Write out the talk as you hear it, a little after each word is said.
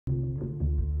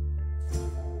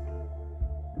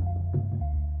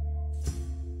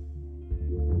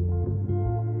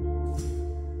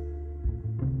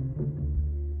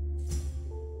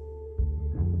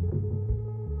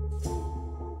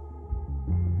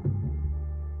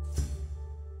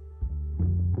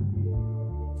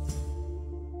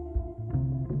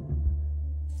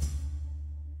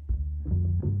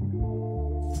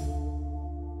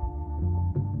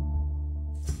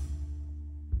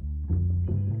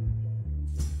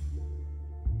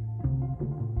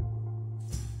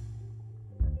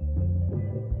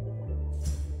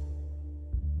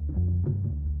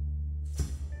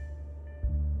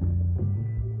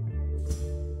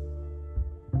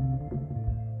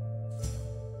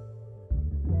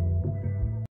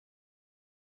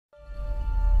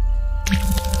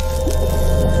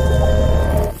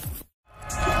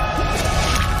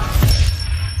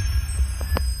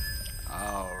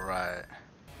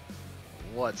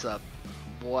What's up?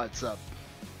 What's up?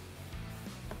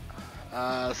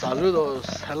 Saludos.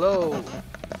 Hello.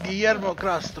 Guillermo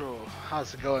Castro.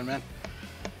 How's it going, man?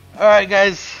 Alright,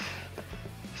 guys.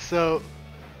 So,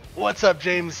 what's up,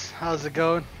 James? How's it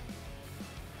going?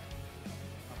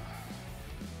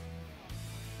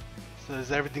 So,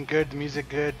 is everything good? The music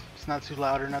good? It's not too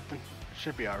loud or nothing?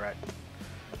 Should be alright.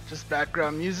 Just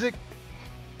background music.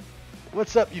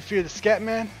 What's up, you fear the scat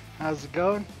man? How's it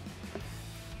going?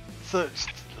 So,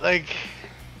 like,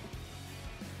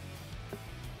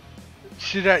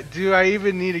 do I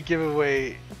even need to give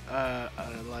away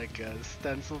like a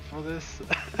stencil for this?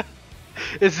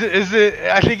 is it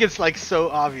I think it's like so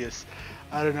obvious.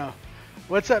 I don't know.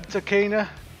 What's up, Tokena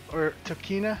or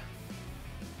Tokena?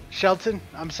 Shelton?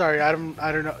 I'm sorry, I don't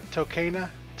know.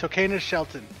 Tokena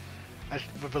Shelton. I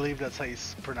believe that's how you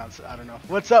pronounce it. I don't know.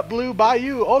 What's up, Blue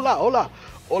Bayou? Hola, hola.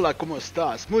 Hola, ¿cómo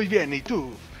estás? Muy bien, ¿y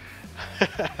tú?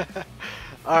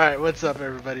 Alright, what's up,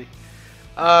 everybody?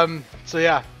 So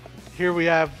yeah, here we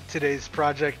have today's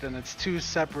project, and it's two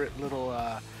separate little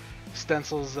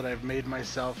stencils that I've made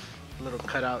myself, little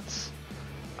cutouts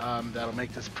that'll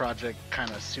make this project kind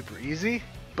of super easy,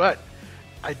 but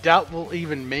I doubt we'll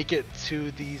even make it to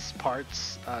these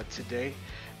parts today,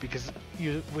 because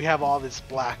we have all this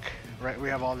black, right? We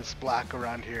have all this black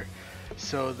around here,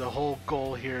 so the whole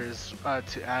goal here is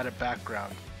to add a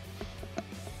background.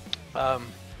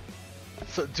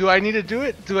 So do I need to do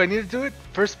it?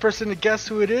 First person to guess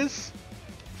who it is?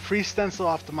 Free stencil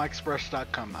off the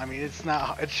mikesbrush.com. I mean,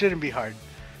 it shouldn't be hard.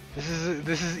 This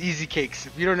is easy cakes.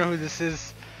 If you don't know who this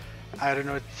is, I don't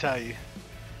know what to tell you.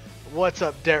 What's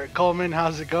up, Derek Coleman?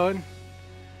 How's it going?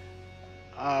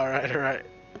 Alright.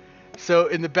 So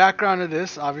in the background of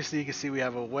this, obviously you can see we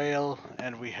have a whale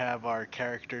and we have our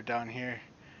character down here.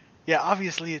 Yeah,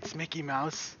 obviously it's Mickey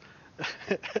Mouse.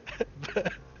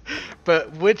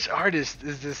 But which artist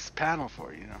is this panel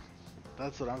for, you know?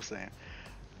 That's what I'm saying.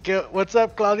 What's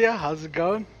up, Claudia? How's it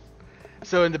going?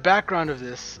 So in the background of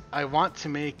this, I want to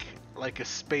make like a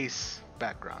space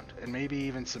background, and maybe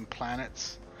even some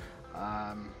planets,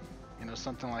 you know,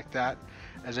 something like that.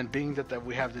 And then being that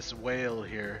we have this whale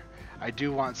here, I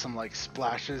do want some like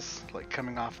splashes like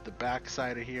coming off the back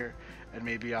side of here, and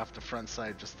maybe off the front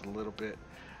side just a little bit.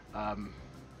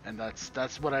 And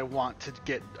that's what I want to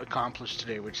get accomplished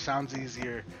today, which sounds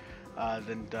easier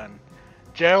than done.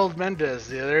 Gerald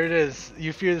Mendez, yeah, there it is.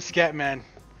 You fear the scat man.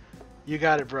 You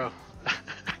got it, bro.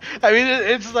 I mean,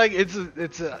 it's like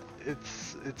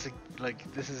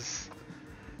like this is.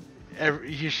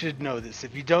 You should know this.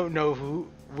 If you don't know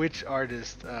which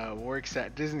artist works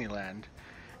at Disneyland,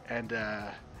 and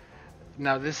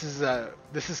now this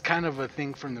is kind of a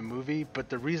thing from the movie, but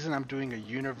the reason I'm doing a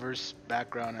universe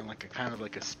background and like a kind of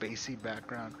like a spacey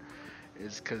background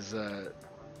is because a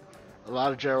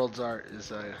lot of Gerald's art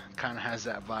is kind of has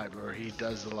that vibe, or he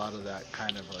does a lot of that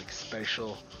kind of like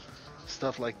spatial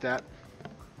stuff like that.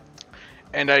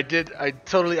 And I've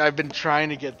been trying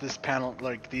to get this panel,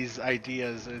 like these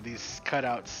ideas or these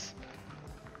cutouts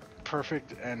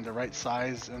perfect and the right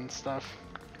size and stuff,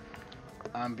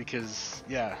 because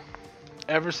yeah,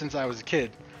 ever since I was a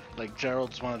kid, like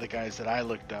Gerald's one of the guys that I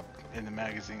looked up in the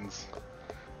magazines.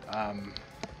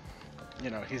 You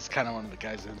know, he's kind of one of the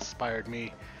guys that inspired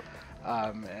me,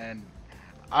 and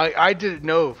I didn't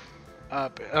know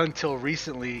until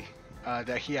recently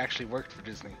that he actually worked for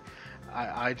Disney.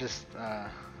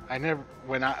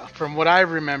 From what I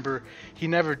remember, he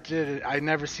never did it. I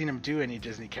never seen him do any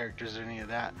Disney characters or any of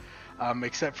that,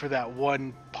 except for that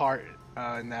one part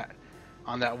on that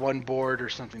one board or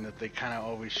something that they kind of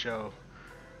always show.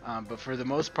 But for the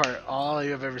most part, all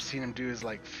I've ever seen him do is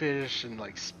like fish and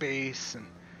like space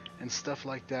and stuff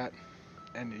like that.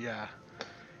 And yeah,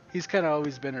 he's kind of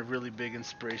always been a really big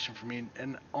inspiration for me.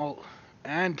 And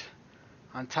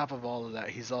on top of all of that,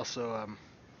 he's also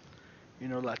you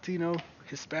know, Latino,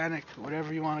 Hispanic,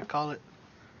 whatever you want to call it.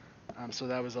 So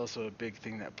that was also a big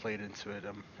thing that played into it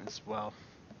as well.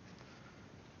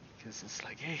 Because it's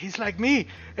like, hey, he's like me.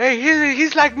 Hey,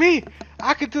 he's like me.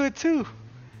 I could do it too.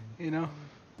 You know.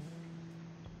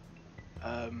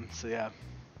 So yeah.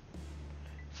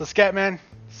 So Scatman,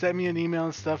 send me an email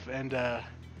and stuff, and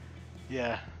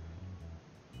yeah.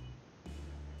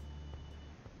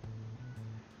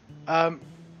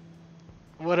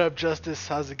 What up, Justice?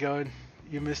 How's it going?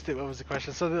 You missed it. What was the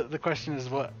question? So the question is,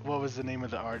 what was the name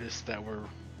of the artist that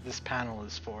this panel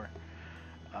is for?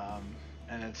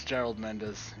 And it's Gerald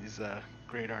Mendez. He's a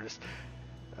great artist.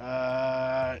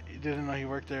 Didn't know he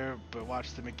worked there, but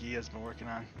watched the McGee has been working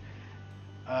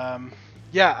on.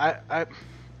 Yeah,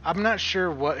 I'm not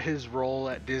sure what his role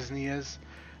at Disney is,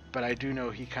 but I do know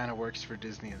he kind of works for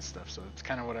Disney and stuff. So it's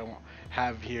kind of what I want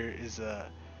have here is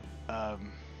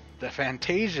the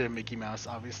Fantasia Mickey Mouse,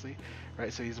 obviously,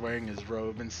 right? So he's wearing his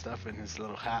robe and stuff and his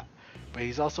little hat, but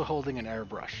he's also holding an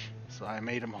airbrush. So I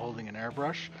made him holding an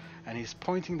airbrush, and he's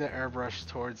pointing the airbrush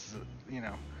towards,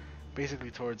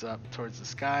 basically towards the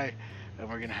sky, and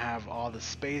we're gonna have all the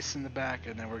space in the back,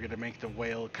 and then we're gonna make the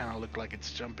whale kind of look like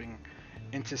it's jumping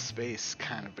into space,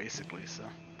 kind of basically. So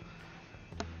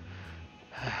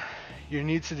you're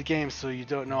new to the game, so you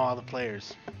don't know all the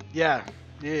players. Yeah.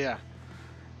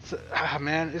 So,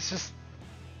 man, it's just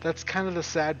that's kind of the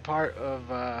sad part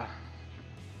of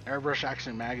Airbrush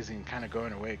Action Magazine kind of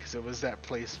going away, because it was that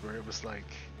place where it was like,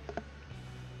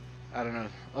 I don't know,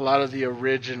 a lot of the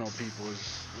original people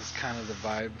is kind of the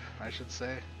vibe, I should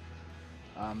say,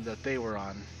 that they were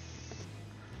on.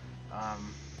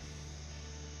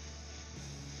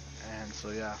 And so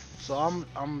yeah, so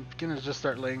I'm gonna just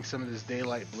start laying some of this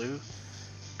daylight blue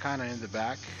kind of in the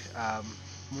back,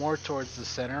 more towards the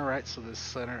center, right? So this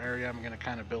center area, I'm gonna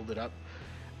kind of build it up,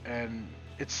 and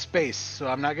it's space, so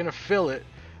I'm not gonna fill it,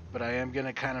 but I am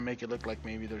gonna kind of make it look like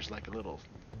maybe there's like a little,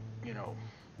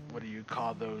 what do you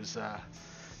call those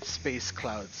space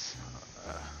clouds,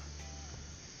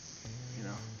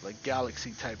 like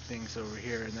galaxy type things over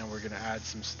here, and then we're gonna add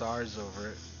some stars over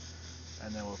it,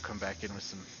 and then we'll come back in with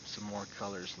some more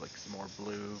colors, like some more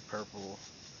blue, purple,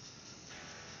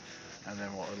 and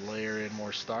then we'll layer in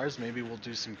more stars. Maybe we'll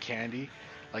do some candy,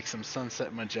 like some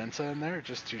sunset magenta in there,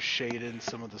 just to shade in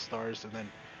some of the stars, and then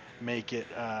make it,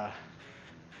 yeah.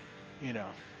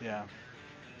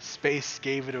 Space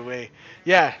gave it away.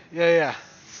 Yeah.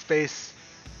 Space,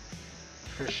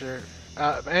 for sure.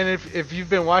 And if you've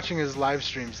been watching his live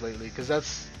streams lately, because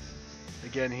that's,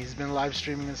 again, he's been live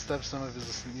streaming and stuff, some of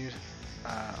his news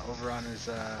over on his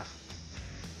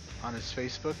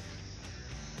Facebook.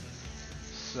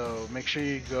 So make sure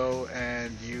you go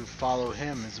and you follow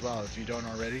him as well if you don't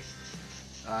already.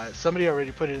 Somebody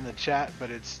already put it in the chat,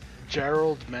 but it's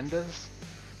Gerald Mendez.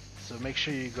 So make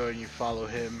sure you go and you follow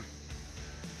him.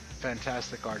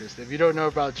 Fantastic artist. If you don't know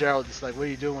about Gerald, it's like, what are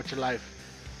you doing with your life?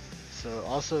 So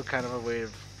also kind of a way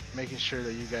of making sure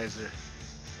that you guys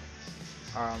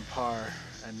are on par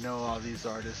and know all these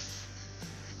artists.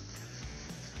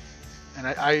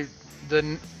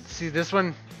 And see this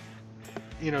one,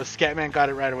 Scatman got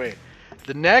it right away.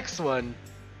 The next one,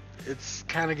 it's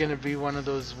kind of gonna be one of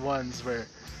those ones where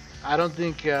I don't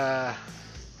think people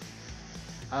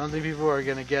are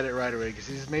gonna get it right away, because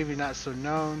he's maybe not so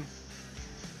known.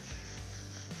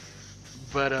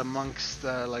 But amongst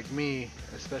like me,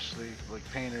 especially like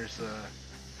painters,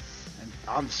 and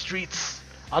on the street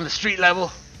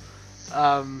level,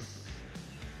 I've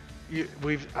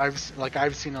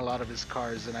seen a lot of his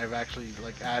cars, and I've actually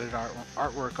like added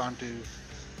artwork onto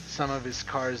some of his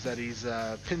cars that he's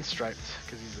pinstriped,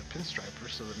 because he's a pinstriper.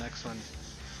 So the next one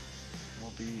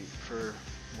will be for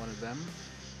one of them.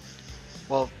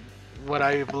 Well, what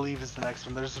I believe is the next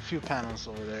one. There's a few panels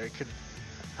over there.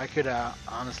 I could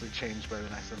honestly change by the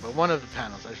next one, but one of the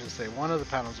panels, I should say, one of the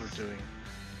panels we're doing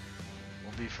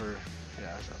will be for, a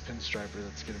pinstriper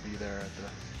that's going to be there at the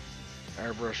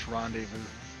Airbrush Rendezvous.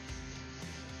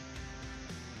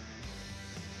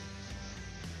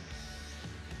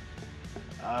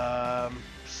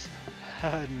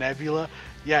 Nebula.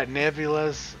 Yeah,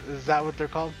 Nebulas. Is that what they're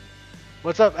called?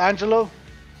 What's up, Angelo?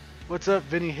 What's up,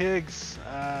 Vinny Higgs?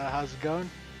 How's it going?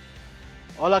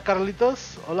 Hola,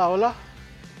 Carlitos. Hola.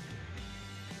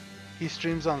 He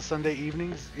streams on Sunday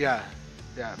evenings. Yeah.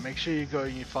 Make sure you go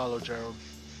and you follow Gerald.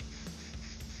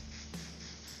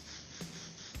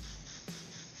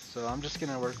 So I'm just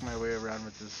gonna work my way around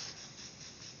with this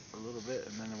a little bit,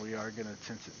 and then we are gonna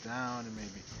tint it down, and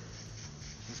maybe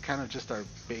this is kind of just our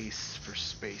base for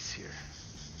space here,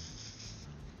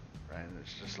 right? And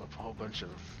it's just a whole bunch of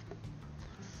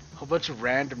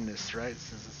randomness, right?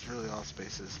 Since it's really all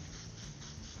spaces.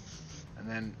 And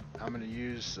then I'm gonna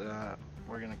use.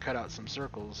 We're going to cut out some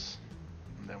circles,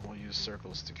 and then we'll use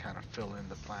circles to kind of fill in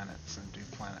the planets and do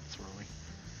planets where we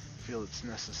feel it's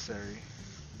necessary.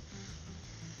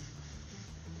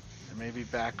 And maybe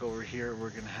back over here we're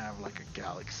going to have like a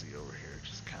galaxy over here,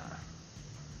 just kind of,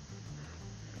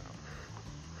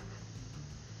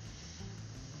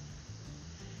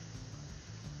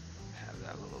 have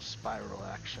that little spiral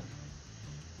action.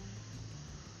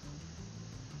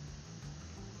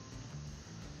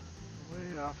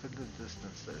 Way off in the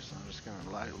distance there, so I'm just going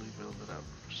to lightly build it up,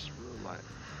 just real light.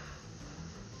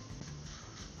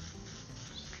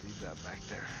 Just leave that back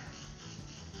there.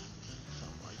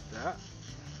 Something like that.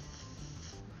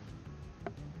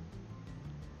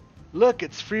 Look,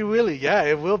 it's Free Willy. Yeah,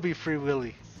 it will be Free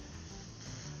Willy.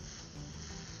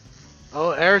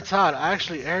 Oh, Air Todd.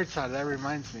 Actually, Air Todd, that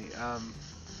reminds me.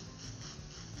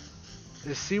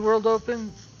 Is SeaWorld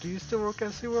open? Do you still work at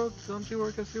SeaWorld? Don't you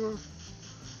work at SeaWorld?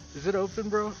 Is it open,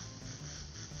 bro?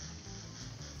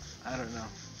 I don't know.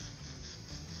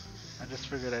 I just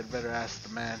figured I'd better ask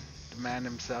the man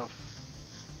himself.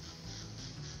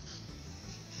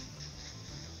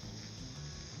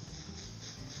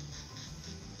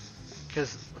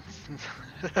 Because,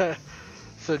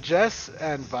 so Jess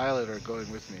and Violet are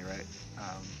going with me, right?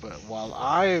 But while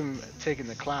I'm taking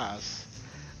the class,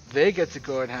 they get to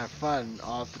go and have fun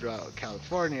all throughout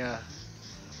California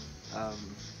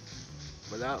um,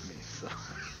 without me. So,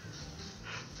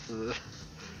 so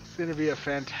it's going to be a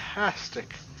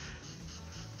fantastic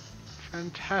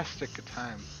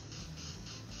time.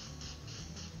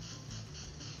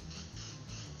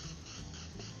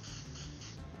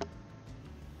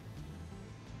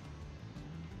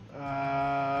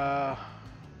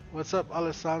 What's up,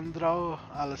 Alessandra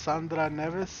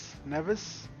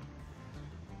Neves?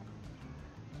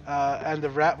 And the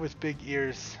rat with big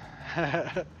ears.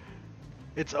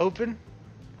 It's open?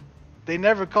 They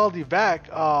never called you back?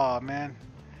 Oh man.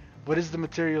 What is the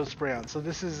material spray on? So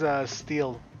this is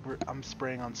steel. I'm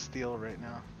spraying on steel right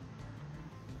now.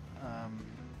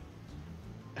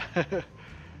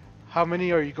 How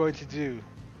many are you going to do?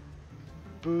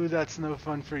 Boo, that's no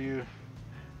fun for you.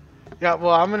 Yeah,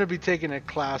 well, I'm gonna be taking a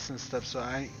class and stuff, so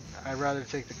I'd rather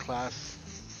take the class.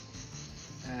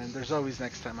 And there's always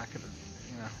next time I could,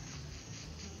 you know.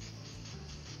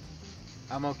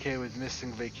 I'm okay with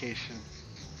missing vacation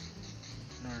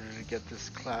in order to get this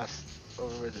class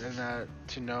over with and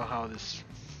to know how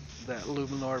that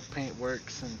Luminor paint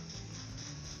works and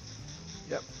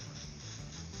yep,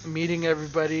 meeting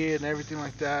everybody and everything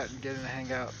like that and getting to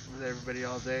hang out with everybody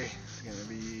all day. It's gonna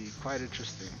be quite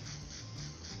interesting.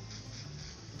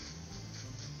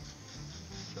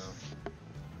 So,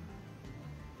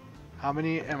 how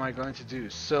many am I going to do?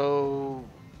 So,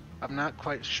 I'm not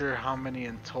quite sure how many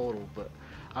in total, but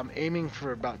I'm aiming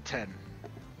for about 10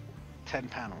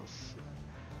 panels.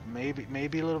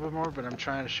 Maybe a little bit more, but I'm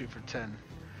trying to shoot for 10.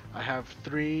 I have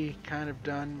 3 kind of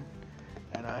done,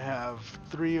 and I have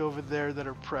 3 over there that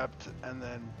are prepped, and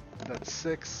then that's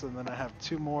 6, and then I have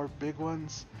 2 more big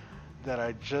ones that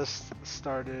I just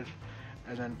started,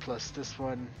 and then plus this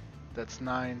one, that's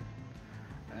 9,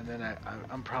 and then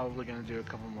I'm probably going to do a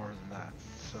couple more than that.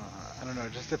 So I don't know,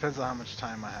 it just depends on how much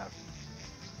time I have.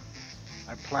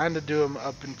 I plan to do them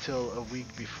up until a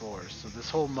week before, so this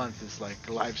whole month is like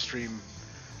live stream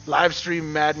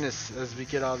madness as we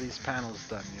get all these panels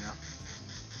done, you know.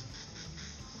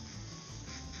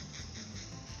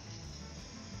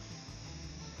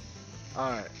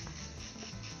 Alright.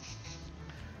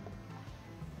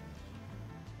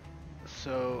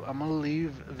 So I'm gonna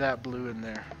leave that blue in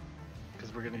there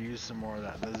because we're gonna use some more of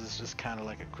that. This is just kind of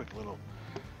like a quick little,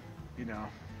 you know,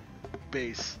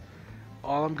 base.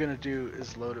 All I'm gonna do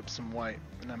is load up some white,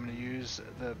 and I'm gonna use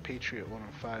the Patriot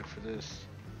 105 for this.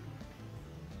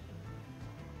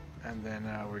 And then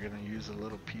we're gonna use a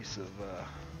little piece of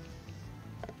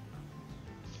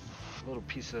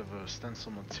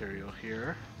stencil material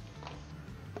here.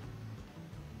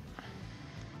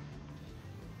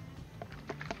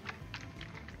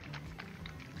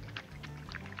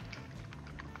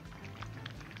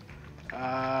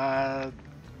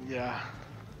 Yeah.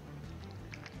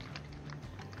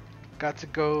 Got to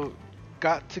go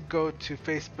to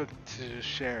Facebook to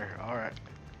share. All right.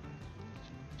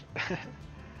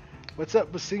 What's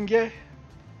up, Basingye?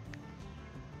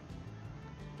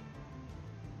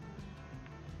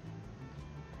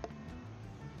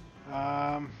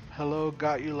 Hello,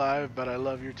 got you live, but I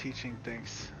love your teaching.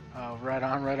 Thanks. Right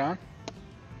on, right on.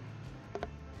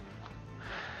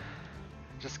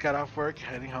 Just got off work,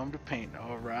 heading home to paint.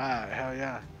 All right, hell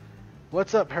yeah.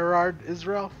 What's up, Gerard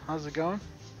Israel? How's it going?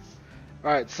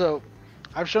 All right, so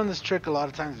I've shown this trick a lot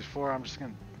of times before. I'm just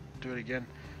gonna do it again.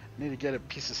 I need to get a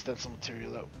piece of stencil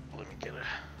material out. Let me get it.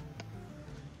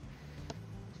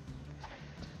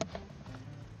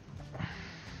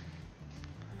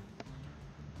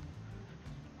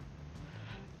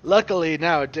 Luckily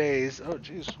nowadays, oh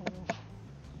jeez,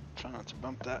 try not to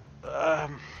bump that.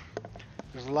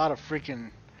 There's a lot of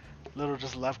freaking little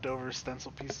just leftover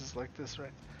stencil pieces like this,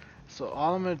 right? So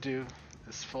all I'm gonna do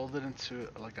is fold it into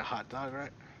like a hot dog,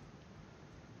 right?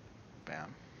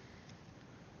 Bam.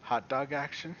 Hot dog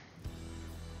action.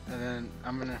 And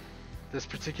then this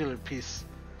particular piece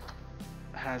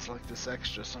has like this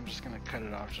extra, so I'm just gonna cut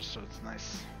it off just so it's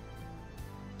nice.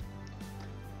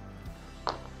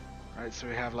 Alright, so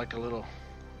we have like a little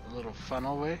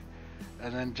funnel way.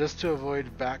 And then just to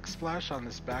avoid backsplash on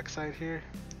this backside here,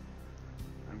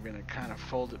 I'm I'm gonna kind of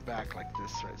fold it back like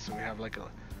this, right? So we have like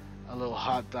a little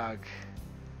hot dog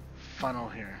funnel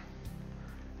here.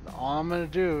 All I'm gonna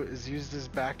do is use this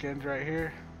back end right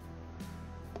here,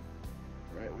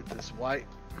 right, with this white.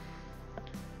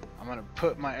 I'm gonna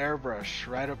put my airbrush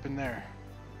right up in there.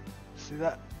 See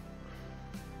that?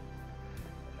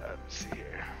 Let's see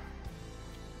here.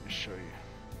 Let me show you.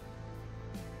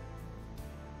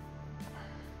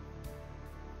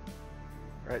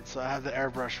 Right, so I have the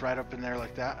airbrush right up in there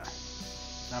like that.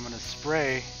 And I'm gonna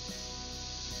spray.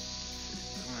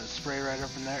 I'm gonna spray right up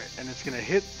in there, and it's gonna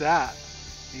hit that.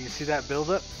 You see that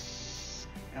buildup?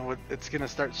 And what it's gonna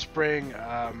start spraying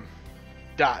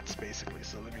dots basically.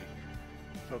 So let me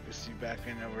focus you back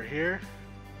in over here,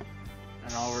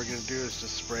 and all we're gonna do is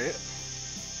just spray it.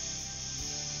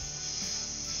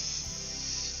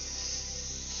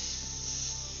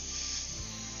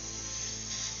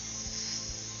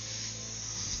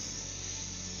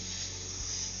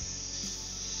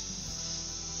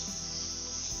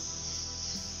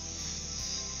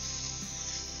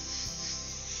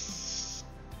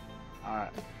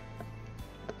 Alright,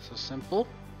 so simple,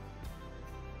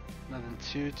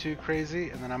 nothing too crazy,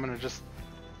 and then I'm gonna just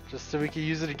so we can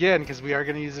use it again, because we are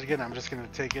gonna use it again, I'm just gonna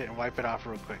take it and wipe it off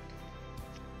real quick.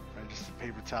 Right, just a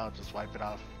paper towel, just wipe it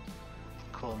off.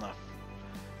 Cool enough.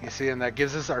 You see, and that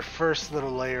gives us our first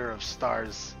little layer of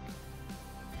stars.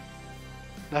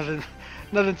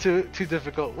 Nothing too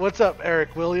difficult. What's up,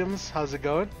 Eric Williams? How's it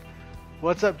going?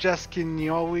 What's up, Jess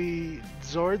Kinyowi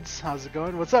Zords? How's it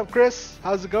going? What's up, Chris?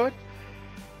 How's it going?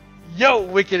 Yo,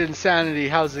 Wicked Insanity,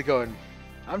 how's it going?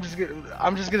 I'm just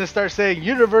gonna start saying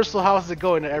universal how's it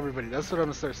going to everybody. That's what I'm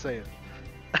gonna start saying.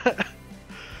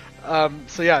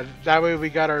 So yeah, that way we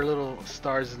got our little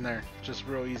stars in there, just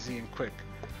real easy and quick.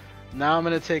 Now I'm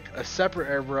gonna take a separate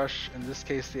airbrush, in this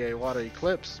case the Iwata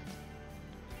Eclipse.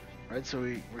 Right, so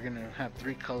we're gonna have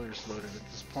 3 colors loaded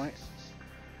at this point,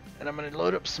 and I'm gonna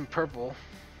load up some purple.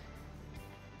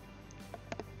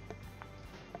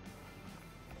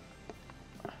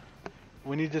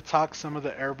 We need to talk some of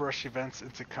the airbrush events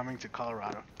into coming to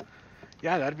Colorado.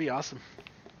 Yeah, that'd be awesome.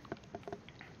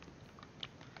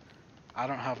 I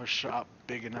don't have a shop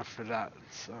big enough for that,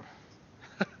 so.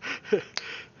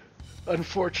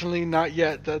 Unfortunately, not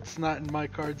yet. That's not in my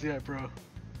cards yet, bro.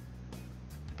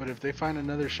 But if they find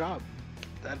another shop,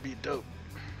 that'd be dope.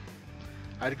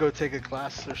 I'd go take a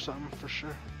class or something for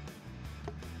sure.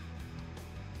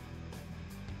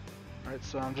 Alright,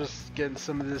 so I'm just getting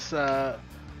some of this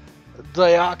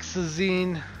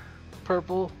dioxazine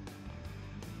purple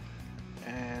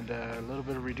and a little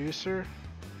bit of reducer.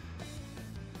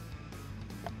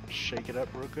 Shake it up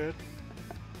real good,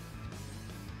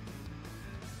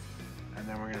 and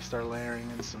then we're gonna start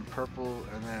layering in some purple,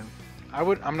 and then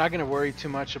I'm not gonna worry too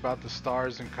much about the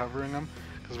stars and covering them,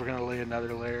 because we're gonna lay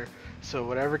another layer. So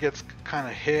whatever gets kind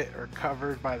of hit or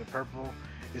covered by the purple,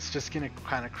 it's just gonna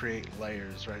kind of create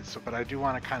layers, right? So, but I do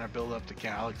want to kind of build up the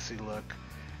galaxy look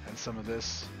and some of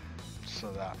this,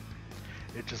 so that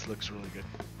it just looks really good.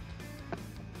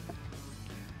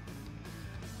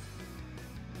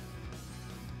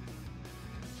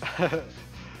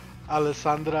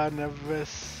 Alessandra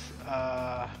Neves,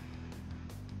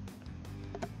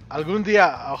 algún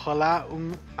día, ojalá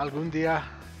algún día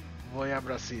voy a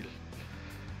Brasil.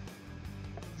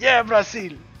 Yeah,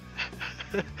 Brazil!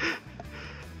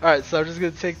 Alright, so I'm just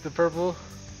gonna take the purple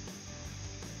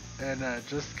and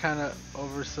just kind of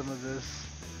over some of this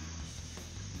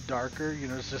darker,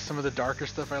 it's just some of the darker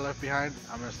stuff I left behind.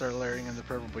 I'm gonna start layering in the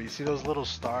purple, but you see those little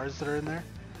stars that are in there?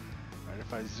 Alright,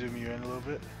 if I zoom you in a little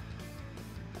bit,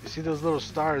 you see those little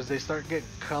stars, they start getting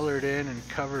colored in and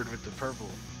covered with the purple.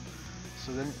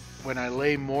 So then when I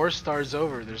lay more stars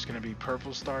over, there's gonna be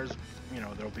purple stars,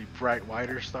 there'll be bright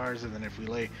whiter stars, and then if we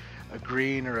lay a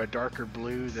green or a darker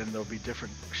blue, then there'll be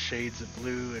different shades of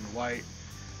blue and white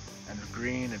and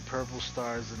green and purple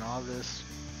stars and all this,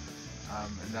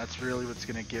 and that's really what's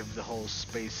going to give the whole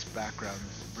space background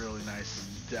really nice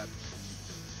depth.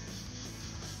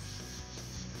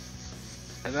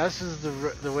 And that's just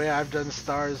the way I've done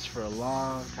stars for a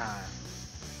long time.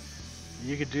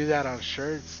 You could do that on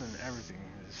shirts and everything.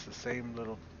 It's the same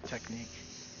little technique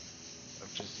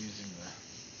of just using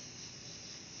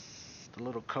the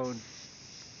little cone.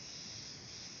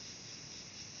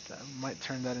 That might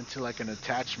turn that into like an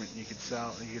attachment you could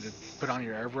sell. You could put on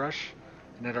your airbrush,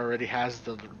 and it already has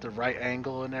the right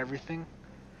angle and everything.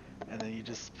 And then you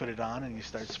just put it on and you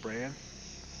start spraying,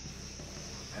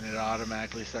 and it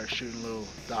automatically starts shooting little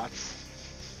dots.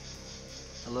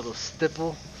 A little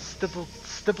stipple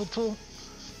tool.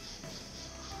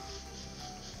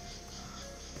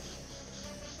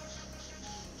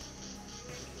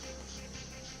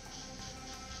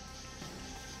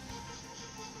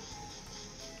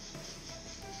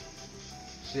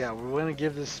 So yeah, we want to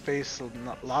give this space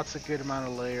lots of good amount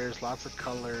of layers, lots of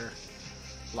color,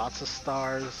 lots of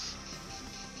stars.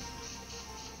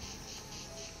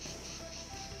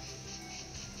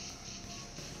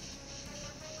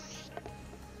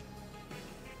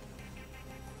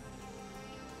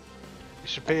 You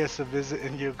should pay us a visit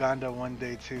in Uganda one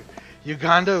day too.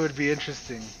 Uganda would be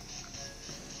interesting.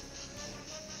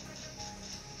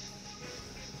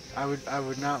 I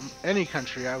would not, any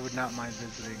country I would not mind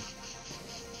visiting.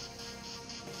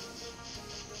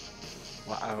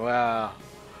 Wow.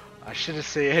 I should have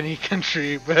said any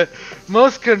country, but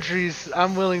most countries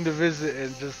I'm willing to visit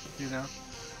and just, you know,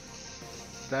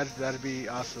 that'd be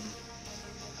awesome.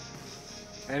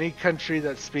 Any country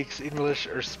that speaks English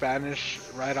or Spanish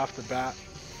right off the bat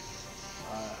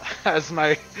has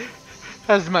my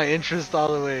has my interest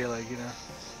all the way, like, you know.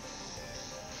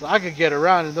 So I could get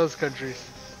around in those countries.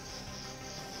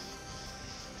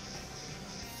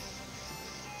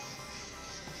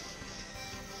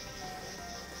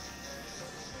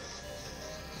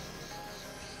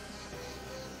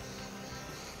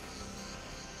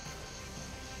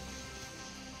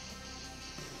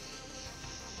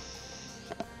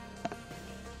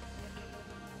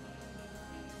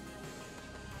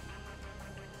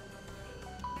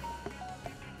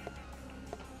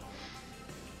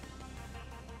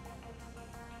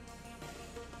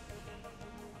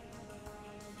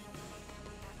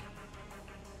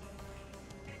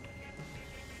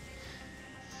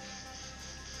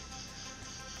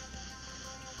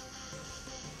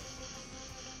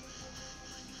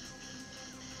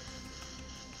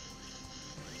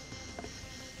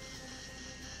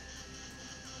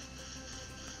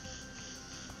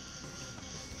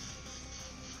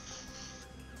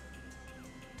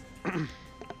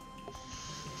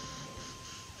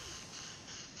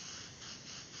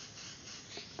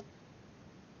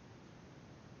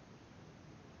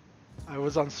 I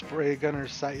was on Spray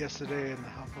Gunner's site yesterday and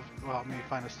helped me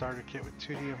find a starter kit with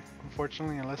 2D.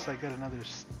 Unfortunately, unless I get another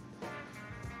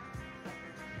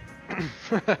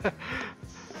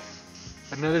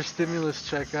another stimulus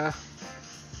check, huh?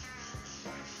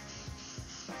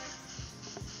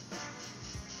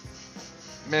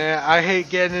 Man, I hate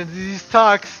getting into these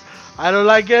talks. I don't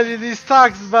like getting into these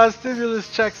talks about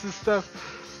stimulus checks and stuff.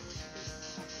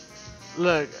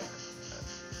 Look,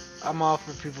 I'm all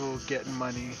for people getting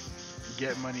money.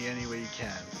 Get money any way you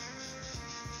can.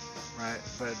 Right?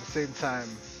 But at the same time,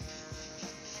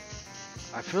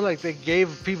 I feel like they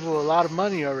gave people a lot of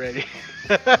money already.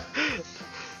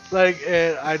 Like,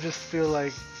 and I just feel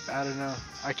like, I don't know.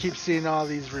 I keep seeing all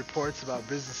these reports about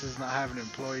businesses not having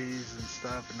employees and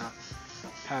stuff and not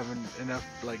having enough,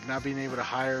 like not being able to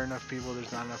hire enough people.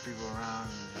 There's not enough people around.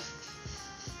 And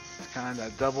it's kind of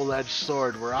that double-edged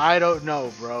sword where I don't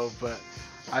know, bro, but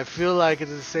I feel like at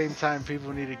the same time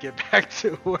people need to get back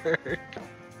to work.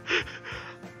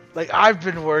 Like I've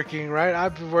been working, right?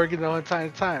 I've been working the whole entire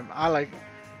time. I like,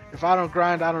 if I don't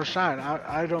grind, I don't shine.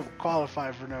 I don't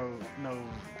qualify for no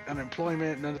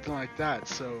unemployment, nothing like that.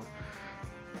 So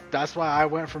that's why I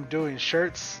went from doing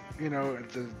shirts, you know, at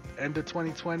the end of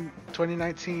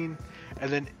 2019, and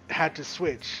then had to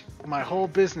switch my whole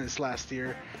business last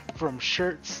year from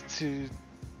shirts to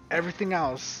everything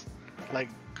else, like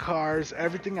cars,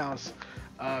 everything else,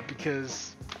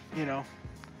 because, you know,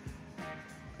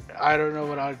 I don't know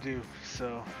what I'll do.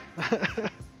 So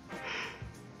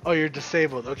oh, you're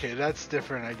disabled. Okay, that's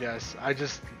different, I guess. I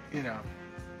just, you know,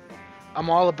 I'm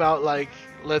all about like,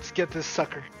 let's get this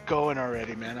sucker going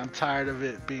already, man. I'm tired of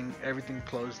it being everything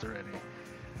closed already.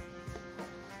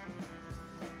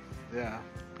 Yeah,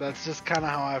 that's just kind of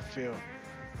how I feel.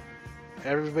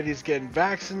 Everybody's getting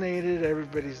vaccinated,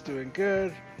 everybody's doing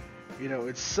good. You know,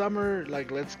 it's summer,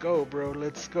 like let's go, bro.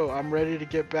 Let's go. I'm ready to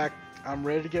get back. I'm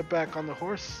ready to get back on the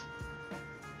horse.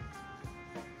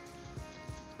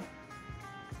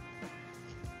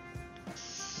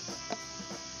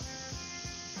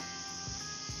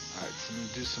 Alright, so I'm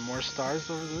gonna do some more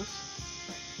stars over this.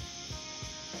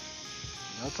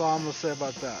 That's all I'm gonna say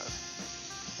about that.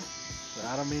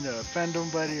 I don't mean to offend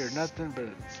nobody or nothing, but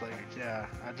it's like, yeah,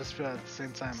 I just feel at the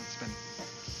same time it's been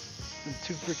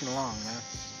too freaking long, man.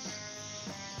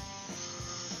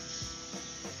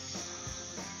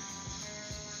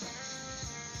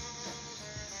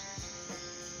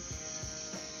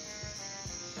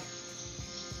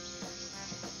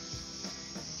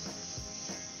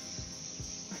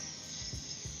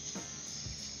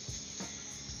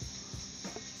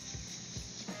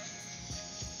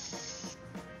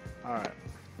 Alright.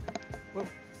 Whoop.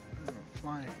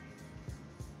 Flying.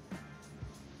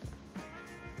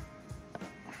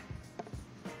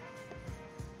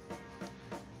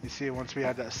 You see once we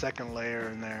had that second layer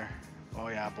in there. Oh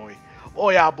yeah, boy. Oh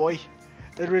yeah, boy.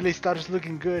 It really starts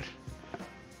looking good.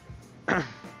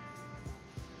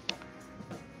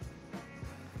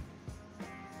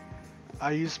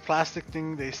 I use plastic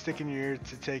thing they stick in your ear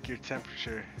to take your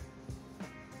temperature.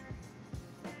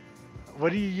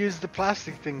 What do you use the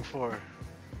plastic thing for?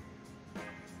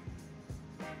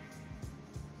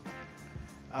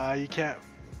 You can't.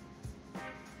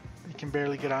 You can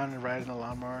barely get on and ride in a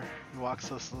lawnmower and walk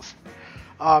so slow.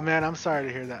 Oh man, I'm sorry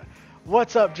to hear that.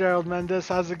 What's up, Gerald Mendez?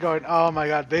 How's it going? Oh my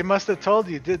god, they must have told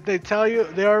you. Did they tell you?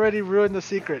 They already ruined the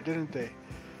secret, didn't they?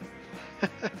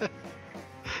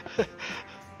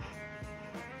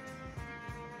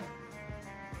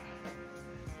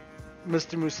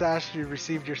 Mr. Musashi, you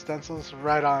received your stencils?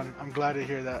 Right on. I'm glad to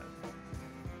hear that.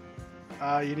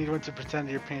 You need one to pretend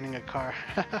you're painting a car.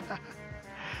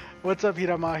 What's up,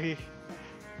 Hiramahi?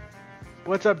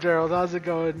 What's up, Gerald? How's it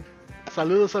going?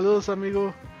 Saludos, saludos,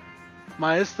 amigo.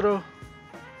 Maestro.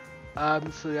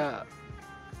 So yeah,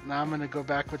 now I'm gonna go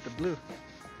back with the blue.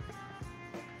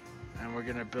 And we're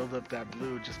gonna build up that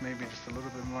blue, just maybe just a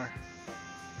little bit more.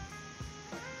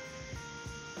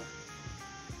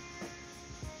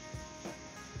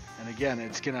 And again,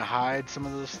 it's gonna hide some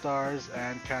of those stars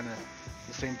and kind of at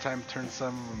the same time turn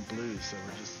some of them blue. So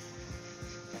we're just,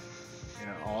 you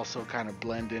know, also kind of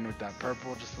blend in with that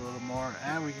purple just a little more.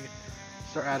 And we can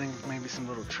start adding maybe some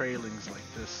little trailings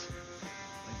like this.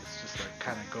 Like it's just like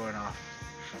kind of going off.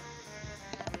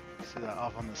 See that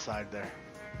off on the side there.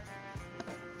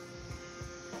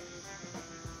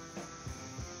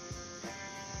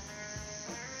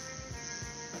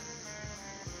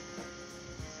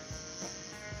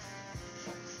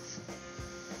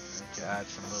 Add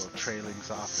some little trailings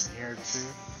off in here too.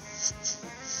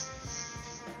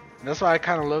 And that's why I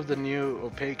kind of love the new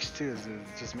opaques too, is it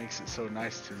just makes it so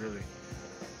nice to really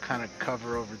kind of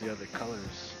cover over the other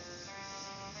colors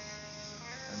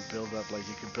and build up, like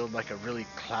you can build like a really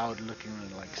cloud looking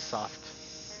like soft,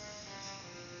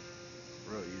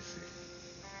 real easy.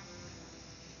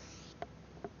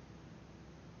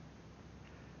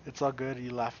 It's all good,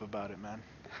 you laugh about it, man.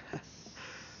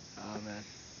 Oh man.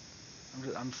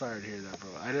 I'm sorry to hear that, bro.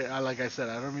 I like I said,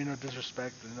 I don't mean no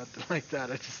disrespect or nothing like that.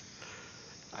 I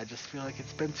just feel like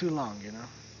it's been too long, you know.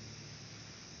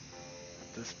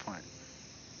 At this point.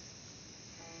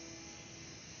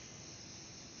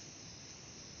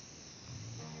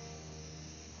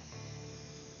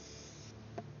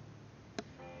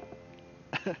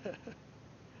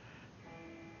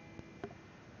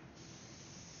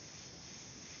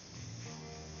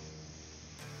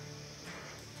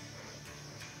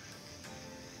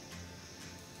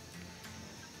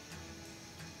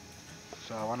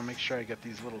 So I want to make sure I get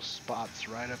these little spots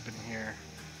right up in here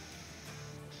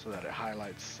so that it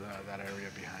highlights that area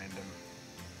behind them.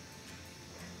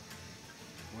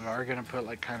 We are going to put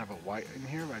like kind of a white in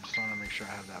here, but I just want to make sure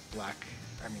I have that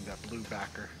that blue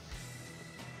backer.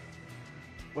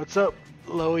 What's up,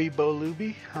 Loey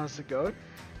Bolubi? How's it going?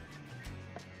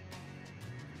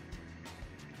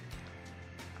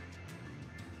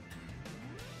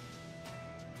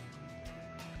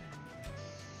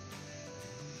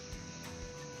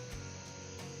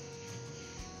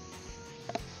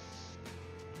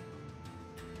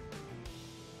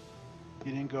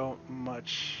 You didn't go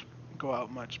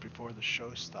out much before the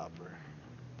showstopper.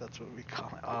 That's what we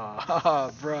call it.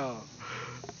 Oh,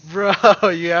 bro,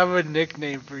 you have a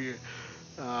nickname for your.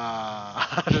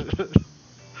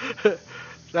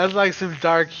 That's like some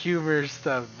dark humor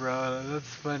stuff, bro. That's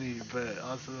funny, but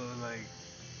also like,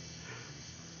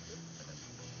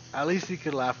 at least you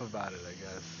could laugh about it, I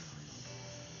guess.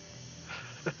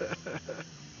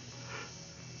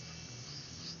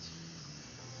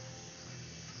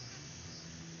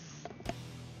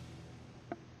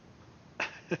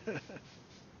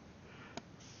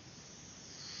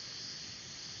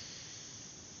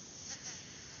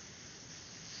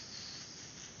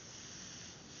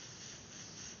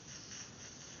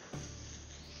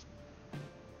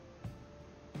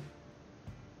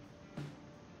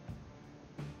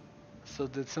 So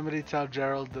did somebody tell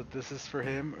Gerald that this is for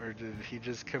him, or did he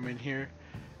just come in here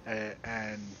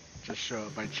and just show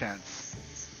up by chance?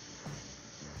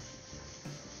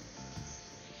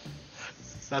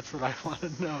 That's what I want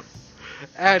to know.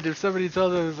 And if somebody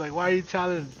told him, it's like, why are you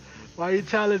telling? Why are you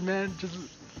telling, man? Just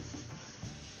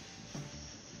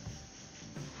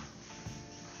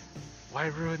why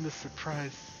ruin the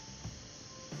surprise?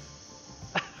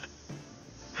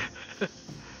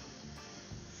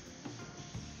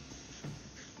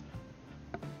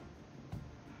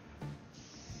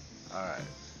 Alright.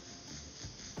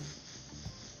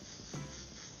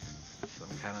 So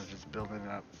I'm kind of just building it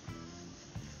up.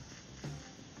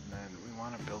 And then we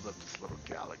want to build up this little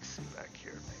galaxy back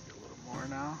here, maybe a little more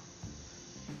now.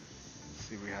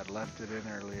 See, we had left it in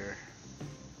earlier.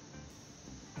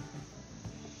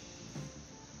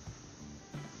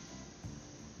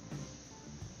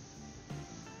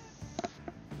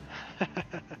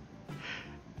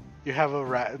 You have a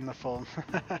rat in the phone.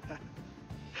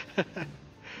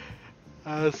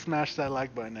 Smash that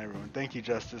like button, everyone. Thank you,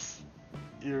 Justice.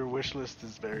 Your wish list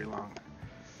is very long.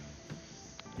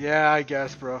 Yeah, I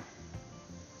guess, bro.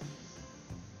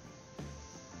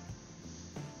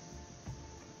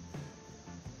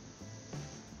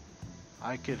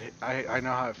 I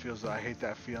know how it feels though. I hate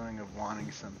that feeling of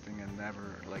wanting something and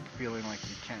never, like, feeling like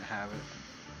you can't have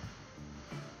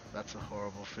it. That's a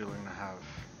horrible feeling to have.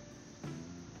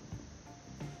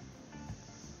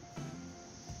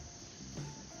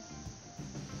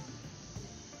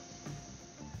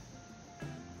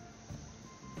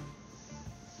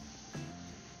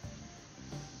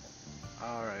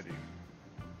 Alrighty.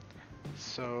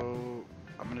 So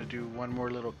I'm gonna do one more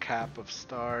little cap of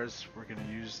stars. We're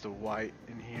gonna use the white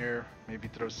in here. Maybe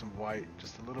throw some white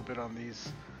just a little bit on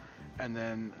these. And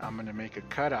then I'm gonna make a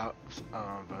cutout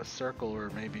of a circle or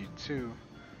maybe two.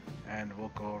 And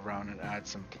we'll go around and add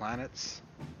some planets.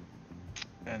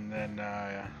 And then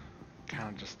kind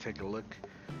of just take a look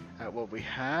at what we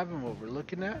have and what we're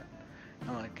looking at.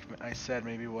 And like I said,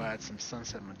 maybe we'll add some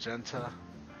sunset magenta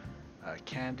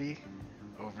candy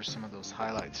over some of those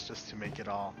highlights just to make it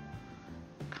all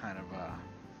kind of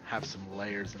have some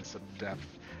layers and some depth,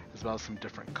 as well as some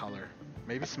different color.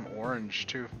 Maybe some orange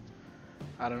too.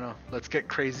 I don't know. Let's get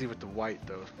crazy with the white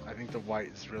though. I think the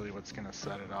white is really what's gonna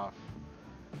set it off.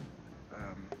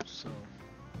 So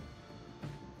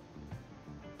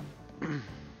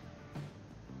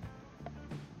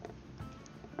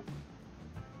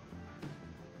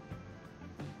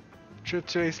trip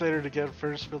to Ace later to get a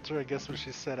furnace filter. I guess what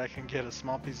she said, I can get a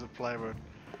small piece of plywood.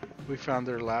 We found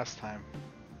her last time.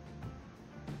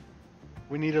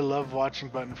 We need a love watching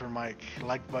button for Mike.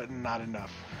 Like button, not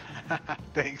enough.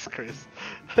 Thanks, Chris.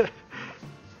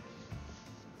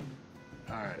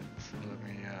 Alright, so let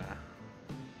me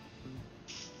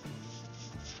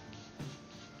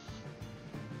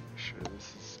make sure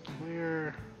this is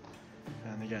clear.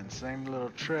 And again, same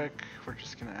little trick. We're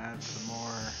just gonna add some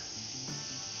more.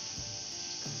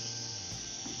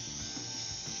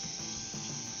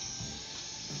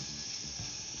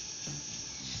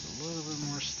 Just a little bit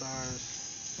more stars.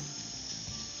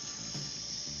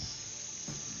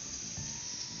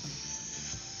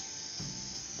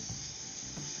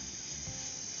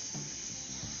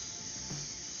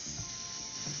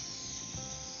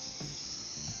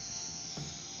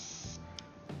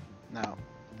 Now,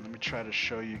 let me try to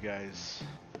show you guys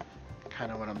kind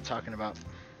of what I'm talking about.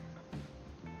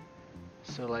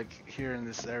 So like here in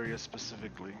this area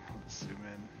specifically, let's zoom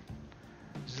in.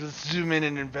 Let's zoom in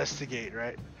and investigate,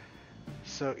 right?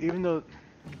 So even though,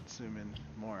 let's zoom in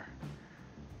more.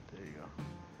 There you go.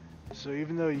 So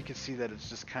even though you can see that it's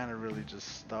just kind of really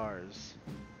just stars,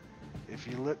 if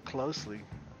you look closely,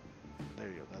 there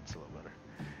you go, that's a little better.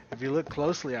 If you look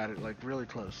closely at it, like really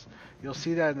close, you'll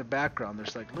see that in the background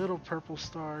there's like little purple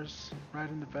stars right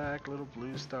in the back, little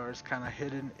blue stars kind of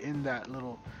hidden in that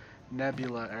little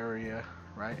nebula area,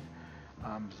 right?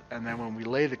 And then when we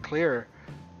lay the clear,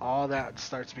 all that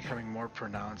starts becoming more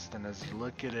pronounced, and as you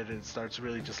look at it, it starts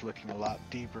really just looking a lot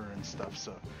deeper and stuff.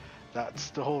 So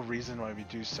that's the whole reason why we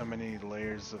do so many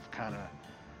layers of kind of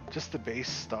just the base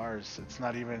stars. It's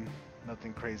not even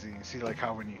nothing crazy. You see like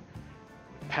how when you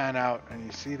pan out and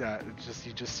you see that, it's just,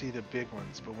 you just see the big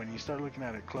ones, but when you start looking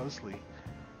at it closely,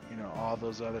 you know, all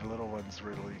those other little ones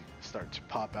really start to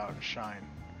pop out and shine.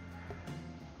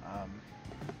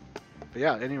 But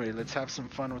yeah, anyway, let's have some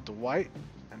fun with the white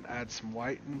and add some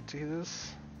white into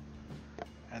this,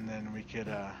 and then we could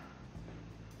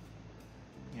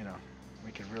you know,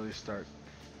 we could really start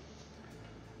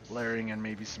layering in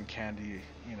maybe some candy,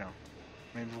 you know,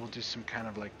 maybe we'll do some kind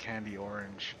of like candy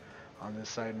orange on this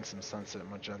side and some sunset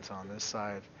magenta on this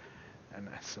side, and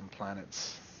some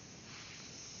planets.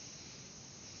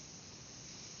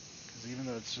 Because even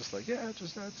though it's just like, yeah,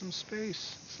 just add some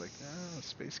space, it's like, no,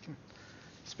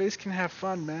 space can have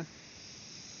fun, man.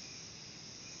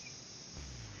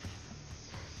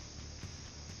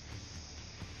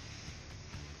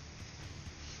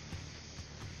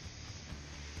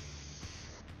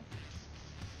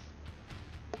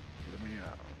 Let me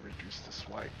reduce this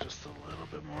white just a little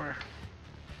bit more.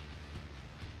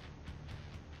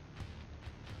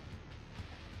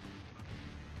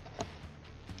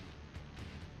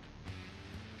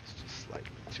 It's just slightly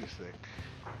too thick.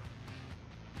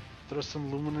 throw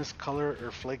some luminous color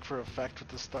or flake for effect with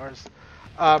the stars.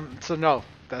 So no,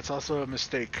 that's also a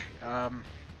mistake.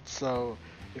 So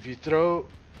if you throw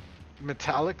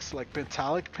metallics, like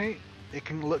metallic paint, it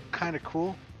can look kind of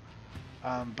cool,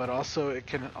 but also it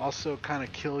can also kind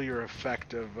of kill your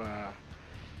effect of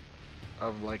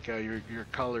like your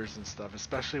colors and stuff,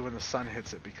 especially when the sun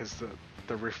hits it, because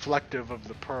the reflective of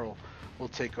the pearl will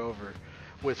take over.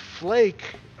 With flake,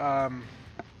 I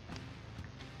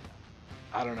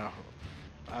don't know.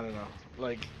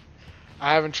 Like,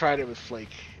 I haven't tried it with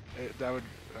flake. That would,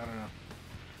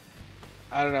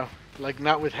 I don't know. Like,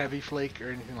 not with heavy flake or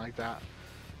anything like that.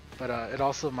 But it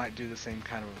also might do the same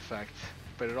kind of effect.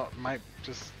 But it might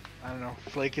just, I don't know.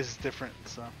 Flake is different,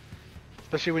 so.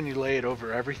 Especially when you lay it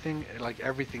over everything, like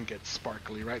everything gets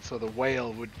sparkly, right? So the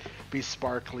whale would be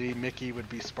sparkly, Mickey would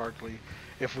be sparkly.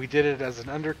 If we did it as an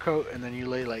undercoat and then you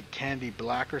lay like candy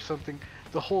black or something,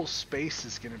 the whole space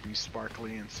is going to be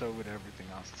sparkly, and so would everything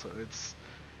else. So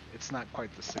it's not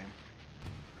quite the same.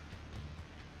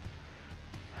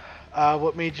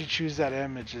 What made you choose that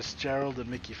image? Is Gerald a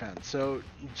Mickey fan? So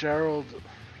Gerald,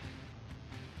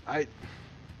 I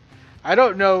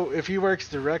don't know if he works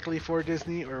directly for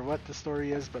Disney or what the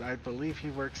story is, but I believe he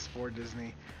works for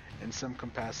Disney in some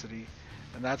capacity,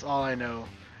 and that's all I know.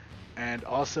 And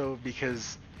also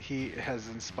because he has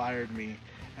inspired me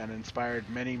and inspired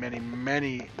many, many,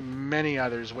 many, many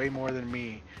others, way more than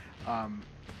me,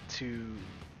 to,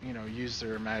 you know, use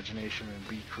their imagination and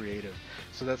be creative.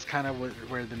 So that's kind of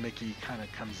where the Mickey kind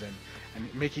of comes in.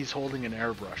 And Mickey's holding an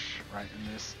airbrush, right,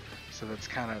 in this. So that's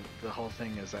kind of the whole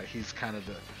thing, is that he's kind of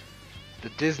the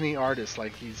Disney artist.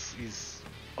 Like he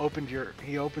opens your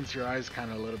eyes kind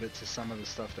of a little bit to some of the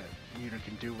stuff that you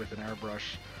can do with an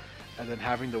airbrush. And then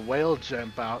having the whale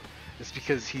jump out is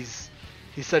because he's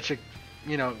such a,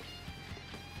 you know,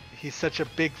 he's such a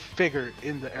big figure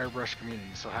in the airbrush community.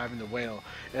 So having the whale,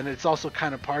 and it's also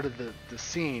kind of part of the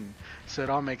scene, so it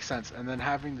all makes sense. And then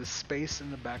having the space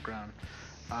in the background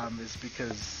is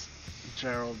because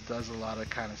Gerald does a lot of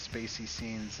kind of spacey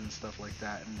scenes and stuff like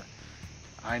that. And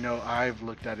I know I've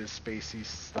looked at his spacey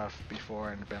stuff before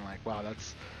and been like, wow,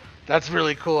 that's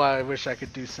really cool. I wish I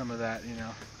could do some of that, you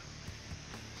know.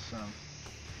 So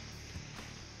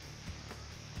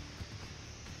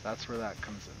that's where that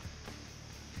comes in.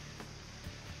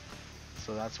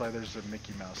 So that's why there's a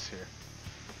Mickey Mouse here.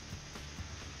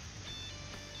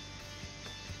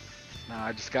 Now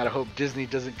I just gotta hope Disney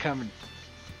doesn't come and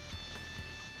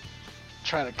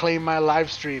try to claim my live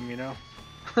stream, you know.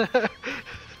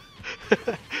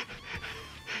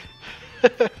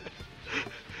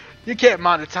 You can't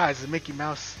monetize the Mickey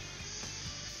Mouse,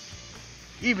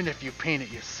 even if you paint it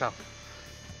yourself.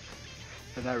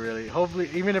 But not really. Hopefully,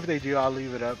 even if they do, I'll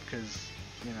leave it up, because,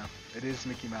 you know, it is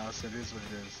Mickey Mouse. It is what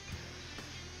it is.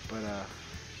 But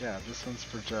yeah, this one's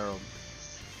for Gerald.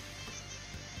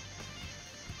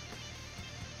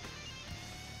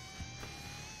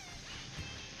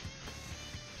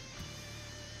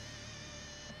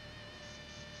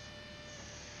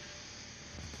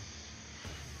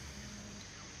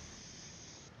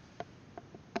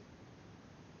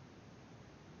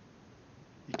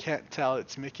 You can't tell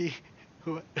it's Mickey.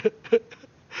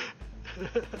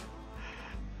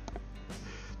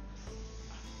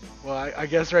 Well, I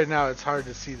guess right now it's hard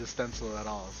to see the stencil at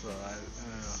all, so I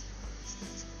don't know.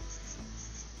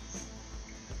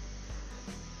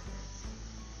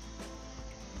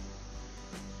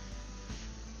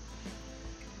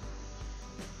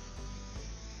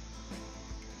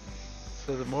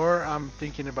 So the more I'm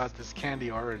thinking about this candy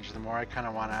orange, the more I kind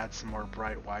of want to add some more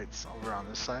bright whites over on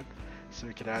this side. So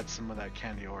we could add some of that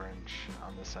candy orange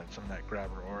on this side, some of that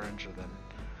grabber orange, or then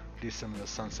do some of the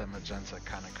sunset magenta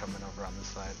kind of coming over on this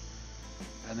side.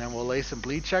 And then we'll lay some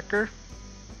bleed checker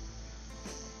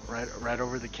right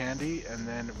over the candy, and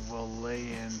then we'll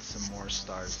lay in some more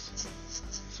stars.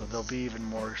 So there'll be even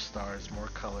more stars, more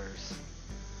colors,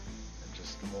 and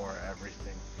just more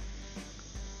everything.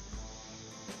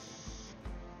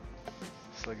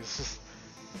 It's like it's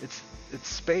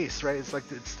space, right? It's like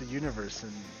it's the universe,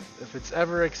 and if it's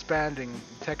ever expanding,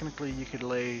 technically you could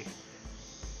lay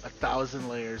 1,000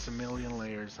 layers, 1,000,000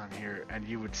 layers on here, and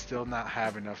you would still not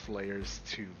have enough layers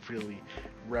to really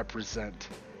represent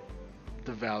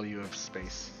the value of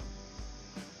space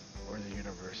or the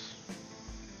universe.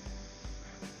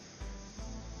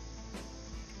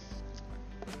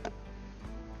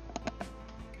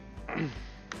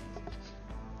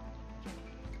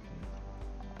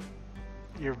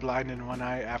 You're blind in one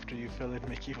eye. After you fill in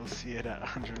Mickey, will see it at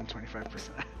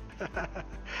 125%.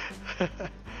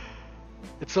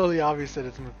 It's totally obvious that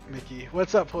it's Mickey.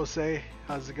 What's up, Jose?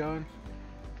 How's it going?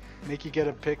 Mickey get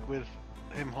a pic with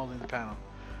him holding the panel.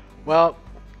 Well,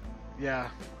 yeah.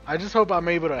 I just hope I'm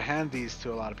able to hand these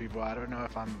to a lot of people. I don't know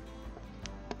if I'm...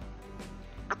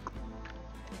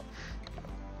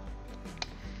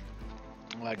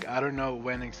 Like, I don't know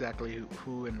when exactly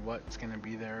who and what's gonna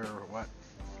be there or what.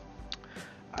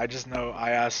 I just know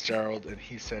I asked Gerald and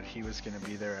he said he was gonna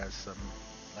be there as some,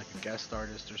 like a guest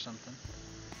artist or something.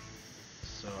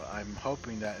 So I'm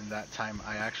hoping that in that time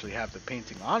I actually have the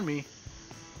painting on me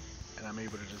and I'm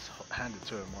able to just hand it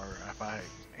to him, or if I'm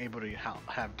able to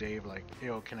have Dave like,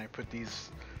 yo, can I put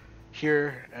these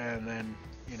here and then,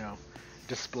 you know,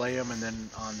 display them, and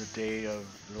then on the day of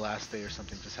the last day or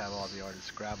something just have all the artists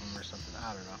grab them or something.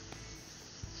 I don't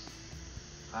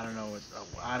know.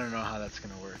 I don't know how that's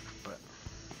gonna work, but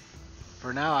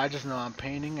for now I just know I'm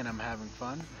painting and I'm having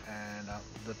fun, and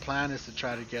the plan is to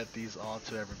try to get these all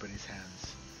to everybody's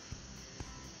hands.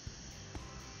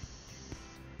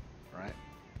 Right?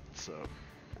 So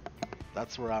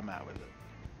that's where I'm at with it.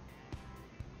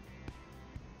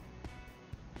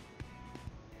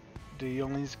 Do you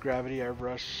only use gravity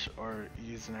airbrush or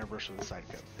use an airbrush with a side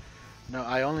cut? No,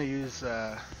 I only use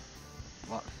well,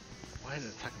 I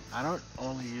don't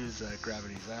only use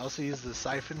gravities. I also use the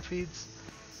siphon feeds,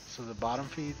 so the bottom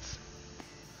feeds.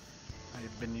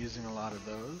 I've been using a lot of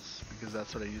those because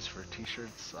that's what I use for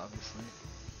t-shirts, obviously.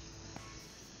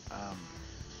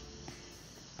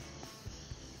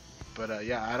 But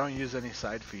yeah, I don't use any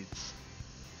side feeds.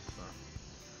 So.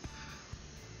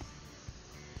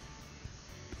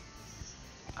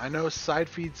 I know side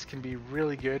feeds can be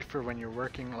really good for when you're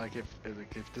working, like if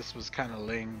this was kind of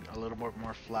laying a little bit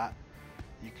more flat,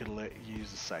 you could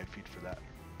use a side feed for that.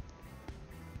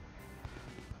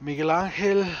 Miguel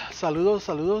Angel, saludos,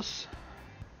 saludos.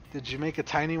 Did you make a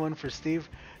tiny one for Steve?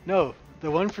 No,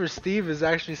 the one for Steve is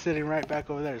actually sitting right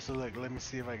back over there. So look, let me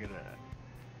see if I can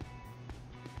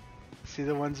see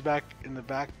the ones back in the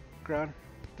background.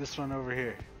 This one over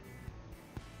here.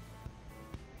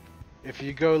 If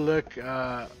you go look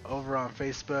over on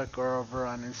Facebook or over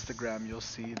on Instagram, you'll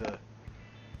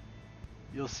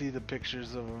see the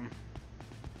pictures of them.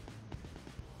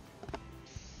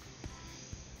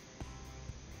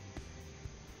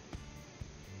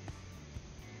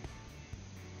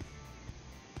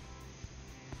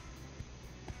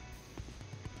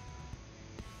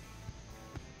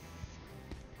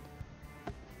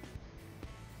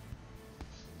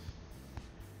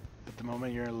 At the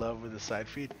moment you're in love with the side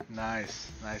feed?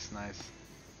 Nice, nice, nice.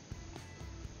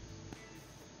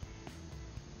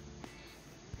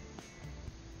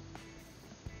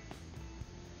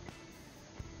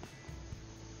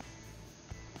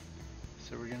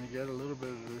 So we're gonna get a little bit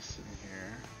of this in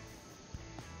here.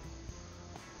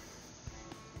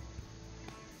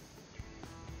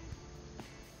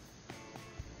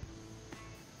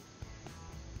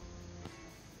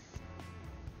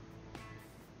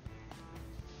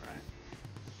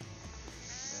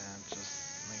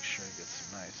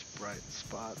 Bright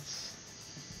spots.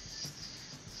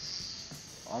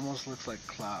 Almost looks like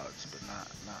clouds, but not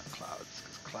clouds,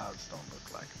 because clouds don't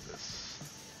look like this.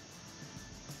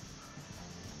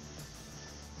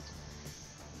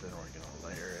 Then we're gonna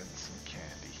layer in some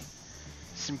candy.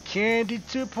 Some candy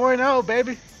 2.0,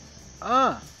 baby.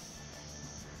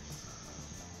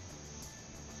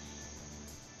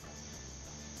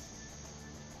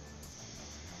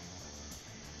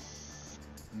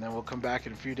 And then we'll come back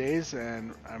in a few days,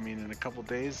 and I mean in a couple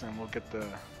days, and we'll get the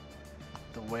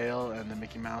whale and the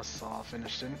Mickey Mouse all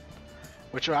finished in,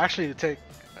 which will actually take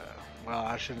well,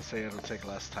 I shouldn't say it'll take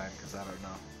less time, because I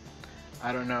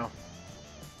don't know.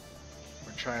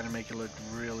 We're trying to make it look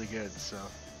really good, so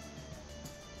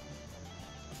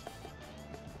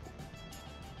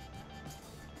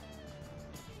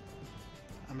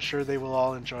I'm sure they will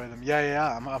all enjoy them.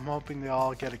 Yeah, I'm hoping they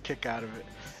all get a kick out of it,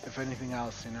 if anything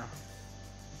else, you know.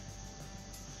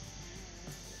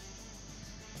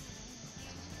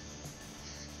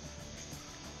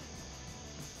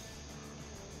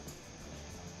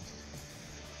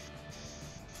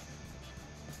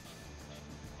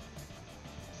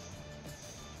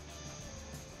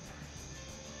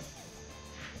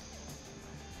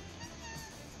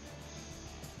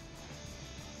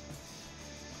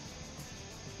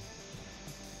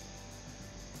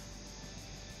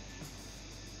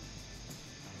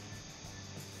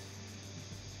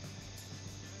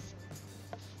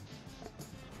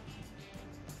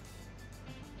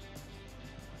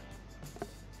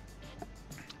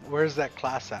 Where's that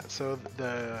class at? So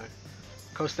the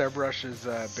Coast Airbrush is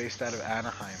based out of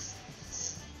Anaheim.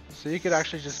 So you could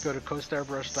actually just go to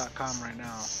coastairbrush.com right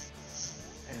now,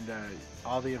 and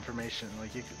all the information.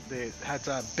 Like they had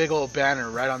a big old banner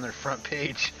right on their front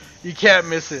page. You can't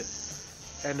miss it.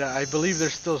 And I believe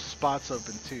there's still spots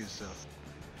open too, so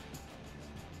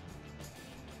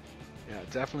yeah,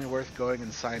 definitely worth going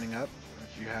and signing up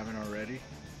if you haven't already.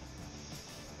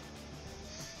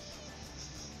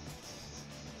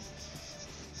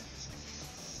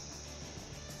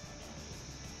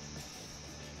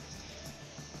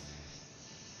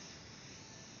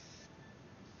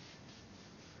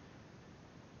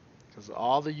 Because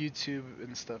all the YouTube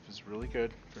and stuff is really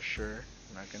good, for sure.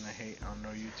 I'm not gonna hate on no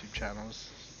YouTube channels,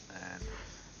 and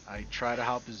I try to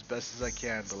help as best as I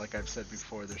can, but like I've said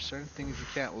before, there's certain things you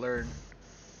can't learn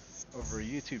over a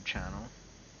YouTube channel.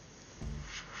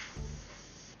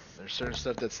 There's certain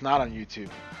stuff that's not on YouTube.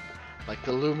 Like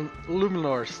the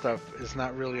Luminor stuff is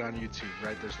not really on YouTube,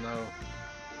 right? There's no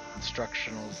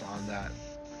instructionals on that.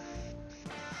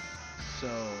 So,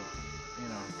 you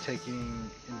know, taking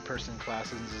in-person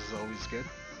classes is always good.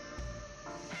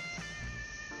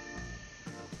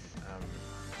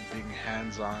 Being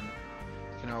hands-on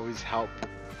can always help,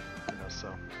 you know,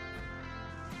 so.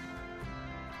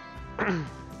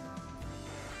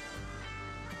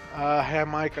 Hey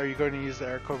Mike, are you going to use the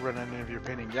Air Cobra in any of your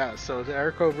painting? Yeah, so the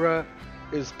Air Cobra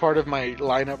is part of my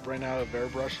lineup right now of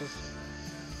airbrushes.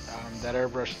 That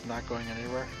airbrush is not going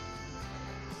anywhere.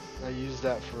 I use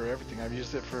that for everything. I've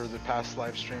used it for the past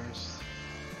live streams.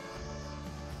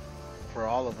 For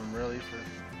all of them, really,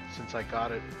 since I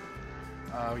got it.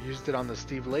 I used it on the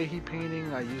Steve Leahy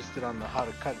painting. I used it on the How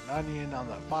to Cut an Onion, on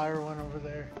that fire one over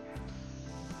there.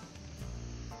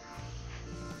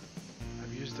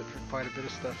 I've used it for quite a bit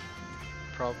of stuff.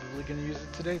 Probably gonna use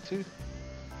it today too.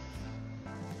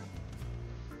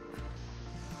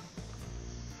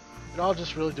 It all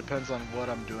just really depends on what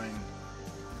I'm doing.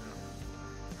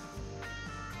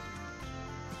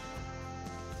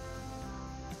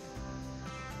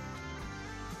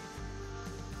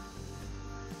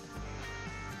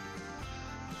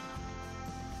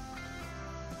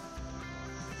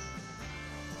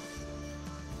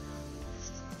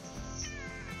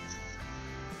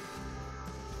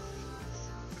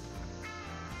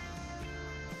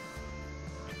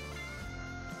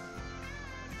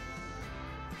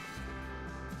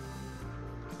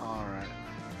 Alright.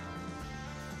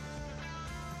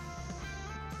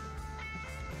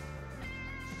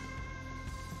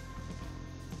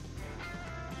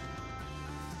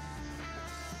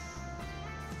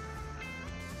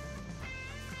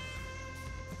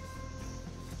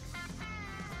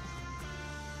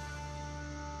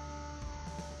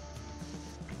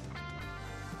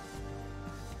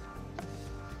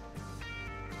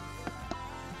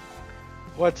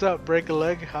 What's up, Break a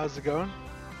Leg? How's it going?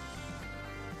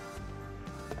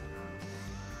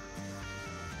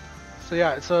 So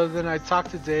yeah, so then I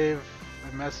talked to Dave, I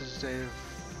messaged Dave.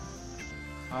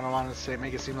 I don't want to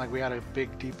make it seem like we had a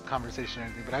big, deep conversation or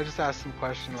anything, but I just asked him a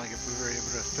question, like if we were able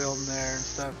to film there and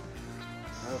stuff.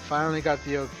 Finally got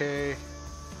the okay.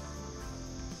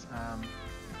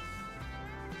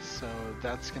 So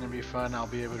that's going to be fun. I'll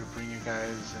be able to bring you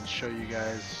guys and show you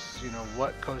guys, you know,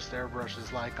 what Coast Airbrush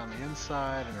is like on the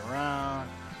inside and around.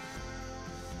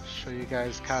 Show you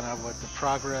guys kind of what the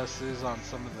progress is on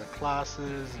some of the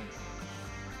classes and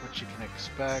what you can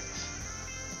expect.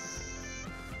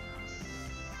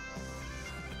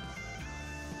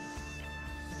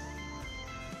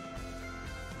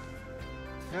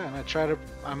 Yeah, and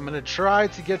I'm gonna try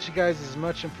to get you guys as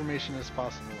much information as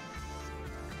possible.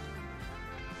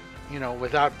 You know,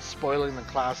 without spoiling the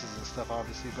classes and stuff,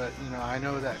 obviously, but you know, I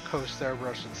know that Coast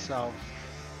Airbrush itself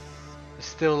is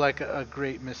still like a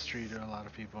great mystery to a lot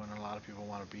of people, and a lot of people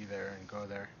want to be there and go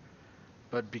there.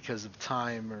 But because of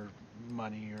time or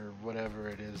money or whatever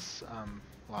it is,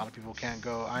 a lot of people can't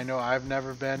go. I know I've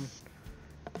never been,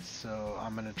 so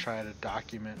I'm gonna try to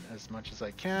document as much as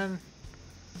I can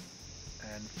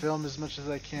and film as much as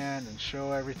I can and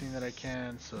show everything that I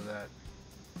can, so that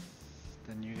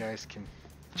then you guys can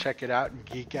check it out and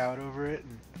geek out over it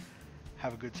and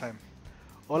have a good time.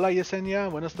 Hola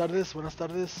Yesenia, buenas tardes, buenas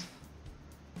tardes.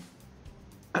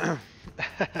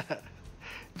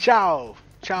 Ciao,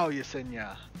 ciao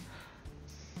Yesenia.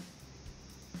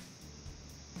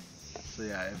 So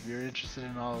yeah, if you're interested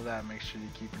in all of that, make sure you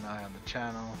keep an eye on the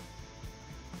channel.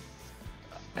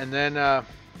 And then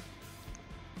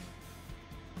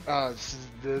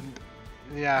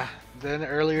then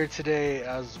earlier today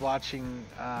I was watching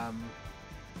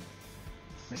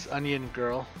Miss Onion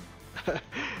Girl,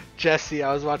 Jessie.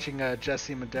 I was watching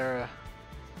Jessie Madera,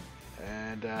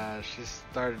 and she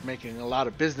started making a lot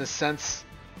of business sense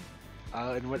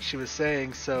in what she was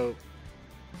saying. So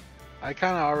I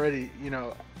kind of already, you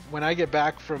know, when I get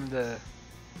back from the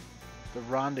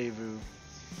rendezvous,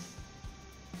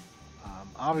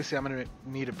 obviously I'm gonna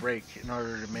need a break in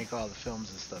order to make all the films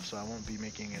and stuff, so I won't be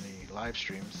making any live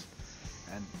streams.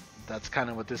 And that's kind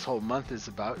of what this whole month is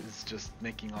about, is just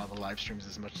making all the live streams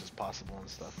as much as possible and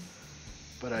stuff.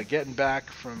 But getting back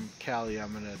from Cali,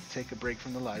 I'm gonna take a break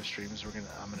from the live streams.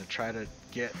 I'm gonna try to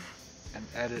get and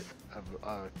edit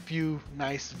a few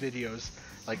nice videos,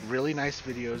 like really nice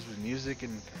videos with music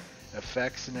and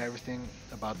effects and everything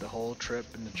about the whole trip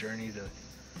and the journey to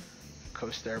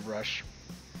Coast Airbrush.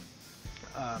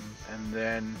 And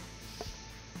then,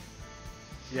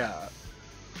 yeah,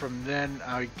 from then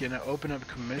I'm gonna open up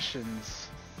commissions,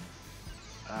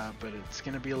 but it's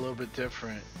gonna be a little bit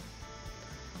different.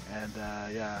 And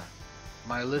yeah,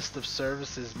 my list of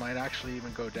services might actually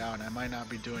even go down. I might not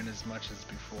be doing as much as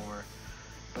before,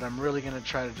 but I'm really gonna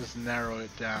try to just narrow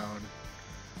it down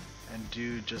and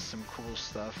do just some cool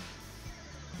stuff.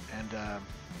 And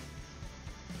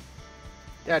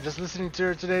yeah, just listening to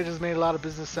her today just made a lot of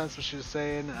business sense what she was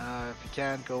saying. If you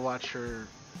can, go watch her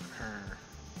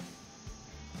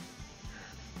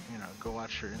go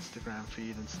watch her Instagram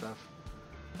feed and stuff.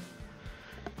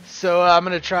 So I'm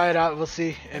gonna try it out. We'll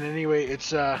see. And anyway,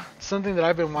 it's something that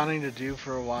I've been wanting to do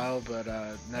for a while, but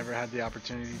never had the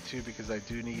opportunity to, because I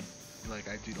do need, like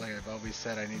I've always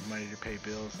said, I need money to pay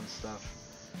bills and stuff.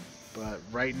 But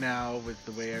right now, with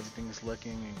the way everything's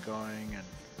looking and going, and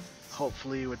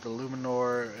hopefully with the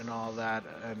Luminor and all that,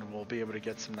 and we'll be able to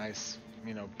get some nice,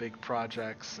 big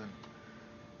projects, and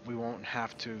we won't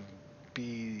have to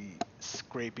be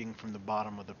scraping from the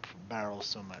bottom of the barrel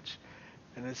so much.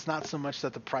 And it's not so much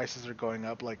that the prices are going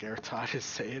up like Airtodd is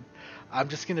saying. I'm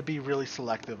just going to be really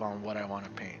selective on what I want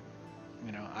to paint.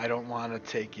 I don't want to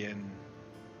take in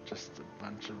just a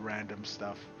bunch of random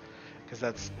stuff, because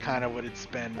that's kind of what it's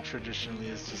been traditionally,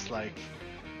 is just like,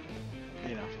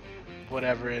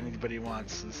 whatever anybody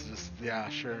wants. It's just, yeah,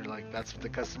 sure, like that's what the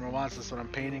customer wants, that's what I'm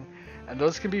painting. And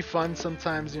those can be fun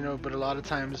sometimes, but a lot of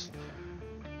times,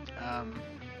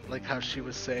 like how she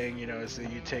was saying, is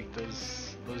that you take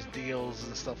those deals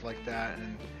and stuff like that,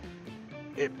 and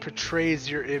it portrays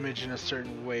your image in a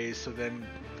certain way, so then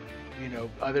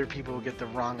other people get the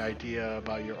wrong idea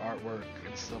about your artwork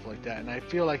and stuff like that. And I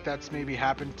feel like that's maybe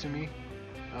happened to me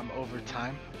over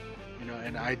time,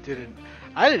 and I didn't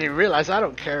realize. I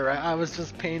don't care, right? I was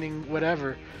just painting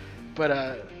whatever. But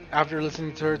after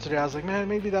listening to her today, I was like, man,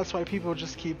 maybe that's why people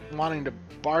just keep wanting to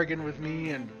bargain with me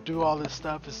and do all this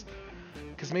stuff, is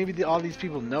because maybe all these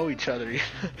people know each other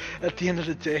at the end of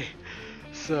the day.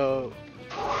 So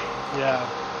yeah,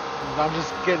 I'm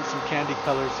just getting some candy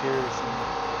colors here, some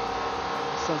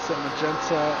sunset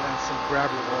magenta and some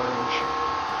grabber orange.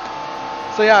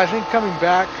 So yeah, I think coming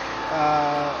back,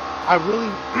 I really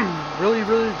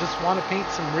just want to paint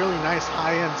some really nice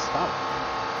high-end stuff.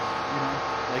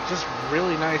 Like just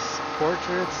really nice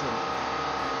portraits and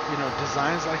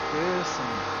designs like this,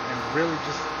 and really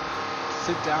just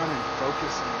sit down and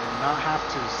focus and not have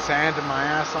to sand my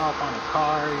ass off on a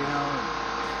car,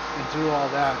 and do all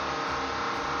that.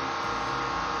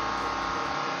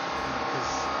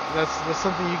 Because that's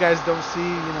something you guys don't see.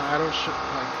 I don't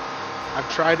like. I've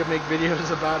tried to make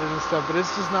videos about it and stuff, but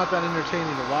it's just not that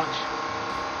entertaining to watch.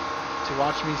 To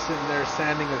watch me sitting there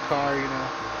sanding a car,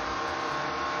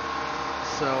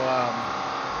 So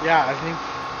yeah, I think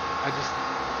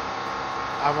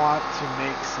I want to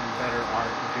make some better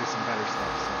art and do some better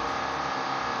stuff. So.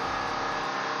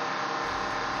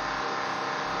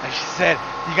 Like she said,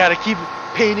 you gotta keep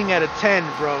painting at a 10,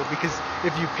 bro, because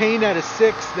if you paint at a 6,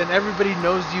 then everybody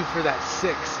knows you for that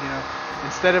 6,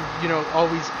 instead of,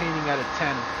 always painting at a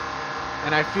 10.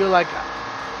 And I feel like,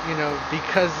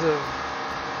 because of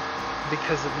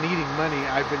needing money,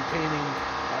 I've been painting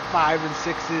at 5 and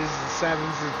 6s and 7s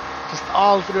and just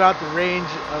all throughout the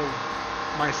range of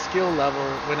my skill level,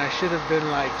 when I should have been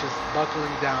like just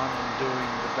buckling down and doing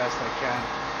the best I can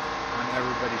on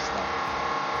everybody's stuff.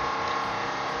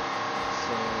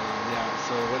 So yeah,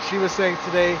 so what she was saying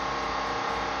today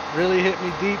really hit me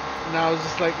deep, and I was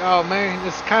just like, oh man,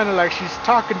 it's kind of like she's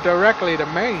talking directly to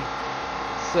me.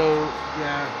 So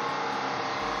yeah,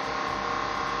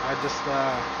 I just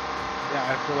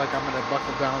I feel like I'm gonna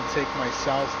buckle down, take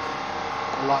myself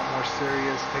a lot more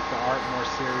serious, take the art more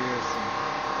serious, and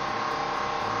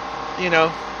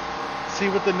see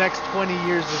what the next 20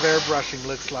 years of airbrushing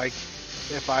looks like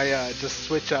if I just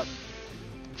switch up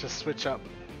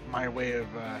my way of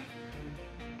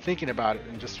thinking about it,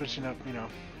 and just switching up,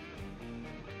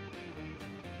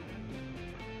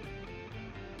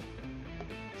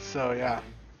 So yeah,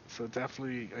 so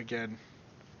definitely, again,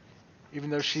 even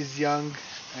though she's young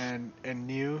and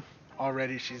new,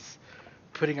 already she's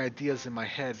putting ideas in my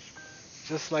head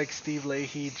just like Steve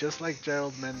Leahy, just like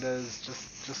Gerald Mendez,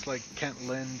 just like Kent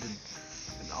Lind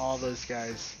and all those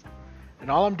guys. And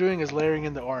all I'm doing is layering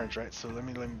in the orange, right? So let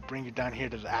me bring you down here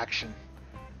to the action.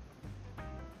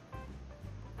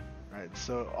 Right,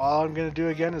 so all I'm gonna do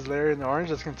again is layer in the orange.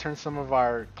 That's gonna turn some of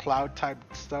our cloud type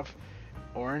stuff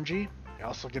orangey.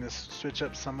 Also gonna switch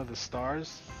up some of the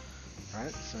stars. Right,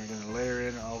 so we're gonna layer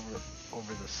in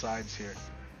over the sides here.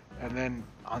 And then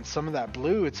on some of that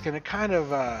blue, it's gonna kind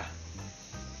of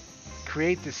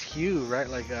create this hue, right?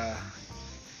 Like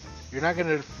you're not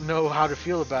gonna know how to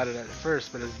feel about it at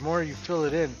first, but as more you fill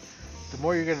it in, the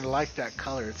more you're gonna like that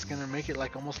color. It's gonna make it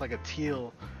like almost like a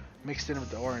teal mixed in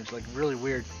with the orange, like really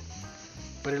weird,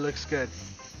 but it looks good.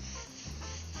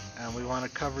 And we want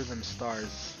to cover them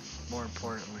stars, more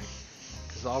importantly,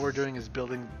 because all we're doing is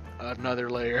building another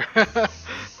layer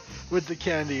with the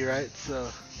candy, right? So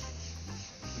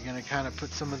we're gonna kind of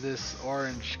put some of this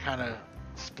orange kind of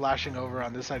splashing over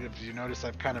on this side. If you notice,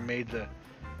 I've kind of made a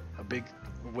big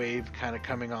wave kind of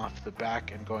coming off the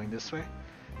back and going this way.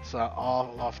 So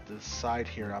all off the side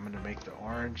here, I'm going to make the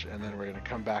orange, and then we're going to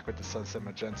come back with the sunset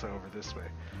magenta over this way.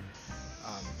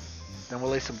 Then we'll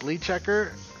lay some bleed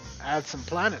checker, add some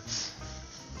planets,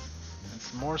 and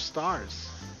some more stars.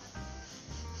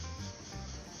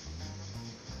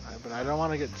 But I don't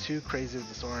want to get too crazy with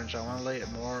this orange. I want to lay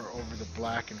it more over the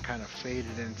black and kind of fade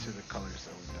it into the colors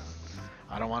that we've done.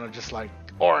 I don't want to just like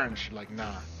orange, like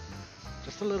nah.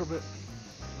 Just a little bit.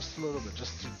 Just a little bit.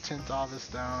 Just to tint all this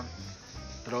down.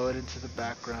 Throw it into the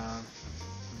background.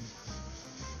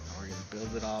 And we're going to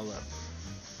build it all up.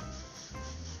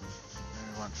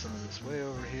 And we want some of this way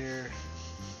over here.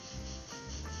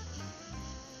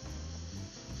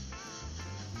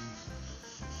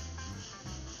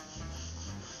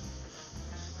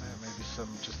 And maybe some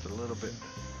just a little bit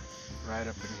right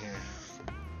up in here.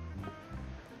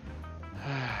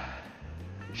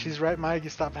 She's right, Mike. You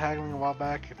stopped haggling a while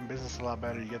back. If business is a lot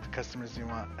better, you get the customers you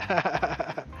want.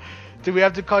 Do we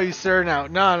have to call you sir now?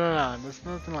 No. There's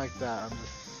nothing like that. I'm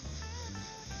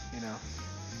just, you know.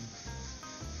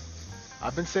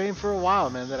 I've been saying for a while,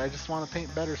 man, that I just want to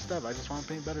paint better stuff. I just want to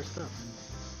paint better stuff.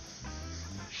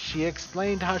 She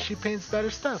explained how she paints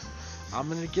better stuff. I'm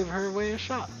going to give her away a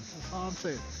shot. That's all I'm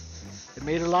saying. It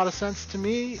made a lot of sense to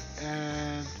me,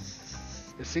 and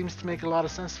it seems to make a lot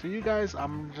of sense for you guys.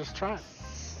 I'm going to just try it.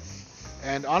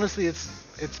 And honestly, it's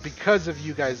because of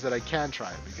you guys that I can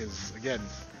try it, because again,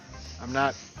 I'm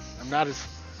not as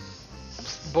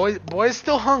boy's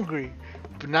still hungry,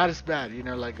 but not as bad. You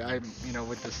know, like I'm, you know,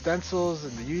 with the stencils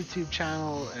and the YouTube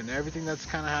channel and everything that's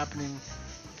kind of happening,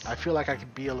 I feel like I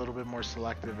could be a little bit more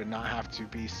selective and not have to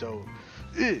be so,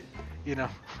 you know.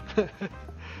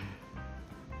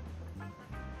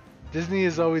 Disney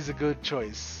is always a good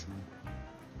choice.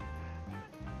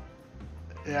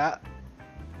 Yeah.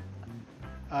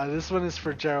 This one is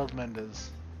for Gerald Mendez,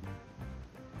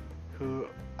 who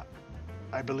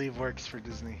I believe works for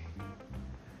Disney.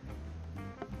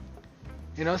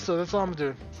 You know, so that's all I'm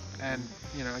doing. And,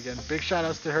 you know, again, big shout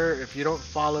outs to her. If you don't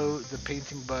follow the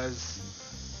Painting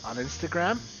Buzz on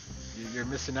Instagram, you're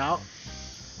missing out.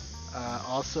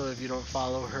 Also, if you don't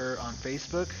follow her on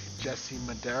Facebook, Jessie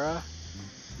Madera,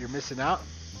 you're missing out.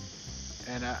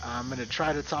 And I'm going to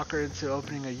try to talk her into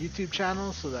opening a YouTube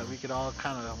channel so that we could all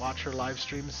kind of watch her live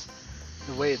streams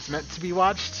the way it's meant to be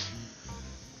watched.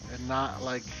 And not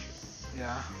like,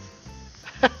 yeah.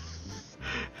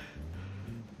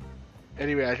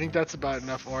 Anyway, I think that's about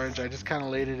enough orange. I just kind of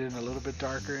laid it in a little bit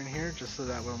darker in here just so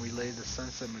that when we lay the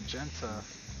sunset magenta,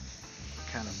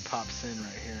 it kind of pops in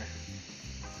right here.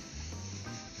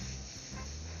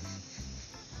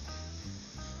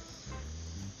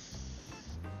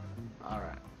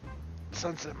 Alright,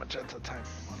 sunset magenta time.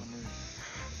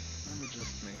 Let me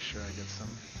just make sure I get some.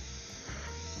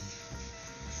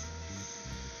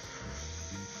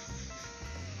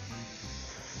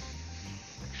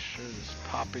 Make sure this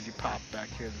poppity pop back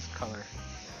here, this color.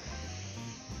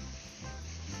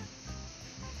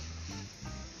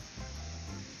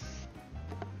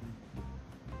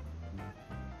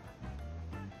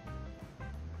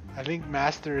 I think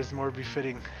master is more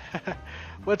befitting.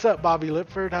 What's up, Bobby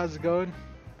Lipford? How's it going?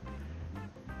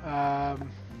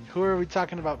 Who are we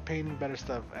talking about painting better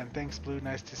stuff? And thanks, Blue.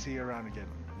 Nice to see you around again.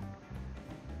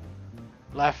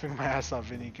 Laughing my ass off,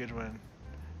 Vinny. Good one.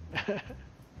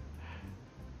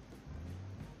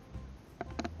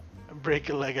 Break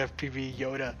a leg, FPV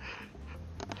Yoda.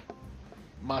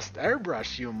 Must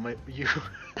airbrush you. You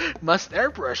must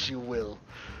airbrush you will.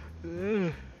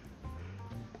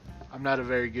 I'm not a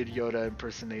very good Yoda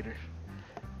impersonator.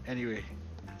 Anyway.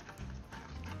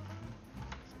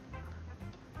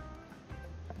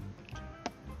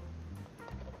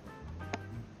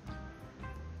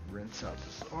 rinse out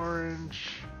this orange.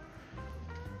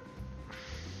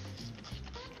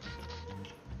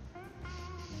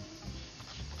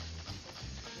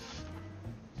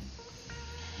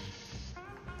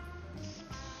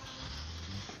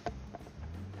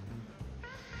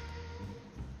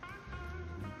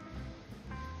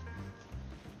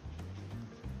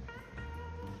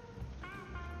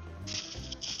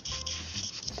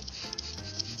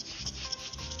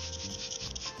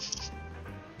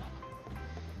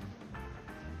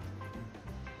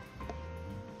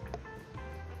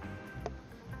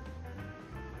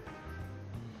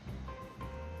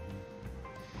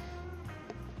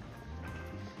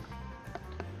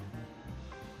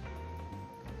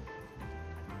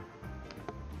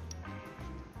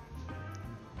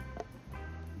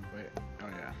 Oh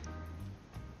yeah.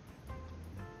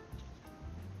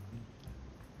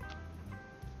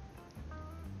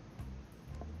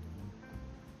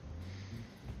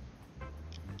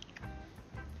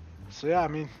 So yeah, I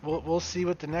mean, we'll see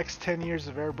what the next 10 years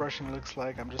of airbrushing looks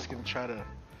like. I'm just gonna try to,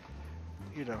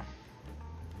 you know,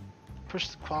 push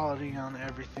the quality on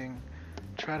everything.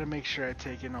 Try to make sure I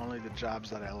take in only the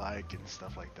jobs that I like and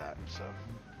stuff like that. So.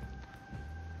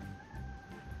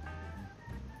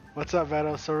 What's up,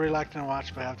 Veto? So reluctant to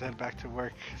watch, but I have to head back to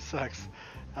work. Sucks.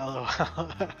 LOL.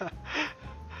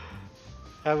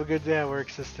 Have a good day at work,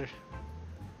 sister.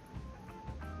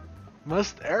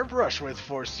 Must airbrush with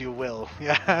force, you will.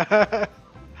 Yeah.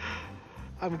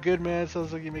 I'm good, man.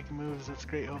 Sounds like you're making moves. That's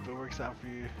great. Hope it works out for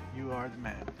you. You are the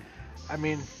man. I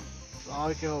mean, all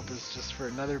I can hope is just for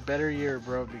another better year,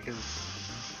 bro, because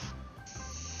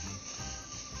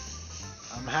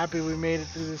I'm happy we made it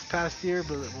through this past year,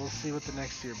 but we'll see what the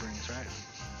next year brings,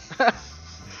 right?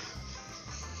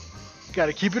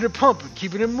 Gotta keep it pumping,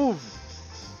 keeping it moving.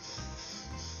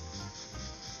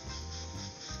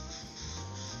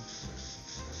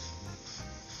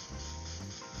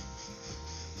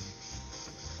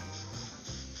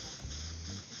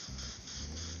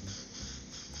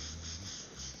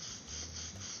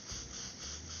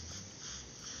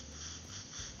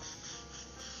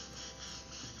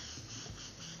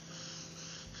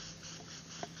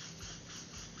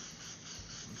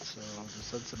 So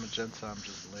since the magenta, I'm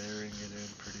just layering it in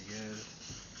pretty good.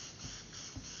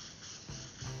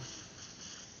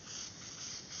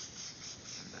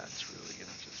 And that's really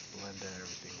gonna just blend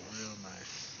everything real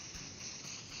nice.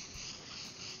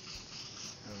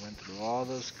 I went through all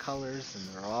those colors and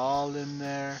they're all in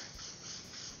there.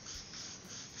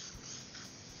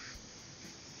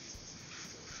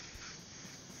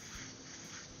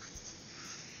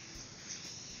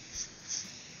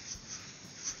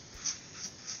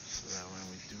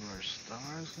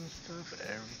 Stars and stuff,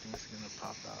 everything's gonna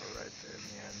pop out right there in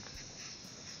the end.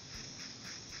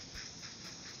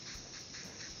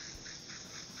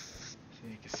 So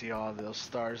you can see all those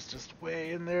stars just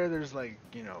way in there. There's like,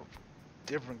 you know,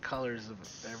 different colors of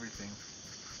everything.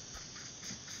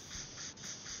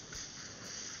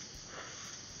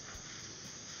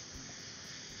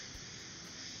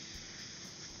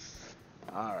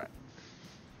 Alright.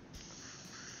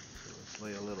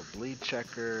 Lay a little bleed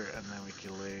checker, and then we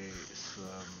can lay some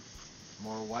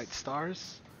more white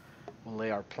stars. We'll lay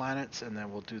our planets, and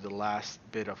then we'll do the last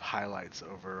bit of highlights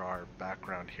over our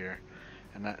background here.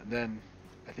 And then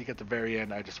I think at the very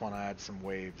end I just want to add some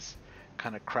waves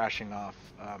kind of crashing off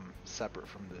separate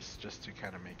from this, just to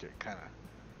kind of make it kind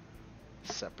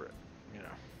of separate, you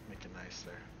know, make it nice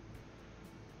there.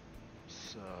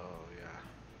 So yeah,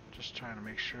 just trying to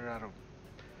make sure I don't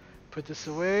put this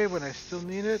away when I still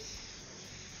need it.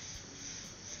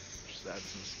 Add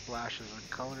some splashes of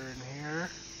color in here.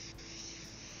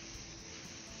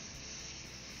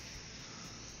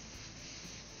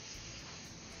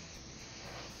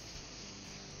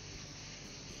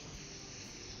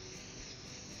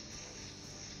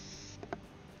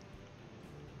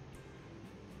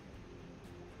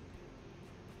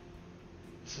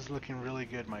 This is looking really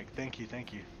good, Mike. Thank you,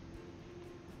 thank you.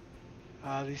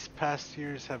 These past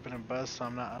years have been a buzz, so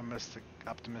I'm not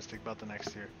optimistic about the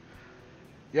next year.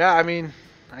 Yeah, I mean,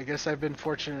 I guess I've been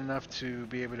fortunate enough to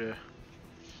be able to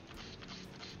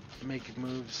make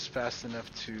moves fast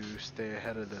enough to stay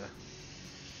ahead of the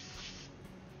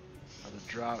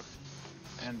drought.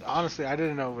 And honestly, I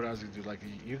didn't know what I was gonna do. Like,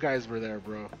 you guys were there,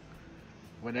 bro.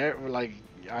 Whenever, like,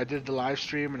 I did the live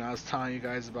stream and I was telling you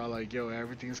guys about, like, yo,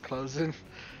 everything's closing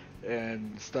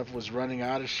and stuff was running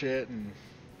out of shit, and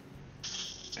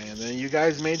then you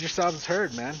guys made yourselves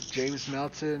heard, man. James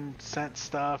Melton sent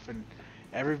stuff, and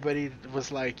everybody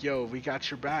was like, yo, we got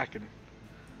your back, and,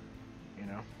 you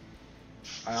know,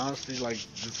 I honestly, like,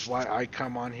 that's why I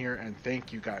come on here and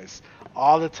thank you guys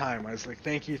all the time. I was like,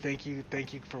 thank you, thank you,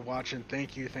 thank you for watching,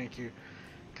 thank you, thank you,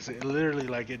 because it literally,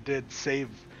 like, it did save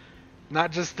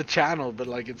not just the channel, but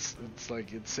like it's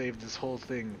like it saved this whole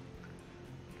thing.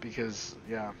 Because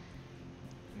yeah,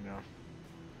 you know.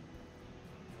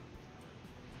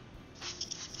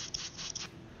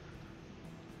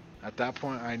 At that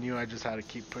point, I knew I just had to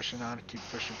keep pushing on, keep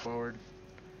pushing forward,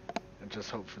 and just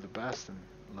hope for the best. And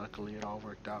luckily, it all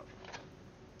worked out.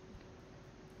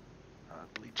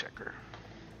 Bleed checker.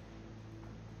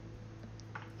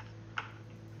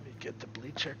 Let me get the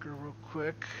bleed checker real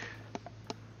quick.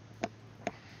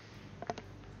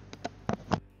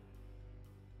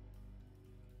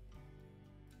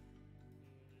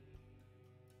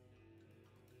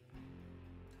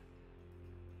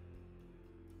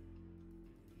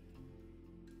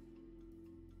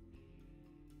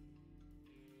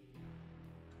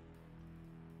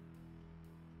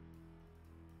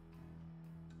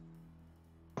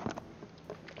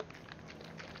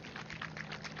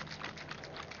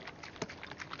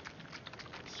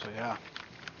 So yeah.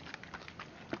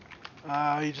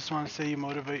 You just want to say you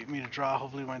motivate me to draw.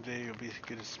 Hopefully one day you'll be as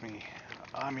good as me.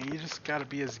 I mean, you just gotta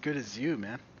be as good as you,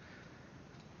 man.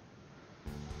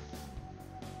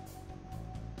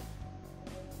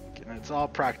 And it's all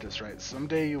practice, right?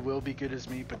 Someday you will be good as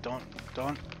me, but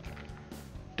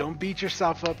don't beat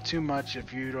yourself up too much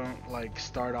if you don't like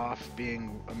start off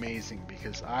being amazing,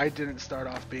 because I didn't start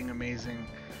off being amazing.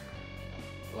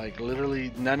 Like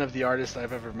literally none of the artists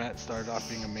I've ever met started off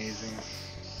being amazing.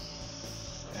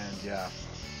 And yeah.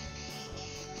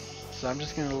 So I'm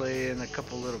just gonna lay in a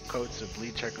couple little coats of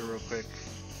bleed checker real quick.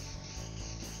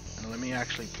 And let me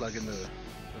actually plug in the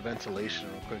ventilation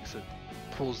real quick so it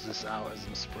pulls this out as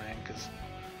I'm spraying, because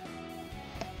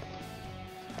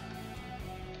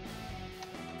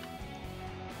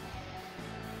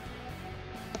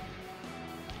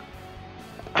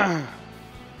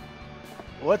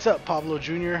what's up, Pablo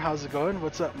Jr.? How's it going?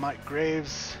 What's up, Mike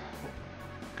Graves?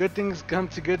 Good things come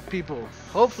to good people.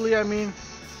 Hopefully, I mean,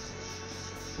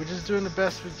 we're just doing the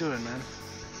best we're doing, man.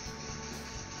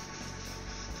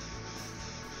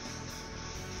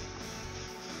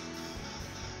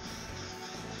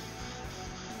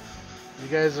 You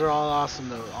guys are all awesome,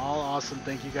 though. All awesome.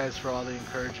 Thank you guys for all the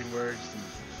encouraging words.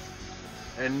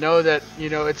 And know that, you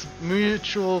know, it's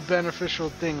mutual beneficial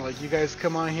thing. Like, you guys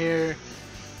come on here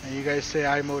and you guys say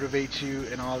I motivate you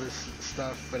and all this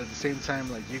stuff, but at the same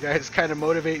time, like, you guys kind of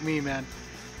motivate me, man.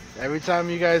 Every time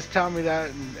you guys tell me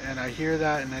that and I hear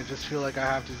that, and I just feel like I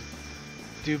have to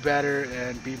do better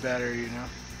and be better, you know.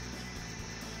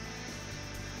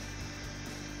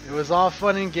 It was all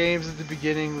fun and games at the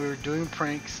beginning. We were doing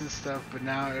pranks and stuff, but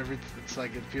now it's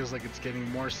like it feels like it's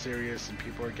getting more serious and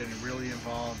people are getting really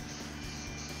involved.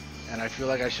 And I feel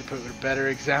like I should put a better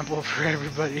example for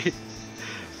everybody.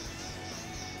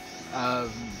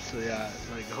 So yeah,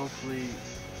 like hopefully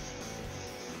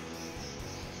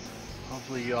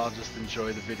you all just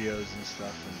enjoy the videos and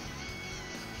stuff. And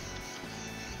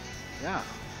yeah,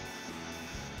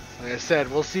 like I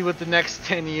said, we'll see what the next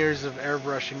 10 years of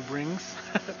airbrushing brings.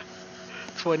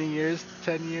 20 years,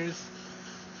 10 years.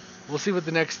 We'll see what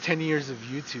the next 10 years of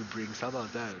YouTube brings. How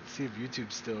about that? See if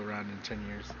YouTube's still around in 10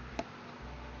 years.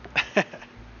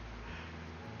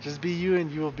 Just be you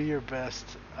and you will be your best.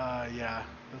 Yeah,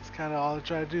 that's kind of all I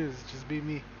try to do, is just be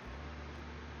me.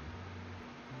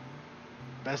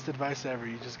 Best advice ever.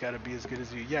 You just got to be as good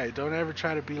as you. Yeah, don't ever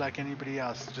try to be like anybody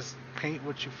else. Just paint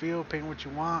what you feel, paint what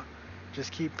you want.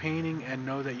 Just keep painting and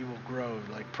know that you will grow.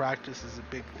 Like, practice is a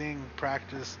big thing.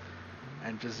 Practice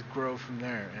and just grow from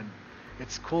there. And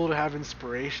it's cool to have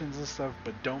inspirations and stuff,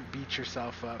 but don't beat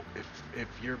yourself up if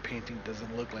your painting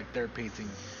doesn't look like their painting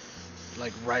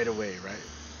like right away, right?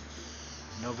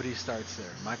 Nobody starts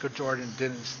there. Michael Jordan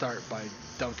didn't start by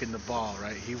dunking the ball,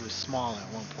 right? He was small at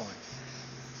one point.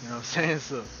 You know what I'm saying?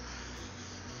 So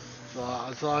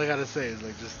that's all I gotta say is,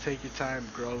 like, just take your time,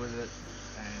 grow with it,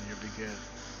 and you'll be good.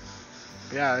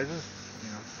 But yeah, I just, you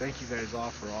know, thank you guys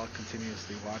all for all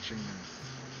continuously watching and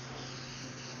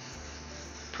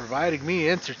providing me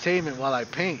entertainment while I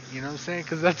paint, you know what I'm saying?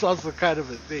 Because that's also kind of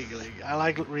a thing. Like, I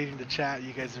like reading the chat.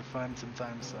 You guys are fun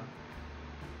sometimes. So,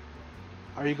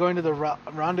 are you going to the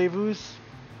rendezvous?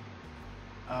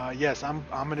 Yes, I'm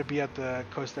gonna be at the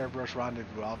Coast Airbrush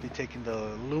Rendezvous. I'll be taking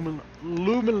the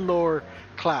Luminlore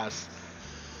class.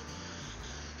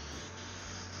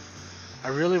 I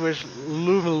really wish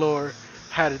Luminlore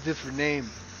had a different name.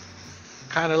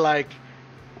 Kind of like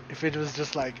if it was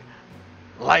just like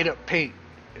light up paint.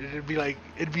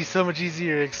 It'd be so much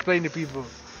easier to explain to people.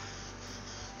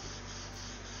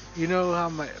 You know how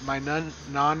my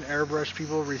non airbrush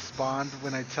people respond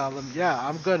when I tell them, yeah,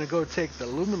 I'm gonna go take the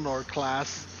Luminor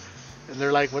class, and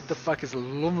they're like, what the fuck is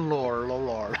Luminor,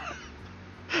 lolor?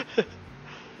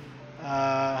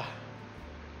 uh,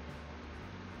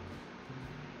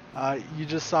 you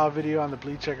just saw a video on the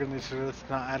bleach checker and they said let's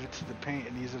not add it to the paint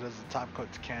and use it as a top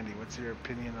coat to candy. What's your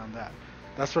opinion on that?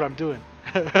 That's what I'm doing.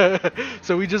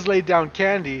 So we just laid down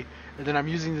candy, and then I'm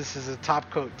using this as a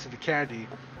top coat to the candy,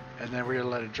 and then we're gonna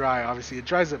let it dry. Obviously, it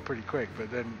dries up pretty quick, but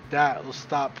then that will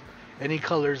stop any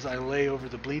colors I lay over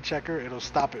the bleach checker. It'll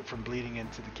stop it from bleeding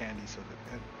into the candy, so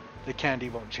that the candy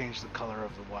won't change the color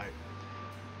of the white.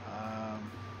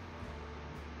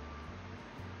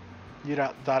 You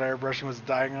thought airbrushing was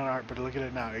dying on art, but look at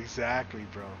it now. Exactly,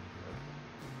 bro.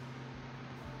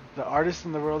 The artist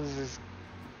in the world is this.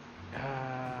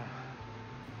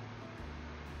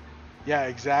 Yeah,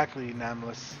 exactly,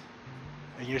 Namless.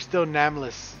 And you're still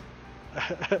Namless.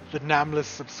 The Namless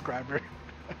subscriber.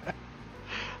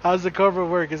 How's the cover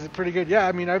work? Is it pretty good? Yeah,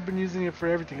 I mean, I've been using it for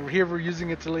everything. Here we're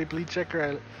using it to lay bleach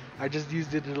checker. I just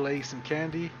used it to lay some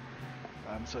candy.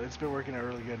 So it's been working out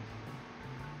really good.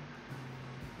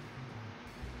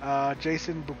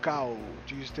 Jason Bukao,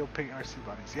 do you still paint RC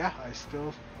bodies? Yeah, I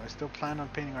still plan on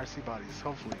painting RC bodies.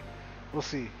 Hopefully, we'll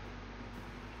see.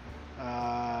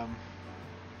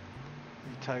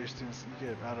 You tell your students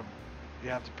you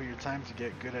have to put your time to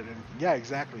get good at it. Yeah,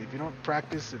 exactly. If you don't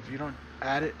practice, if you don't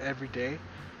add it every day,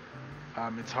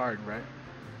 it's hard, right?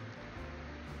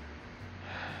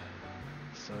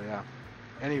 So yeah.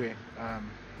 Anyway,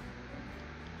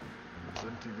 let's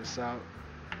empty this out.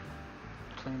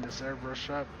 Clean this airbrush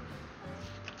up.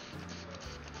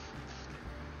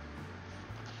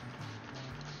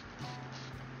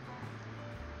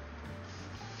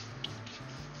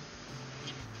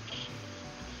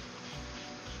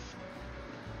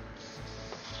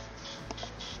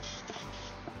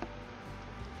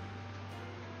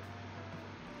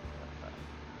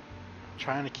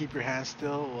 Trying to keep your hands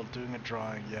still while doing a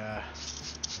drawing, yeah.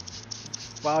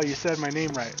 Wow, you said my name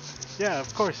right. Yeah,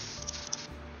 of course.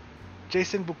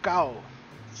 Jason Bukao.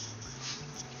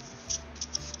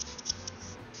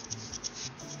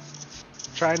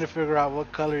 Trying to figure out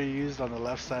what color you used on the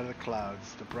left side of the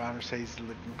clouds. The brownish hazy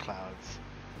looking clouds.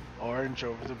 Orange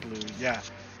over the blue. Yeah.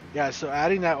 Yeah, so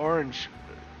adding that orange,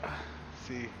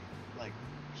 see, like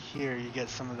here you get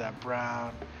some of that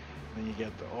brown, and then you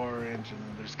get the orange, and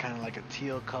then there's kind of like a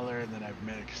teal color, and then I've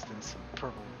mixed in some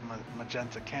purple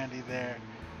magenta candy there.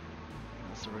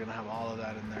 So we're gonna have all of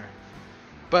that in there.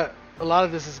 But a lot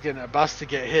of this is about to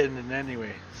get hidden in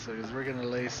anyway, so because we're gonna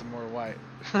lay some more white.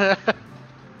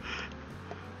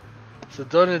 So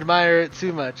don't admire it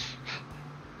too much.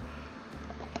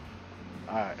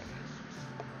 Alright.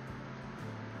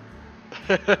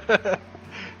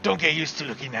 Don't get used to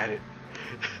looking at it.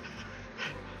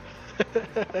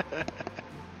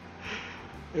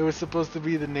 It was supposed to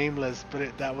be the nameless,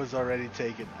 but that was already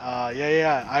taken.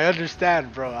 Yeah, I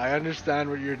understand, bro. I understand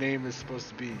what your name is supposed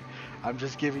to be. I'm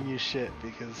just giving you shit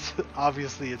because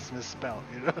obviously it's misspelled,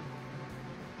 you know?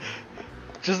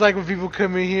 Just like when people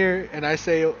come in here and I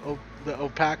say the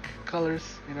opaque colors,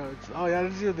 you know, it's, oh yeah,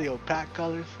 these are the opaque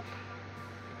colors.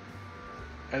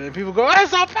 And then people go, oh,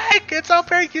 it's opaque! It's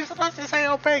opaque! You're supposed to say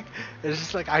opaque! It's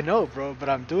just like, I know, bro, but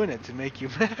I'm doing it to make you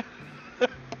mad.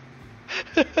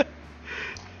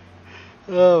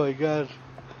 Oh my god.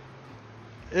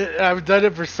 I've done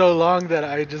it for so long that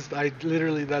I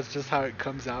literally, that's just how it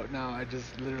comes out now. I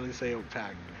just literally say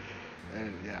opaque.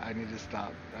 And yeah, I need to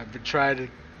stop. I've been trying to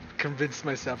convince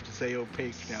myself to say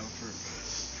opaque now for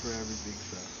everything,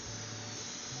 so.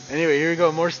 Anyway, here we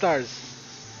go, more stars.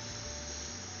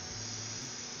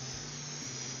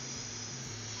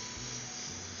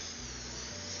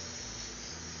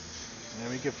 And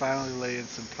then we can finally lay in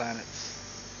some planets.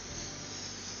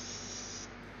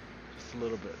 Just a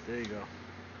little bit, there you go.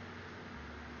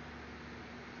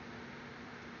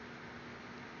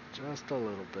 Just a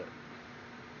little bit.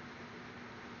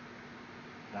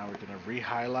 Now we're going to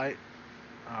re-highlight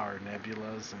our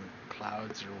nebulas and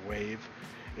clouds or wave.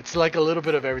 It's like a little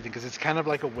bit of everything because it's kind of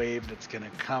like a wave that's going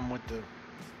to come with the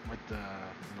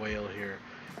whale here,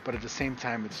 but at the same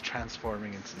time it's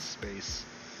transforming into space.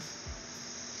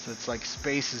 So it's like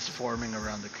space is forming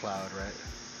around the cloud, right?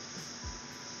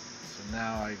 So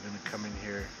now I'm going to come in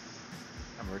here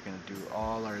and we're going to do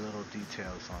all our little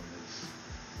details on these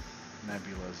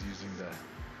nebulas using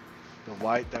the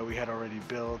white that we had already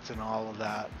built and all of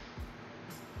that.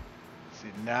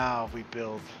 See, now we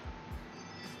build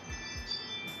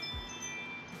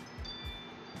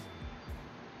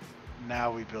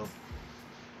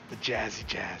the jazzy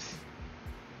jazz.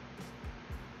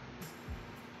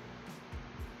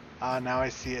 Now I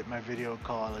see it. My video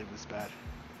quality was bad.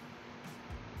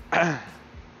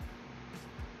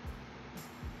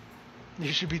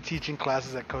 You should be teaching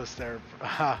classes at Costa.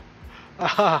 I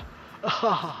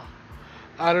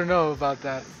don't know about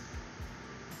that.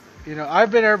 You know, I've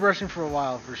been airbrushing for a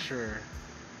while for sure,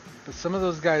 but some of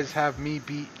those guys have me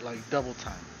beat like double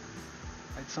time.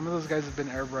 Like some of those guys have been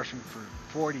airbrushing for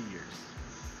 40 years,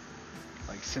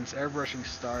 like since airbrushing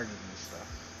started and stuff.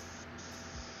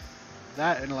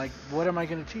 That and like, what am I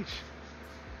gonna teach?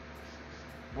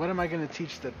 What am I gonna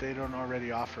teach that they don't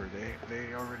already offer?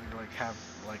 They already like have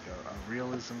like a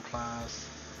realism class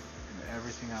and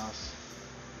everything else.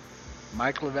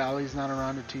 Mike LaValle's not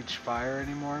around to teach fire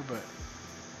anymore, but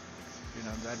you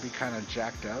know, that'd be kind of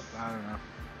jacked up. I don't know.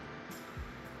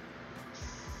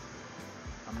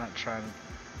 I'm not trying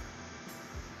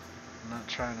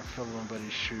to fill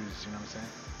nobody's shoes, you know what I'm saying?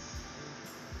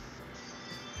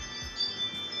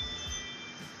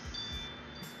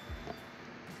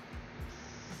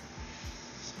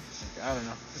 Like, I don't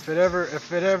know.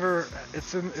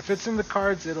 If it's in the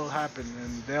cards, it'll happen,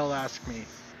 and they'll ask me.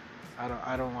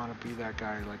 I don't want to be that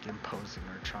guy like imposing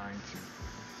or trying to,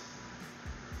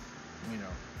 you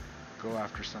know, go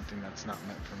after something that's not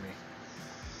meant for me.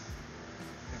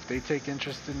 If they take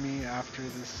interest in me after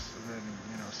this, then,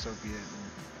 you know, so be it.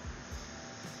 And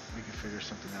we can figure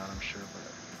something out, I'm sure.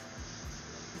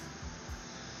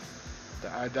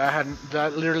 But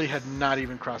that literally had not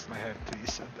even crossed my head until you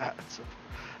said that. So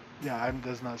yeah,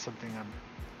 that's not something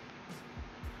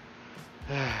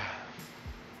I'm.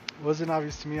 It wasn't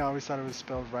obvious to me. I always thought it was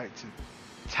spelled right to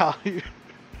tell you.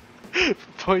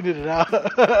 Pointed it out.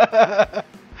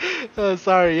 Oh,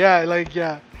 sorry. Yeah, like,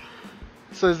 yeah.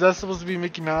 So is that supposed to be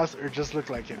Mickey Mouse or just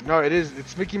look like him? No, it is.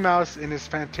 It's Mickey Mouse in his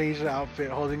Fantasia outfit,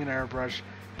 holding an airbrush,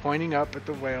 pointing up at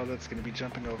the whale that's going to be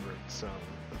jumping over it. So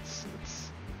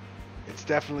it's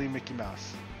definitely Mickey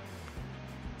Mouse.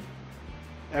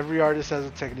 Every artist has a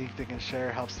technique they can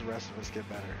share, helps the rest of us get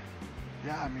better.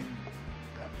 Yeah, I mean,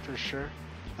 for sure.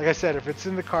 Like I said, if it's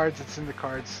in the cards, it's in the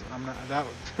cards. I'm not that.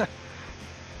 You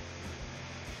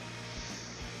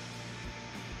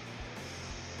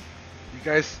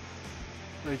guys,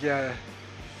 like, yeah.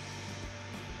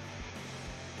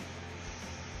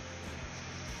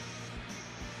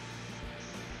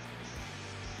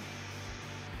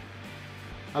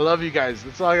 I love you guys.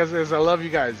 That's all I gotta say is I love you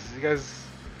guys. You guys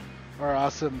are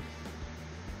awesome.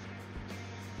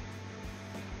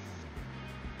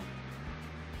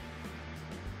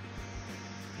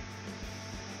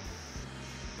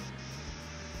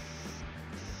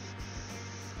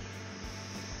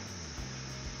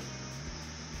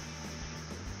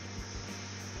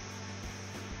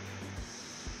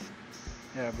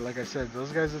 Yeah, but like I said, those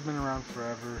guys have been around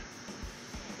forever.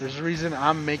 There's a reason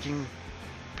I'm making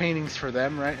paintings for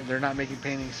them, right? And they're not making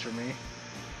paintings for me.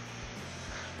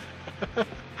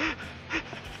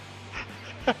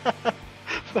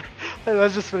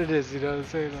 That's just what it is, you know what I'm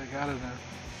saying? Like, I don't know.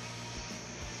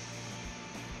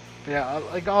 But yeah,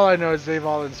 like, all I know is they've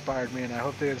all inspired me, and I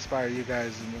hope they inspire you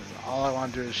guys. And all I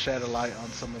want to do is shed a light on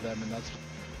some of them, and that's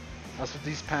what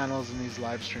these panels and these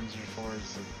live streams are for.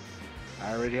 Is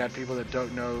I already had people that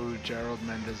don't know who Gerald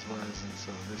Mendez was, and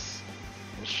so this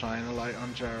will shine a light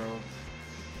on Gerald.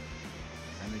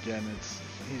 And again,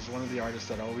 he's one of the artists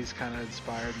that always kind of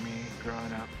inspired me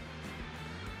growing up,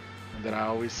 and that I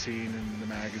always seen in the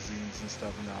magazines and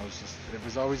stuff. And it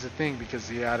was always a thing because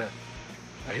he had a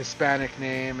Hispanic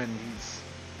name, and he's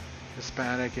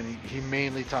Hispanic, and he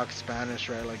mainly talks Spanish,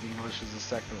 right? Like English is a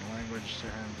second language to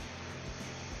him.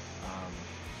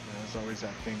 There's always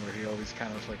that thing where he always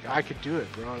kind of like, I could do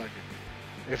it, bro. Like,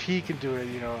 if he can do it,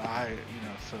 so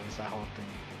it's that whole thing.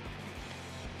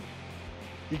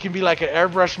 You can be like an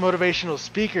airbrush motivational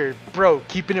speaker, bro,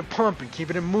 keeping it pumping,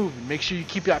 keeping it moving. Make sure you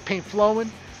keep that paint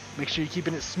flowing. Make sure you're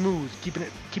keeping it smooth, keeping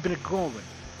it going.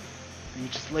 And you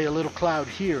just lay a little cloud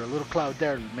here, a little cloud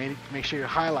there. Make sure your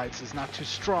highlights is not too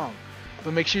strong,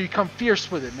 but make sure you come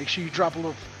fierce with it. Make sure you drop a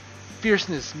little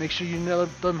fierceness. Make sure you know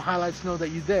them highlights know that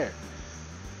you're there.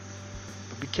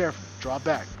 But be careful. Draw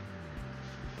back.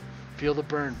 Feel the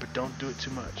burn, but don't do it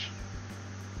too much.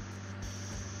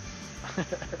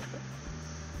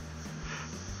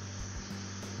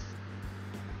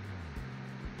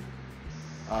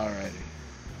 Alrighty.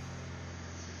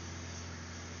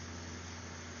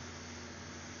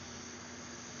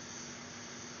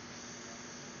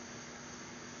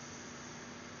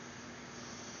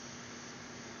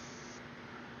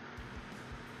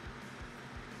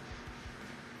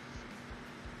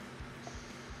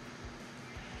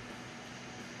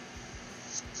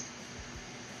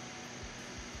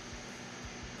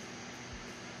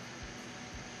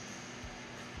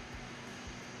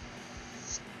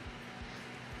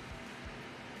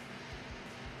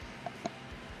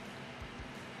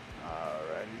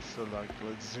 So like,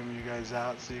 let's zoom you guys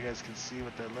out so you guys can see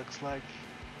what that looks like.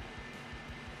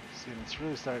 See, and it's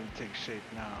really starting to take shape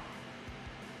now.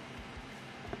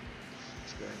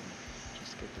 Let's go ahead and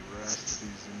just get the rest of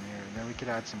these in here, and then we could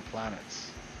add some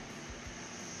planets.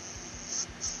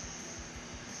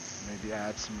 Maybe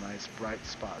add some nice bright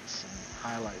spots and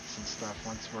highlights and stuff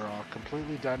once we're all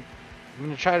completely done. I'm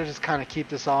going to try to just kind of keep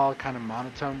this all kind of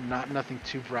monotone, nothing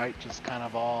too bright, just kind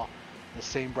of all the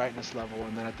same brightness level,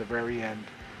 and then at the very end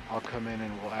I'll come in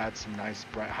and we'll add some nice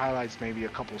bright highlights, maybe a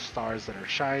couple stars that are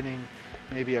shining,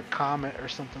 maybe a comet or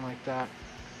something like that,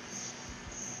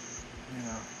 you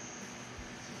know.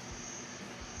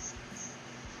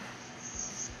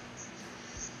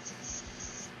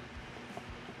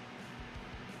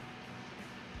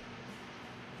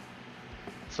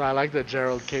 So I like that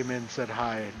Gerald came in and said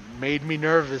hi. It made me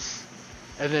nervous.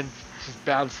 And then just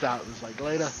bounced out. It was like,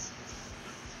 later.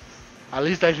 At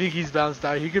least I think he's bounced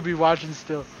out. He could be watching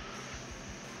still.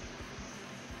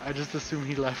 I just assume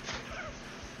he left.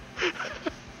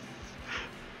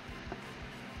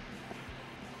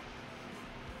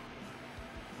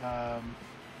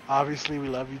 Obviously, we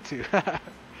love you too.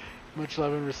 Much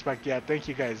love and respect. Yeah, thank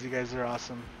you guys. You guys are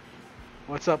awesome.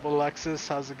 What's up, Alexis?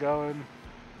 How's it going?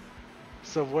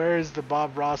 So where is the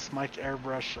Bob Ross Mike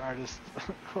Airbrush artist?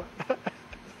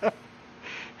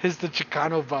 He's the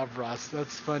Chicano Bob Ross.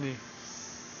 That's funny.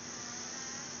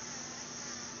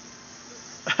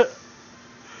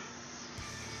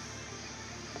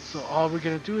 So all we're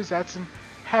going to do is add some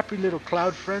happy little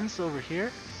cloud friends over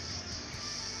here.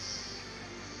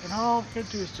 And all we're going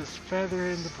to do is just feather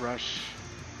in the brush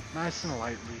nice and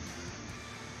lightly.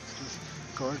 Just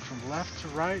going from left to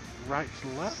right, right to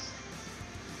left.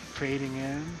 Fading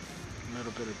in, a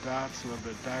little bit of dots, a little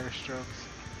bit of dagger strokes.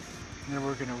 And then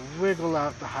we're going to wiggle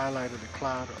out the highlight of the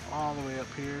cloud all the way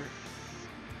up here.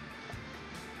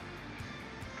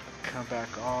 Come back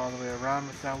all the way around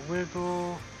with that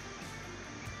wiggle.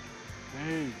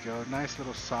 There you go, nice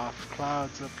little soft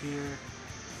clouds up here.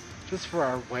 Just for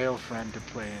our whale friend to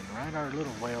play in, right? Our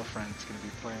little whale friend's going to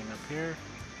be playing up here.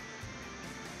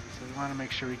 So we want to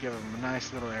make sure we give him a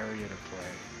nice little area to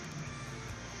play.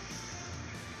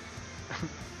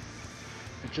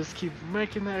 And just keep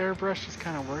making the airbrush, just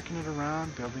kind of working it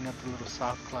around, building up the little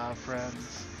soft cloud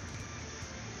friends.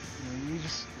 You know,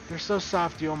 they're so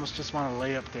soft you almost just want to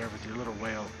lay up there with your little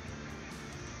whale.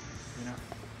 You know?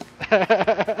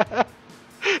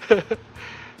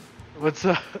 What's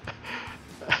up?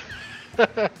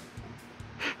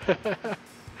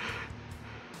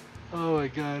 Oh my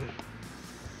god.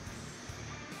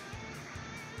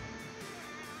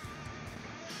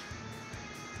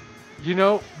 You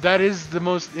know, that is the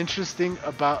most interesting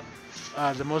about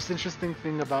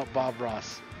thing about Bob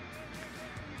Ross.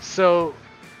 So,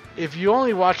 if you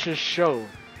only watch his show,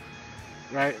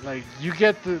 right? Like you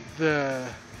get the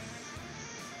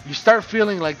you start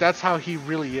feeling like that's how he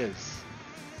really is,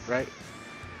 right?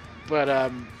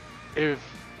 But if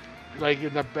like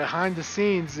in the behind the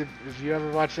scenes, if you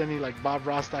ever watch any like Bob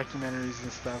Ross documentaries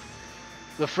and stuff,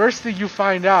 the first thing you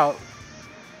find out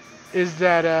is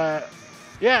that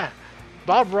yeah,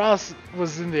 Bob Ross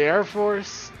was in the Air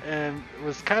Force and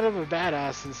was kind of a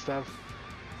badass and stuff,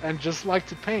 and just liked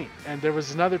to paint. And there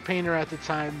was another painter at the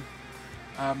time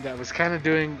that was kind of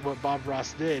doing what Bob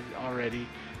Ross did already,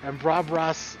 and Bob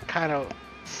Ross kind of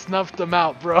snuffed him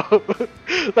out, bro.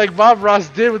 Like Bob Ross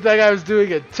did what that guy was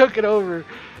doing and took it over,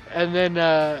 and then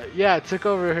yeah, took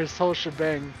over his whole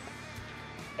shebang.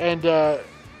 And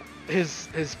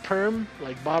his perm,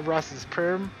 like Bob Ross's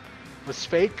perm, was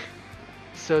fake.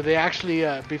 So they actually,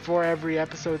 before every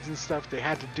episodes and stuff, they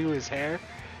had to do his hair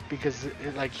because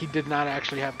like he did not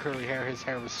actually have curly hair. His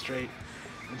hair was straight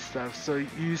and stuff. So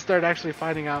you start actually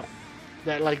finding out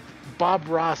that like Bob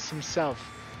Ross himself,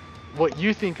 what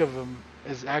you think of him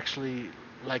is actually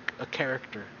like a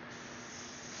character.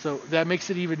 So that makes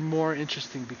it even more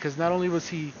interesting because not only was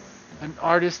he an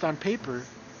artist on paper,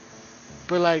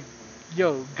 but like,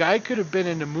 yo, guy could have been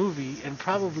in a movie and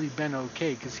probably been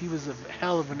okay because he was a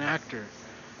hell of an actor.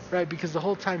 Right, because the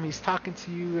whole time he's talking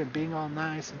to you and being all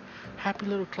nice and happy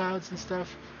little clouds and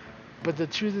stuff. But the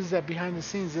truth is that behind the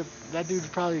scenes, that dude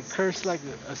probably cursed like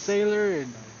a sailor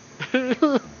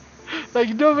and like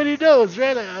nobody knows,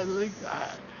 right?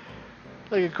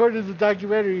 Like according to the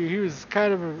documentary, he was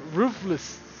kind of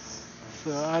ruthless.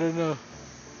 So I don't know.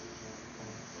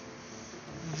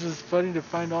 It's just funny to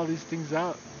find all these things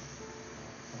out.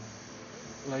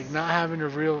 Like not having a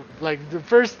real, like the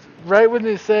first, right when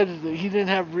they said that he didn't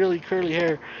have really curly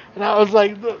hair, and I was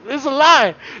like, this is a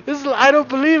lie. I don't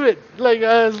believe it. Like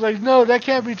I was like, no, that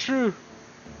can't be true.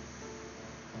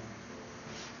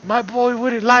 My boy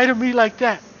wouldn't lie to me like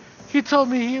that. He told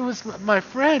me he was my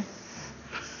friend.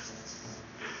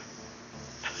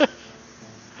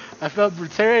 I felt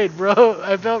betrayed, bro.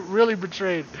 I felt really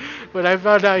betrayed when I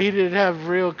found out he didn't have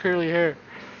real curly hair.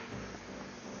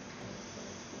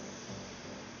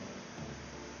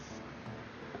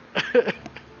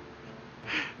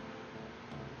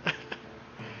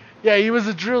 Yeah, he was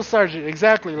a drill sergeant,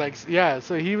 exactly. Like, yeah,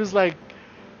 so he was like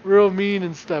real mean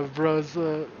and stuff, bro.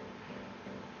 So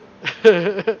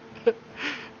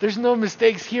there's no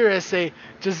mistakes here, SA.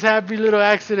 Just happy little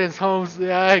accidents, Holmes.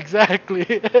 Yeah,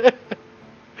 exactly.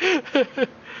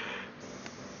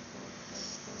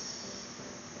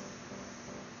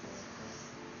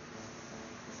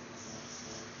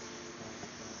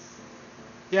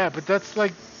 Yeah, but that's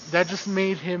like that just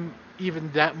made him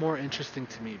even that more interesting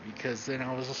to me because then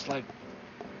I was just like,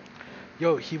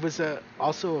 yo, he was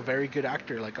also a very good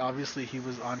actor. Like obviously he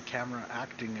was on camera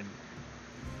acting and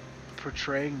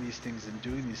portraying these things and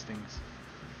doing these things.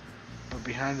 But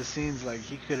behind the scenes, like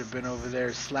he could have been over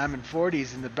there slamming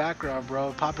 40s in the background,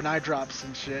 bro, popping eye drops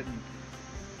and shit. And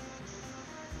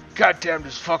goddamn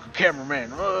this fucking cameraman,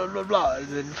 blah blah blah. And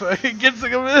then fucking gets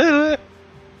like a.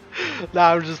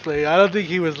 Nah, I'm just playing. I don't think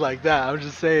he was like that. I'm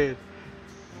just saying.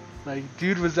 Like,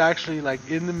 dude was actually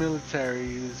like in the military.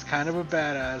 He was kind of a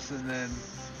badass, and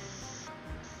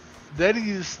then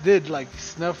he just did like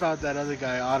snuff out that other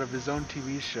guy out of his own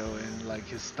TV show and like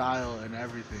his style and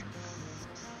everything.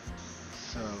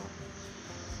 So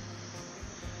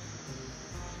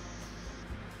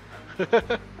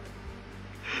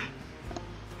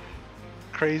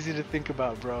crazy to think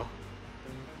about, bro.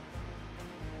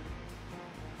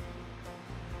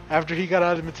 After he got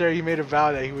out of the military, he made a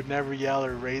vow that he would never yell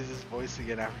or raise his voice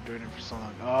again after doing it for so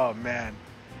long. Oh man.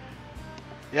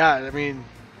 Yeah, I mean,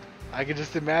 I can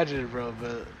just imagine it, bro,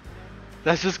 but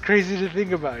that's just crazy to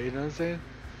think about, you know what I'm saying?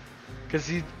 Because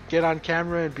he'd get on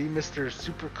camera and be Mr.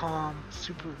 Super calm,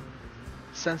 super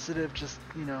sensitive, just,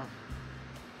 you know,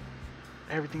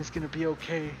 everything's gonna be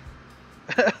okay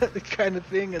kind of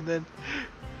thing, and then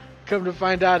come to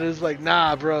find out it's like,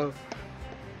 nah, bro,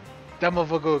 that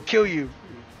motherfucker will kill you.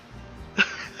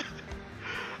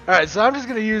 Alright, so I'm just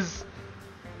gonna use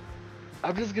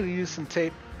some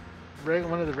tape,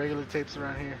 one of the regular tapes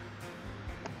around here,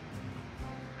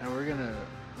 and we're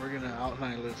gonna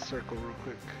outline a little circle real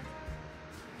quick.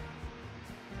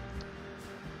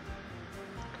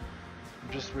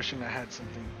 I'm just wishing I had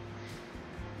something.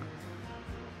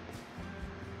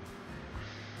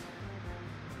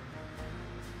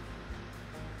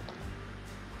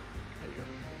 There you go.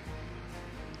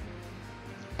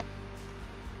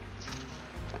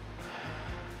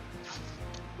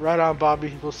 Right on,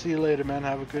 Bobby. We'll see you later, man.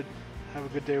 Have a good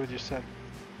day with your son.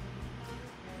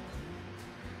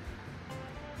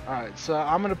 Alright, so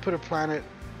I'm gonna put a planet,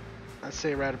 let's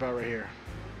say right about right here.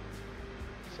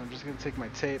 So I'm just gonna take my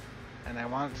tape, and I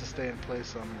want it to stay in place,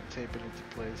 so I'm gonna tape it into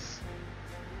place.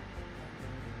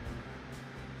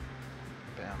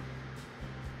 Bam.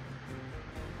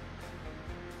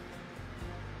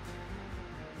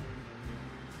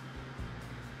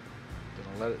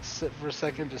 Gonna let it sit for a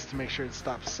second just to make sure it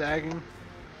stops sagging.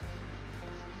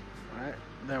 Alright,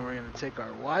 then we're gonna take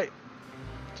our white,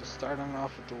 just starting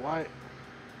off with the white.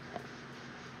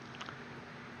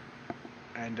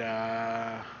 And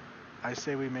I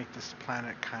say we make this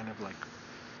planet kind of like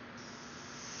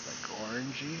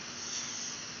orangey,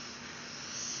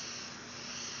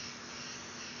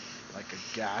 like a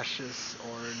gaseous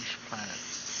orange planet.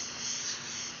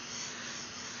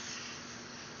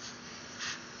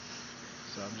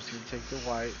 So I'm just gonna take the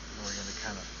white and we're gonna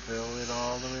kind of fill it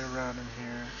all the way around in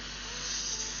here.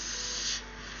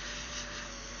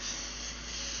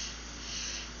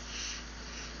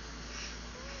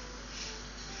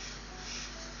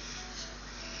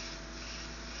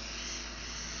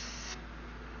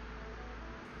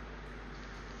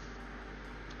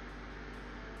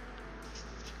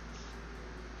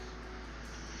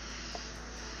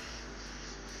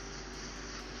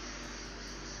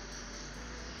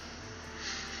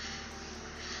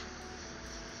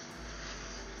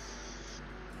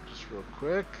 Real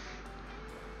quick.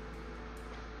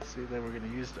 See, then we're going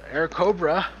to use the Air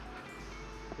Cobra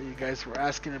that you guys were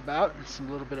asking about. Some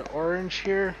little bit of orange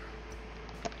here.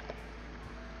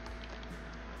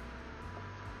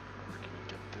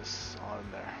 Get this all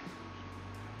in there.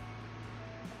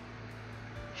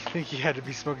 You think he had to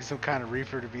be smoking some kind of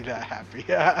reefer to be that happy?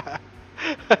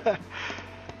 But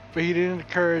he didn't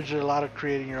encourage a lot of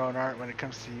creating your own art when it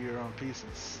comes to your own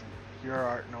pieces. Your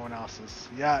art, no one else's.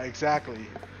 Yeah, exactly.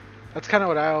 That's kind of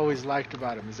what I always liked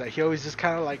about him, is that he always just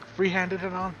kind of like free-handed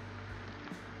it on.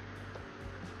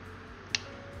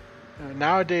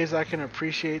 Nowadays, I can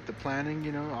appreciate the planning.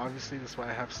 You know, obviously that's why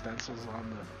I have stencils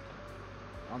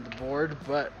on the board.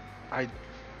 But I,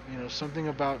 you know, something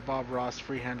about Bob Ross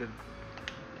freehanded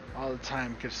all the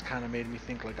time just kind of made me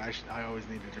think like I always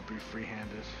needed to be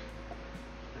freehanded.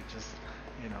 It just,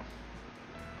 you know.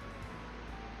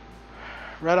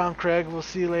 Right on, Craig. We'll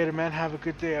see you later, man. Have a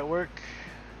good day at work.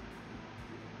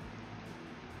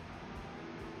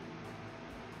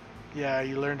 Yeah,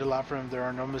 you learned a lot from him. There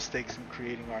are no mistakes in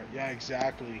creating art. Yeah,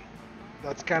 exactly.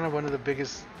 That's kind of one of the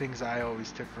biggest things I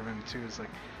always took from him too. Is like,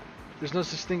 there's no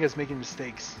such thing as making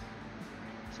mistakes.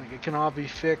 It's like it can all be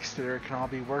fixed, or it can all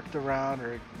be worked around,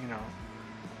 or you know.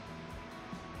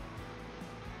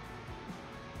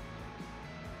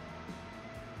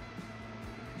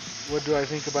 What do I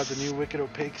think about the new Wicked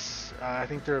Opaques? I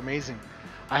think they're amazing.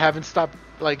 I haven't stopped,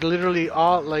 like literally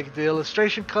all, like the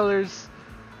illustration colors,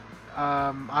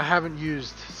 I haven't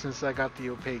used since I got the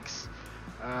opaques.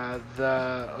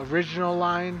 The original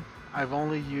line I've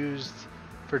only used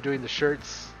for doing the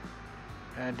shirts,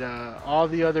 and all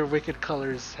the other Wicked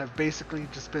colors have basically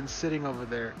just been sitting over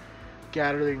there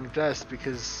gathering dust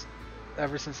because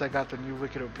ever since I got the new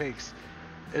Wicked Opaques,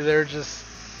 they're just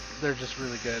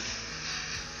really good.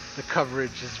 The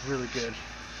coverage is really good.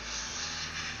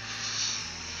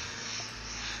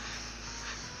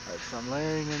 Alright, so I'm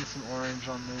layering in some orange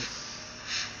on this.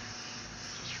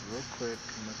 Just real quick,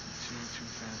 nothing too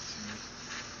fancy.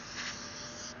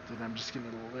 Then I'm just going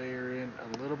to layer in a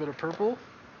little bit of purple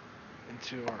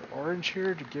into our orange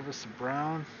here to give us a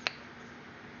brown.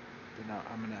 Then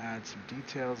I'm going to add some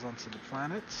details onto the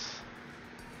planets.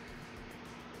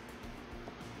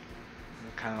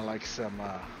 Kind of like some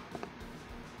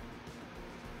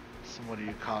what do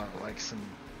you call it? Like some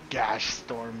gash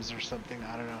storms or something.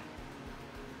 I don't know.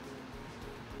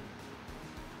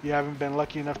 You haven't been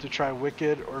lucky enough to try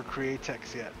Wicked or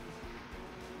Createx yet.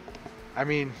 I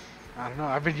mean, I don't know.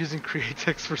 I've been using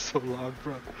Createx for so long,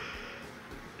 bro.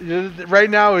 Right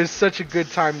now is such a good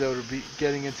time though to be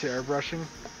getting into airbrushing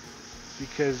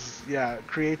because yeah,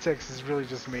 Createx has really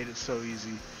just made it so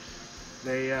easy.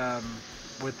 They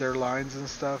with their lines and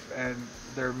stuff, and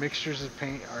their mixtures of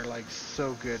paint are like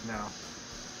so good now.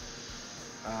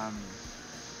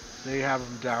 They have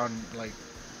them down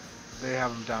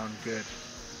good.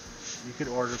 You could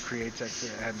order Createx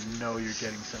and know you're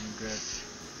getting something good.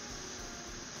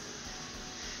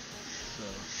 So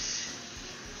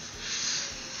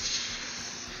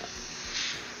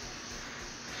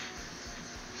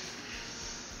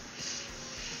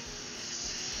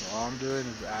all I'm doing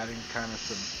is adding kind of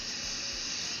some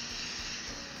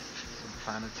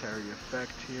planetary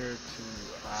effect here to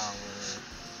our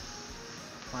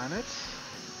planet.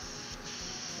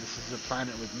 This is a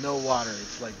planet with no water.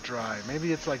 It's like dry.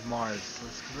 Maybe it's like Mars.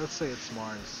 Let's say it's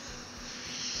Mars.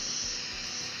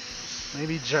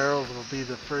 Maybe Gerald will be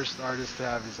the first artist to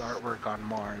have his artwork on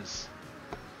Mars.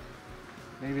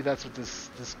 Maybe that's what this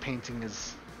painting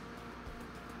is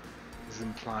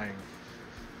implying.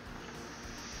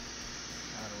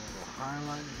 Add a little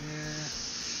highlight here.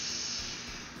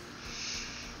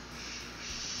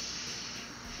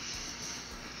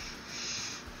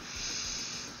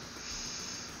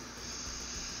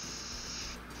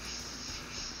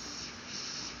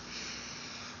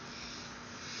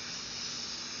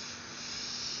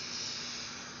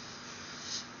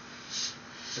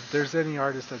 If there's any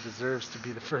artist that deserves to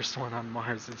be the first one on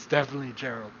Mars, it's definitely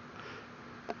Gerald.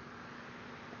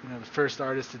 You know, the first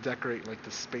artist to decorate like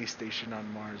the space station on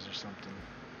Mars or something.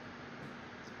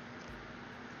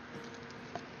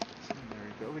 So there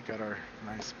we go. We got our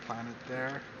nice planet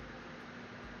there.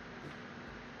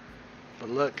 But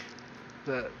look,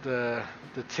 the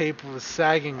tape was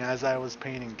sagging as I was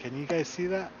painting. Can you guys see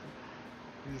that?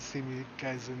 You see me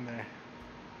guys in there.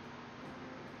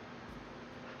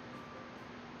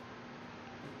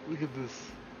 Look at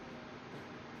this.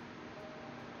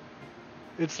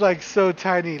 It's like so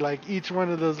tiny, like each one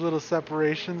of those little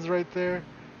separations right there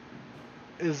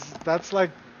that's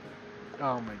like,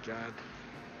 oh my god.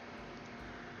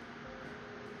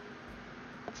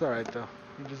 It's alright though.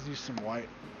 You just use some white.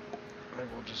 I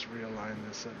will just realign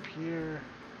this up here.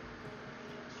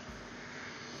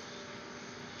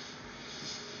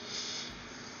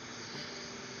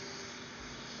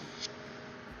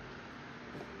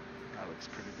 Looks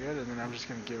pretty good, and then I'm just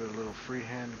going to give it a little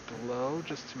freehand glow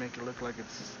just to make it look like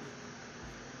it's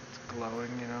glowing,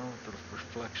 you know, the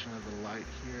reflection of the light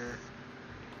here.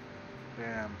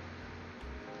 Bam.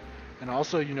 And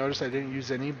also you notice I didn't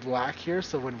use any black here,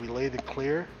 so when we lay the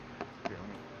clear,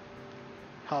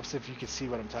 helps if you can see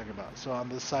what I'm talking about. So on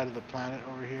this side of the planet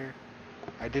over here,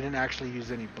 I didn't actually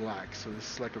use any black, so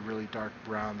this is like a really dark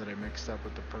brown that I mixed up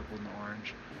with the purple and the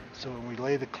orange. So when we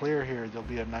lay the clear here, there'll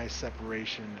be a nice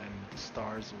separation, and the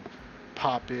stars will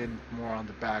pop in more on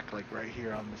the back, like right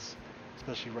here on this,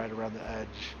 especially right around the edge.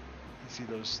 You see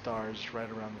those stars right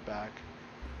around the back.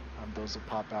 Those will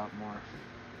pop out more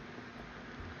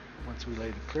once we lay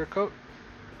the clear coat.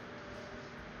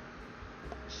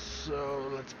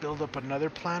 So let's build up another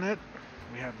planet.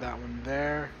 We have that one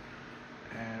there,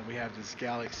 and we have this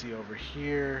galaxy over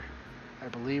here. I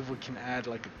believe we can add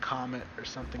like a comet or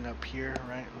something up here,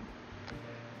 right?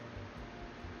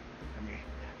 I mean,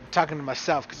 I'm talking to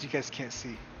myself because you guys can't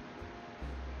see.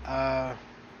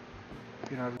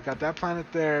 You know, we've got that planet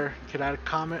there. Could add a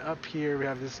comet up here. We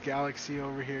have this galaxy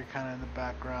over here, kind of in the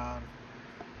background.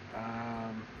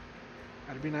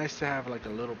 It'd be nice to have like a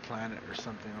little planet or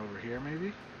something over here,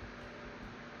 maybe.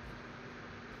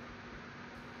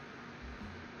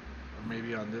 Or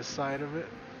maybe on this side of it.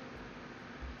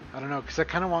 I don't know, because I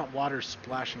kind of want water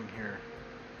splashing here.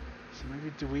 So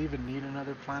maybe, do we even need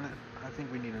another planet? I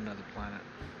think we need another planet.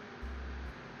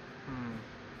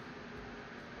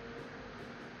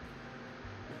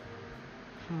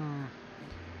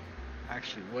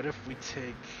 Actually, what if we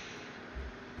take...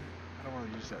 I don't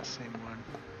want to use that same one.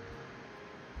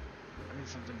 I need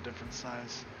something different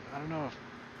size. I don't know if...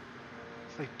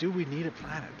 It's like, do we need a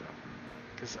planet, though?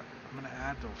 Because I'm going to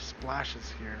add those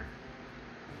splashes here.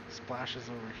 Splashes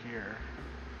over here.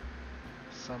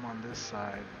 Some on this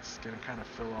side. It's going to kind of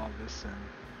fill all this in.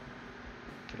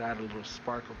 Could add a little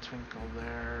sparkle twinkle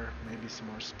there. Maybe some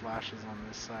more splashes on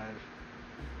this side.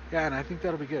 Yeah, and I think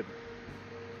that'll be good.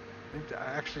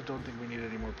 I actually don't think we need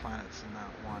any more planets in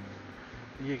that one.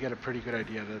 You get a pretty good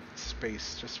idea of the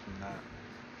space just from that.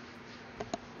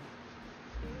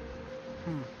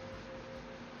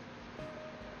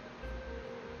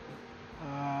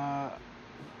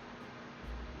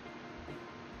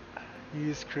 You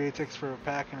use Createx for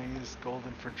opaque and I use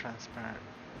golden for transparent.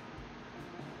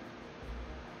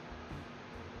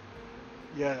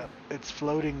 Yeah, it's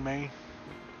floating, May.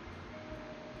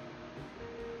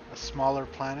 A smaller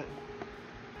planet.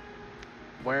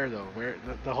 Where though? Where?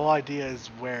 The whole idea is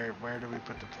where? Where do we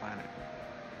put the planet?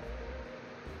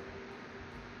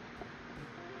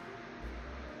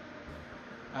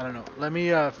 I don't know. Let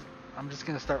me. I'm just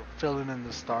gonna start filling in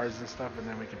the stars and stuff, and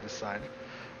then we can decide.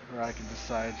 Or I can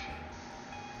decide.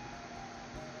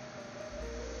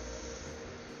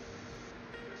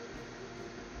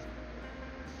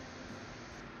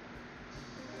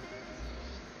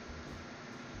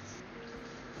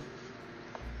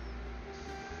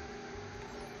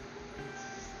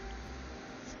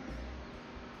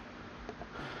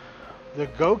 The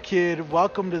Go Kid,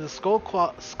 welcome to the Skull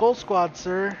Squad,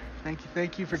 sir.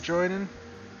 Thank you for joining.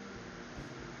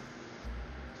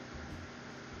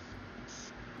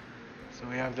 So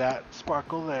we have that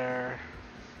sparkle there.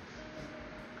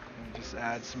 And just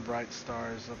add some bright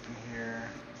stars up in here.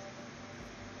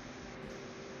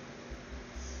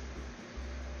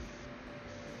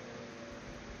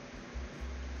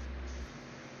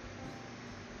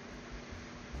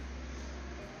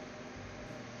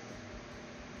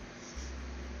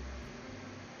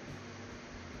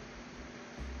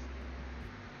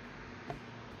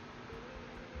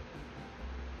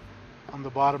 On the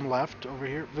bottom left over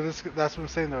here, but that's what I'm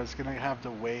saying though, it's gonna have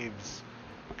the waves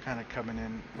kind of coming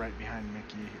in right behind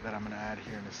Mickey that I'm gonna add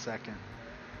here in a second.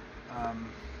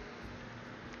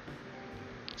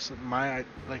 So I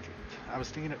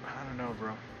was thinking, I don't know,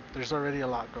 bro, there's already a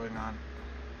lot going on.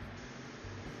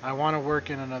 I want to work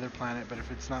in another planet, but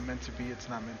if it's not meant to be, it's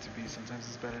not meant to be. Sometimes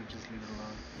it's better to just leave it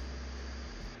alone.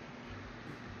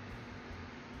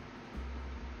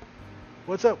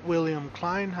 What's up, William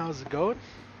Klein? How's it going?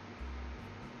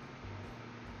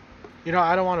 You know,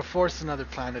 I don't want to force another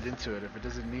planet into it. If it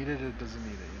doesn't need it, it doesn't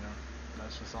need it, you know?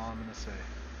 That's just all I'm going to say.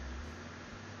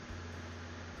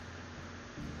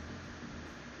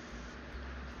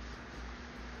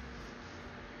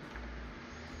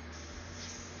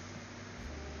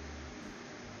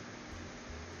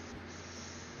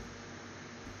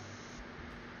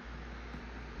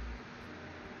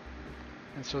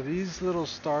 And so these little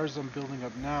stars I'm building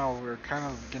up now are kind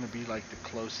of going to be like the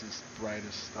closest,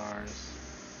 brightest stars.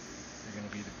 They're going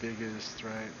to be the biggest,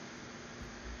 right?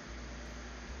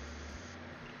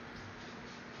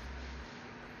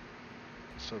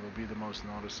 So they'll be the most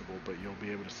noticeable, but you'll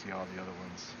be able to see all the other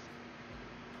ones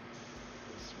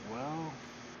as well.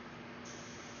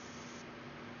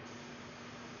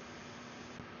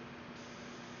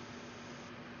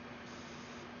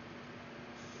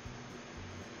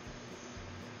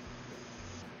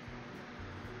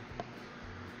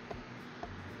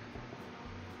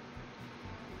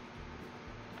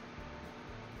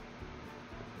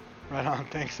 Right on.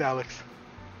 Thanks,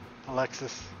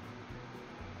 Alexis.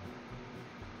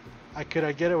 Could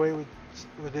I get away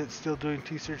with it still doing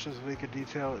T-searches with Wicked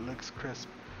detail? It looks crisp.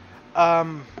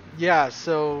 Yeah.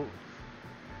 So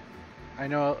I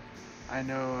know, I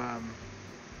know.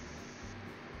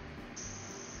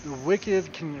 The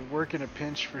Wicked can work in a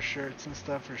pinch for shirts and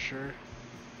stuff for sure.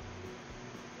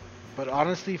 But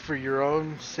honestly, for your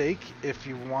own sake, if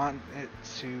you want it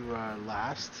to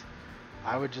last,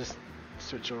 I would just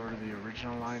switch over to the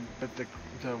original line. But the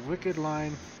Wicked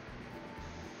line,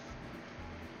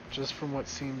 just from what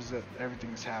seems that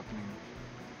everything's happening,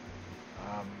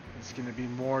 it's going to be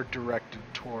more directed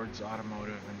towards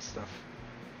automotive and stuff.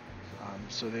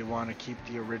 So they want to keep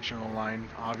the original line,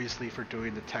 obviously, for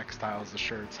doing the textiles, the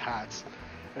shirts, hats,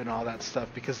 and all that stuff,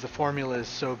 because the formula is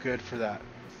so good for that,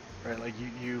 right? Like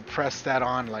you press that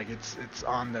on, like it's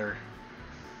on there.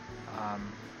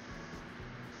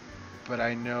 But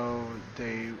I know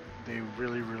they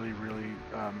really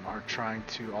are trying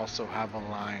to also have a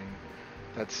line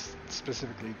that's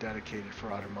specifically dedicated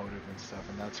for automotive and stuff,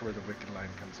 and that's where the Wicked line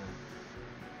comes in.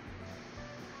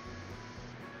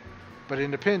 But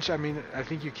in the pinch, I mean, I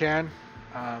think you can,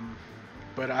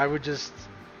 but I would just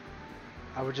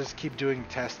keep doing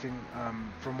testing.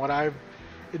 From what I've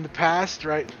in the past,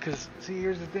 right? Because see,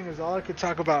 here's the thing: is all I could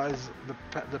talk about is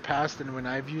the past and when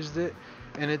I've used it,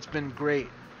 and it's been great.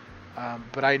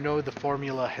 But I know the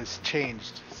formula has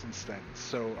changed since then,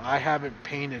 so I haven't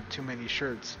painted too many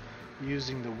shirts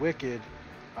using the Wicked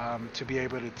to be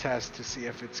able to test to see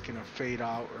if it's gonna fade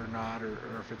out or not, or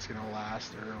if it's gonna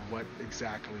last, or what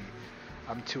exactly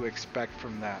I'm to expect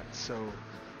from that. So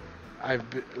I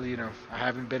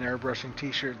haven't been airbrushing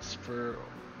t-shirts for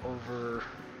over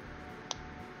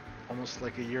almost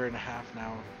like a year and a half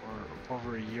now, or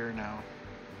over a year now.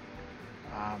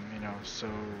 So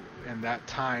in that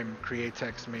time,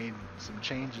 Createx made some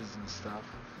changes and stuff,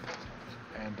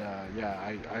 and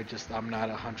I'm not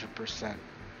 100%.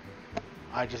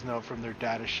 I just know from their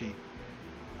data sheet,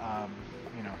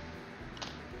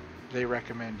 they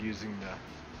recommend using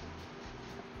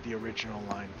the original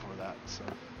line for that. So,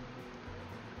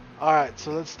 all right,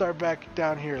 so let's start back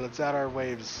down here. Let's add our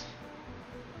waves.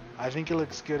 I think it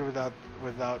looks good without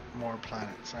more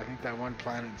planets. I think that one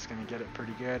planet is going to get it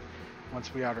pretty good.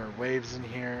 Once we add our waves in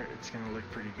here, it's going to look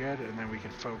pretty good, and then we can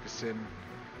focus in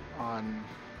on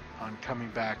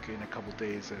coming back in a couple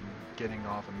days and getting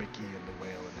all the Mickey and the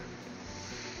whale and everything.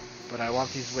 But I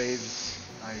want these waves.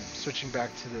 I'm switching back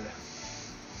to the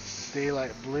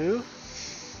daylight blue.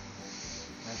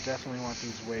 I definitely want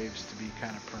these waves to be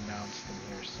kind of pronounced in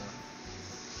here, so.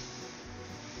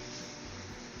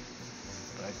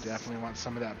 But I definitely want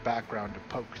some of that background to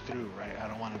poke through, right? I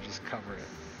don't want to just cover it.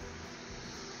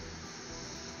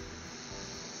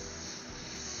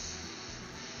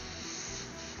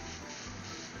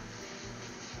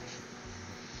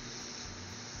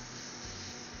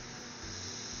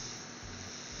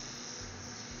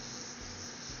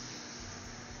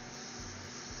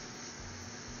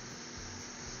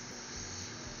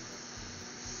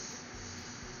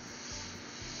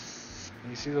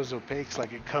 You see those opaques,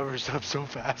 like it covers up so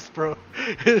fast, bro.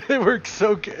 It works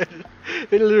so good.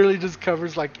 It literally just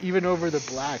covers, like, even over the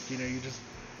black, you just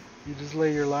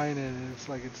lay your line in and it's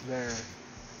like it's there.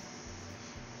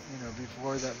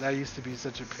 Before that used to be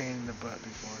such a pain in the butt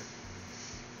before.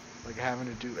 Like having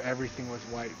to do everything with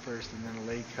white first and then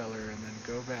lay color and then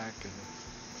go back, and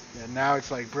yeah, now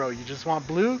it's like, bro, you just want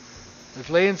blue? Let's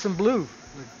lay in some blue.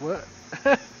 Like what?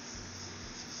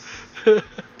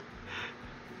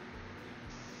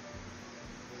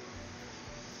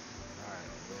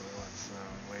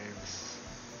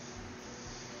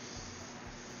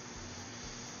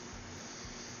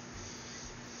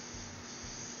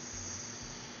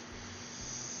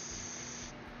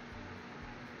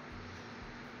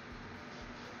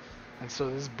 And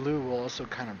so this blue will also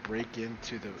kind of break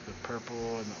into the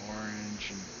purple and the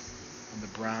orange and the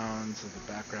browns of the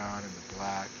background and the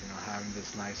black. Having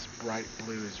this nice bright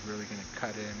blue is really going to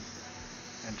cut in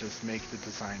and just make the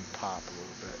design pop a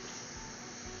little bit.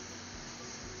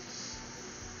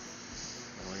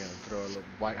 And we're going to throw a little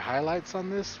white highlights on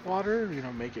this water,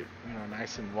 make it,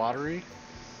 nice and watery.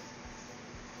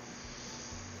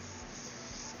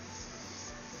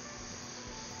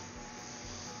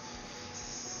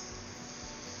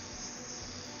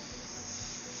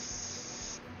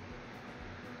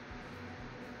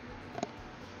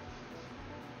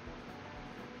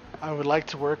 I would like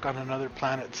to work on another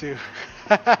planet too.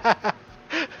 I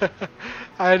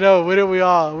know, wouldn't we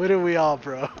all,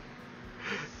 bro?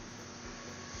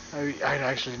 I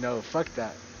actually know, fuck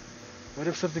that. What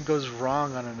if something goes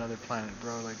wrong on another planet,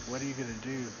 bro? Like, what are you gonna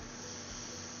do?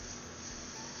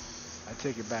 I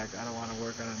take it back. I don't want to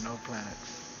work on a no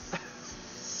planets.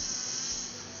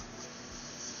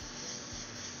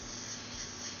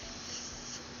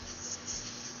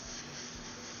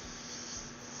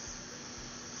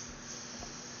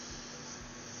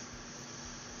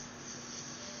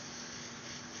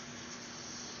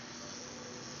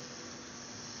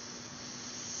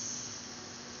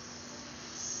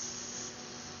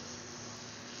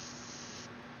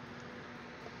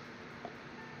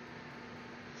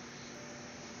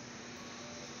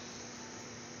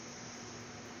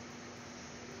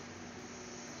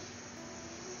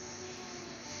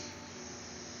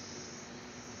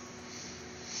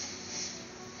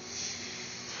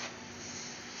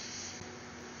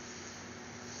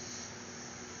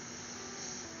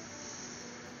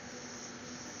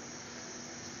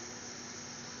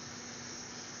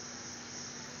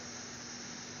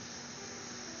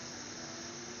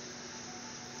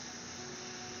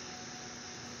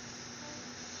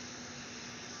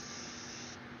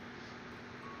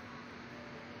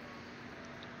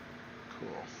 Cool.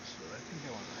 So I think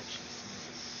I want to actually see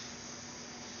this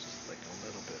just like a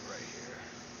little bit right here.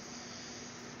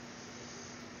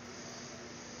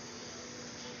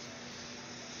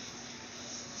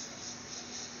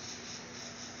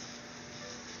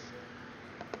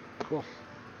 Cool.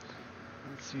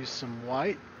 Let's use some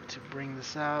white to bring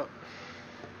this out.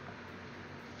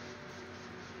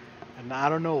 And I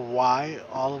don't know why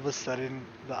all of a sudden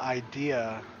the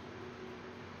idea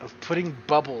of putting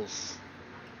bubbles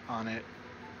on it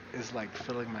is like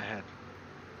filling my head.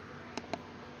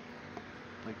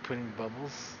 Like putting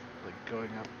bubbles, like going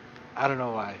up. I don't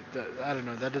know why. I don't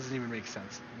know. That doesn't even make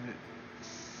sense.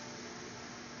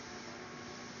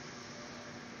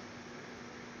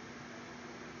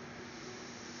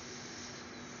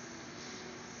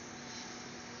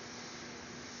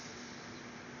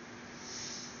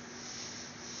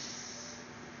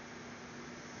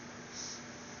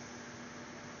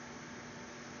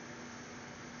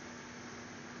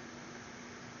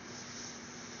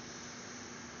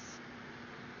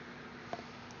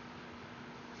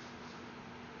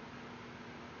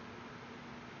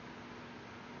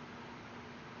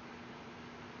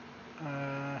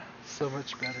 So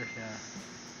much better, yeah.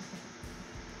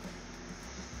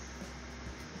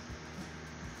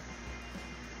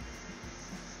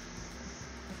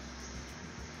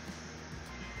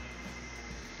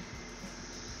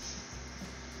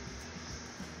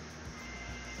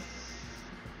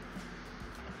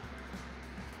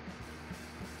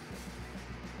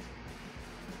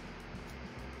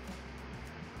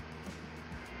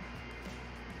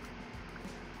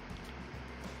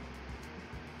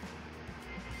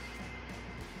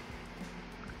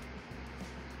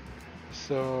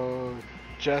 So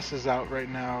Jess is out right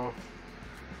now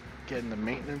getting the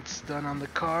maintenance done on the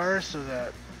car so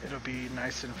that it'll be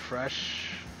nice and fresh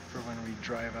for when we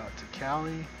drive out to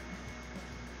Cali.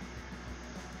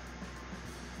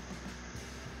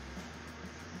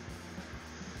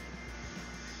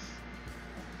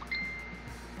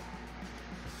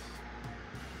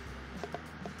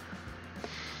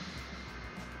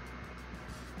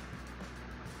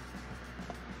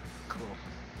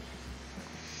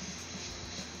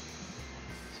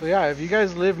 So yeah, if you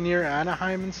guys live near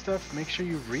Anaheim and stuff, make sure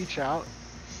you reach out.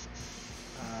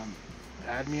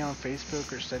 Add me on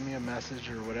Facebook or send me a message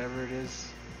or whatever it is.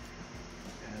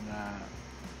 And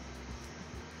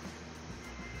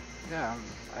yeah,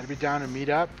 I'd be down to meet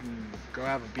up and go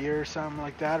have a beer or something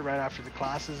like that right after the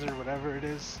classes or whatever it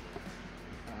is.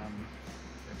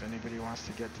 If anybody wants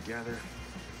to get together,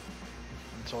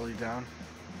 I'm totally down.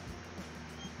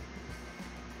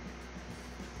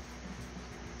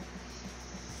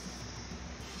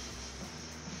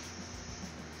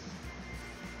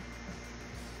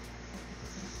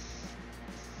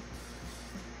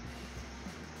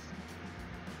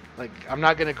 Like, I'm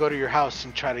not gonna go to your house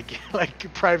and try to get like a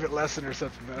private lesson or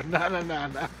something. No.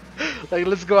 Like,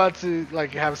 let's go out to like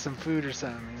have some food or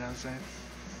something. You know what I'm saying?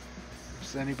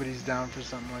 If anybody's down for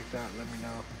something like that, let me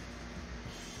know.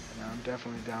 And I'm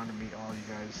definitely down to meet all you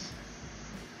guys.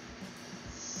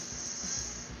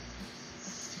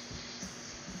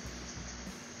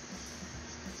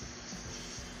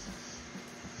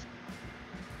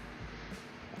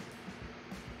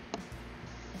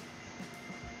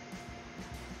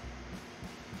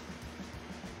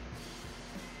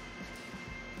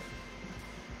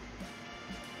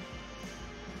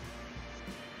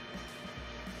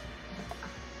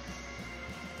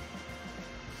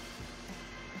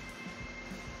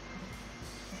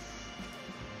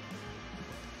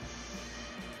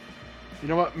 You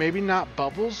know what? Maybe not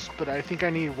bubbles, but I think I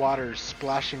need water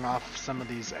splashing off some of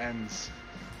these ends.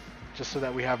 just so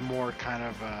that we have more kind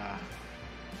of,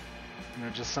 you know,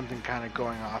 just something kind of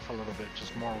going off a little bit,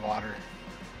 just more water.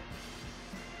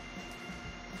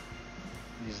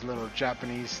 These little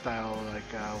Japanese style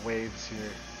like waves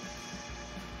here.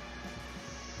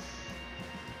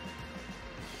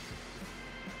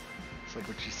 It's like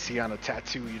what you see on a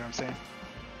tattoo, you know what I'm saying?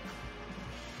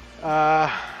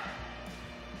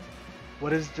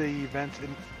 What is the event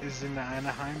is in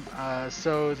Anaheim?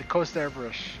 So the Coast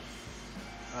Airbrush,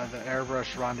 the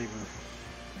Airbrush Rendezvous.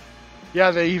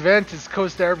 Yeah, the event is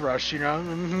Coast Airbrush, you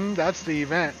know, that's the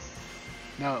event.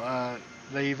 No,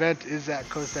 the event is at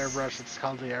Coast Airbrush. It's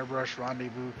called the Airbrush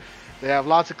Rendezvous. They have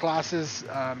lots of classes.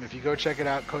 If you go check it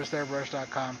out,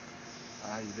 coastairbrush.com.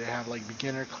 They have like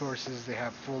beginner courses. They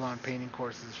have full-on painting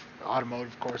courses,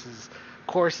 automotive courses,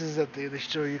 courses that they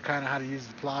show you kind of how to use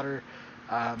the plotter.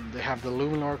 They have the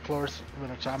Luminor course,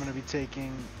 which I'm going to be taking.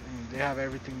 And they have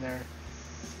everything there.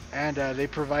 And they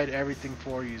provide everything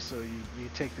for you. So you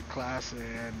take the class,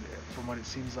 and from what it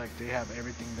seems like, they have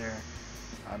everything there.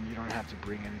 You don't have to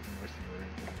bring anything with you or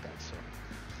anything like that. So,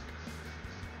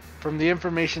 from the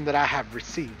information that I have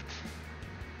received,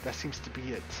 that seems to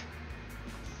be it.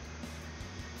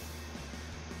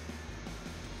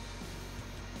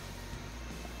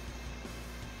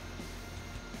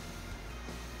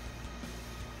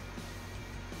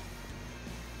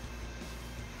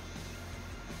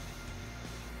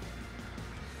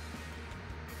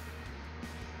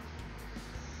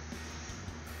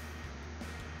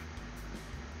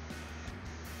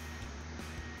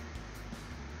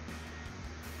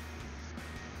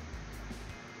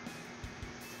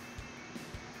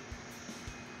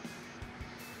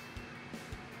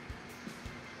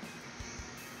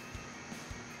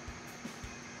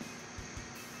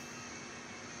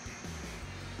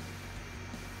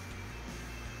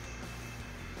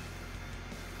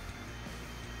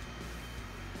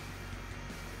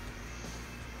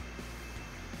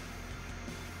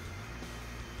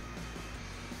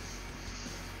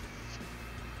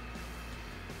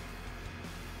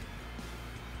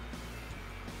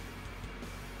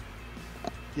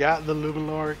 Yeah, the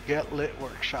Luminor Get Lit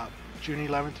workshop, June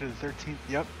 11th through the 13th.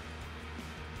 Yep.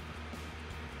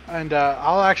 And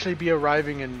I'll actually be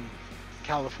arriving in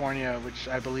California, which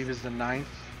I believe is the 9th.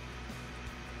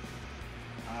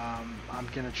 I'm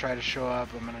gonna try to show up.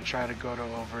 I'm gonna try to go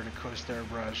over to Coast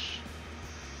Airbrush,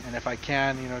 and if I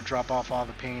can, you know, drop off all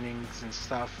the paintings and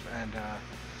stuff, and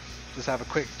just have a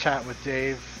quick chat with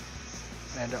Dave,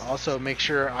 and also make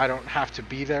sure I don't have to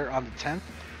be there on the 10th.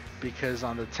 Because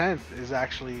on the 10th is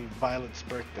actually Violet's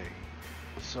birthday.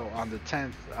 So on the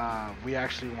 10th, we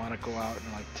actually want to go out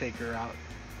and like take her out.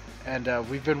 And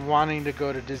we've been wanting to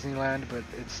go to Disneyland, but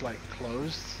it's like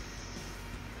closed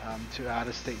to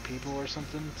out-of-state people or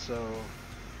something. So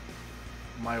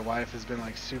my wife has been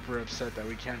like super upset that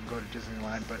we can't go to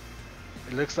Disneyland, but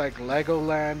it looks like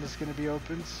Legoland is going to be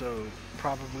open. So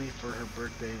probably for her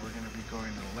birthday, we're going to be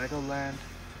going to Legoland.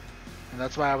 And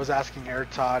that's why I was asking Air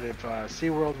Todd if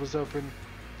SeaWorld was open,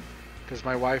 because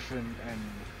my wife and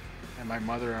my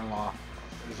mother-in-law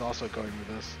is also going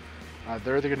with us.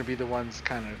 They're going to be the ones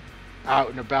kind of out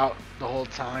and about the whole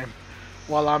time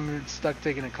while I'm stuck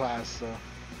taking a class. So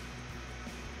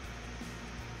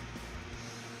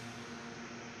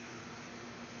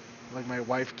like my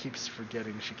wife keeps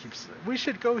forgetting. She keeps, we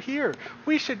should go here,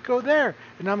 we should go there,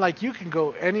 and I'm like, you can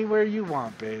go anywhere you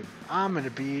want, babe. I'm gonna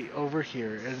be over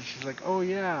here. And she's like, oh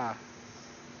yeah.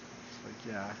 It's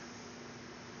like, yeah.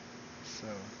 So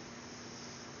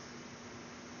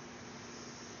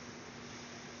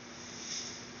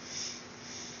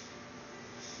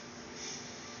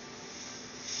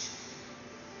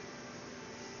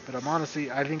but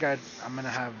I think I'm gonna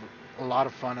have a lot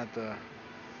of fun at the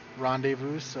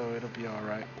rendezvous, so it'll be all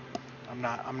right.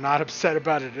 I'm not upset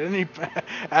about it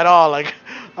at all. Like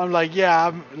I'm like, yeah,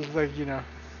 I'm like, you know,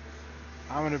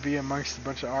 I'm gonna be amongst a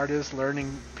bunch of artists,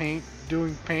 learning paint,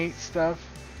 doing paint stuff.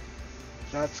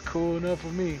 That's cool enough for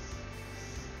me.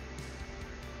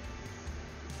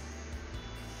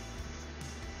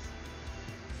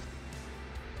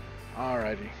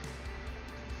 Alrighty.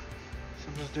 So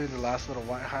I'm just doing the last little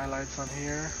white highlights on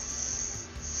here.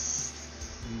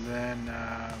 And then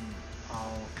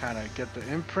I'll kind of get the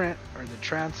imprint or the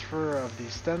transfer of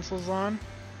these stencils on.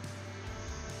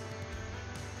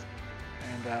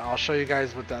 And I'll show you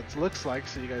guys what that looks like,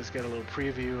 so you guys get a little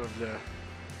preview of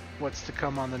what's to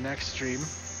come on the next stream.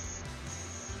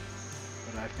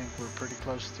 But I think we're pretty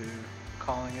close to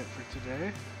calling it for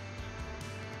today.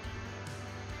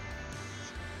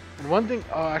 And one thing,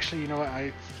 oh actually, you know what,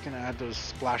 I'm gonna add those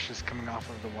splashes coming off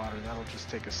of the water. That'll just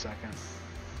take a second.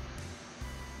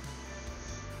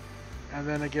 And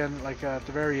then again, like at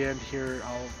the very end here,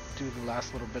 I'll do the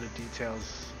last little bit of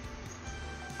details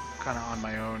kind of on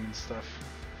my own and stuff.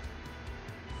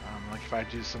 Like if I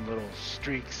do some little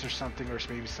streaks or something, or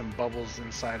maybe some bubbles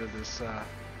inside of this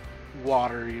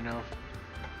water, you know,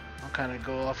 I'll kind of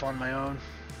go off on my own.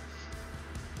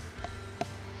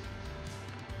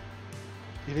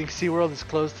 You think SeaWorld is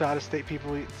closed to out-of-state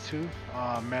people too?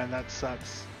 Oh man, that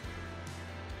sucks.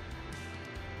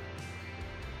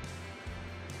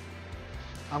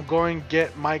 I'm going to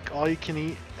get Mike all you can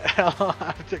eat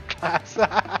after class.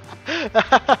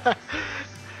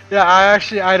 Yeah,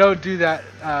 I don't do that.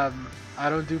 I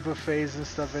don't do buffets and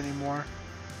stuff anymore.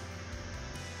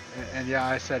 And yeah,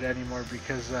 I said anymore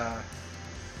because,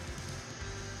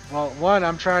 well, one,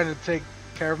 I'm trying to take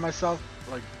care of myself,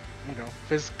 like, you know,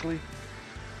 physically.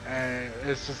 And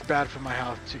it's just bad for my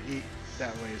health to eat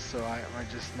that way, so I'm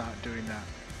just not doing that.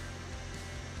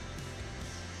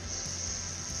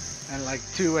 And like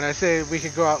two, when I say we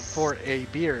could go out for a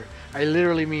beer, I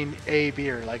literally mean a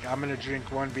beer. Like I'm gonna drink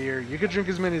one beer. You could drink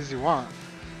as many as you want,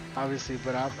 obviously,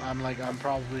 but I'm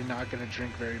probably not gonna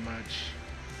drink very much.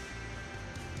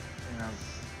 You know,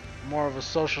 more of a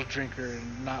social drinker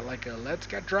and not like a let's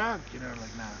get drunk. You know,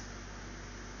 like nah.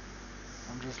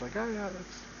 I'm just like, oh yeah,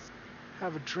 let's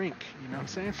have a drink. You know what I'm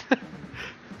saying?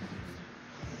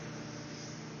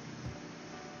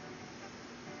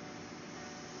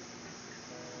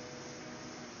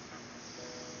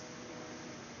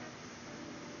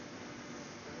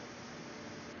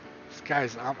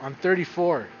 Guys, I'm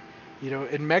 34. You know,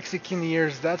 in Mexican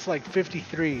years, that's like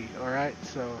 53. All right,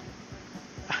 so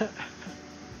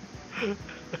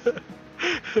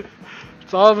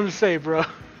that's all I'm gonna say, bro.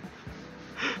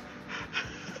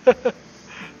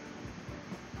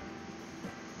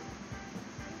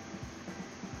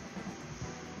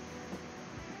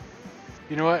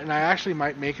 You know what? And I actually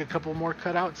might make a couple more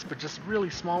cutouts, but just really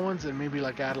small ones, and maybe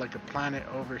like add like a planet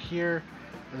over here,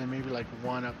 and then maybe like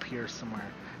one up here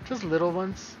somewhere. Just little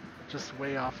ones, just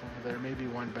way off over there. Maybe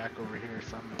one back over here or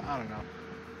something. I don't know.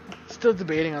 Still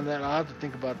debating on that. I'll have to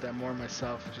think about that more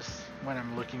myself, just when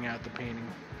I'm looking at the painting.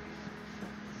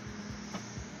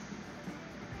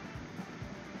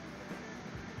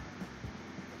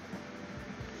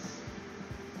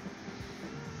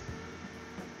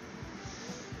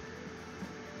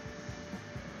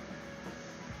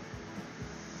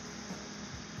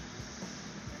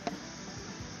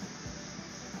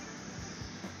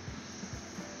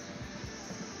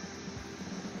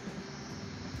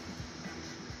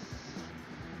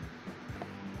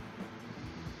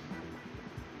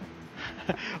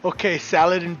 Okay,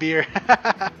 salad and beer.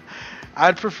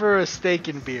 I'd prefer a steak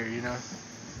and beer, you know.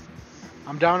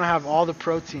 I'm down to have all the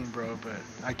protein, bro, but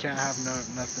I can't have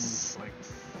nothing like,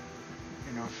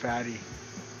 you know, fatty.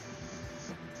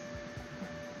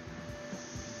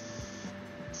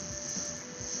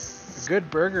 A good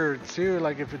burger too,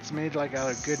 like if it's made like out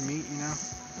of good meat, you know.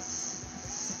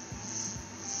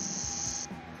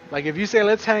 Like if you say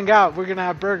let's hang out, we're gonna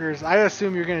have burgers, I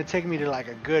assume you're gonna take me to like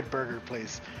a good burger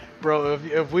place. Bro,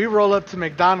 if we roll up to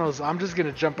McDonald's, I'm just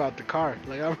gonna jump out the car.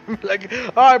 Like I'm like,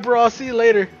 all right, bro, I'll see you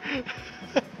later.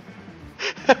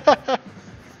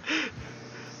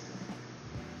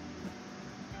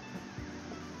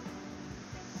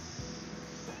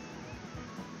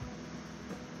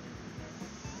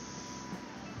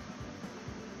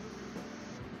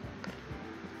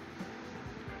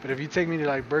 But if you take me to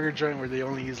like burger joint where they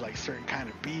only use like certain kind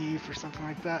of beef or something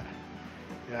like that,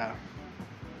 yeah.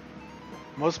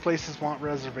 Most places want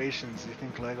reservations. You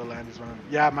think Legoland is one of them?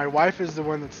 Yeah, my wife is the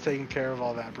one that's taking care of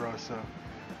all that, bro. So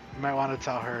you might want to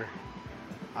tell her.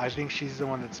 I think she's the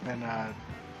one that's been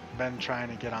trying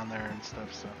to get on there and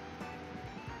stuff. So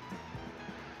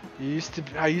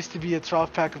I used to be a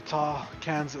 12-pack of tall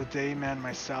cans a day man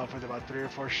myself with about 3 or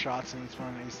 4 shots in each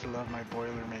one. I used to love my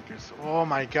Boilermakers. Oh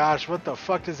my gosh, what the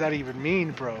fuck does that even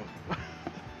mean, bro?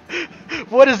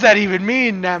 What does that even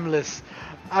mean, Namless?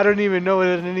 I don't even know what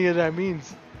any of that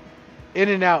means. In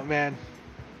and out, man.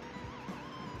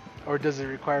 Or does it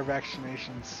require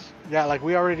vaccinations? Yeah, like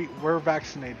we're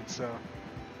vaccinated, so.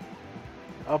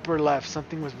 Upper left,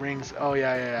 something with rings. Oh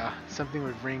yeah. Something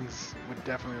with rings would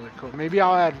definitely look cool. Maybe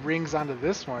I'll add rings onto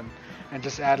this one and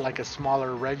just add like a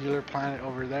smaller regular planet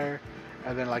over there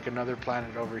and then like another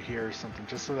planet over here or something,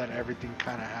 just so that everything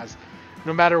kind of has,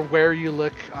 no matter where you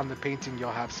look on the painting,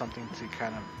 you'll have something to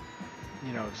kind of,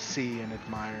 you know, see and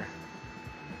admire.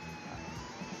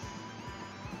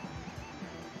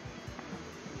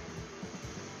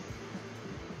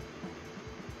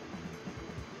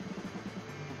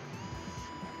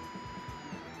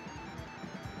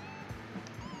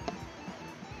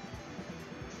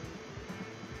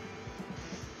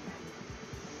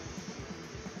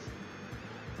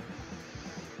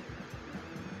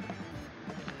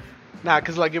 Nah,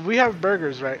 cause like if we have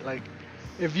burgers, right? Like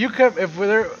if you come, if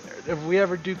we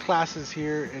ever do classes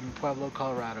here in Pueblo,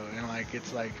 Colorado, and like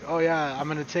it's like, oh yeah, I'm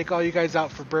gonna take all you guys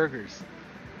out for burgers,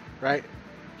 right?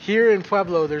 Here in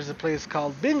Pueblo, there's a place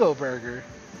called Bingo Burger,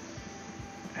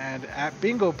 and at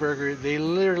Bingo Burger, they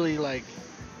literally like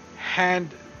hand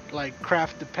like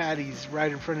craft the patties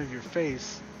right in front of your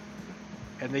face,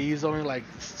 and they use only like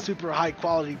super high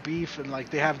quality beef, and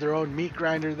like they have their own meat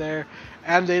grinder there,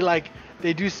 and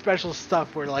they do special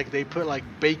stuff where like they put like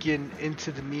bacon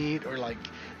into the meat, or like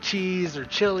cheese or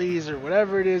chilies or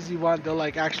whatever it is you want. They'll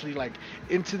like actually like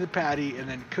into the patty and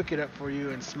then cook it up for you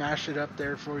and smash it up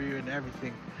there for you and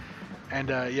everything. And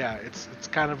yeah, it's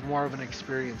kind of more of an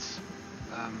experience.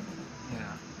 You know.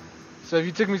 So if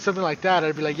you took me something like that,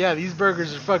 I'd be like, yeah, these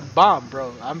burgers are fucking bomb,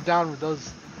 bro. I'm down with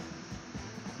those.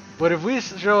 But if we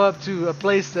show up to a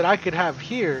place that I could have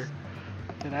here,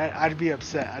 then I'd be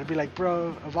upset. I'd be like,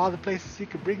 bro, of all the places you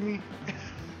could bring me,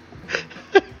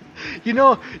 you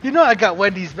know, I got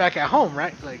Wendy's back at home,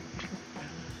 right? Like,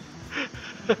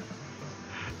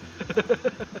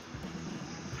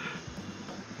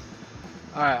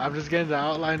 all right, I'm just getting the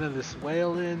outline of this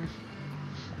whale in,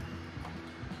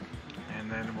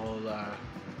 and then we'll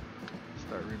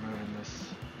start removing this.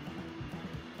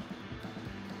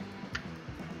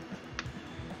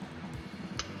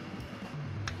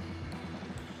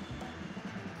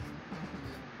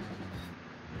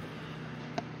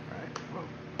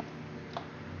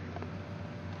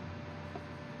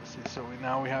 So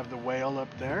now we have the whale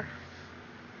up there,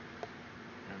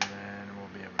 and then we'll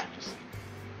be able to just,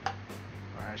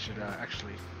 or I should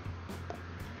actually,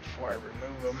 before I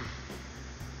remove them.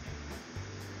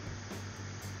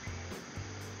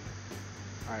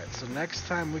 Alright, so next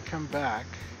time we come back,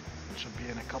 which will be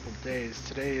in a couple days,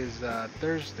 today is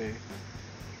Thursday,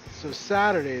 so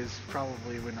Saturday is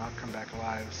probably when I'll come back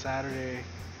live. Saturday,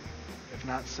 if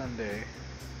not Sunday.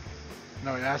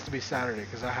 No, it has to be Saturday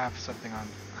because I have something I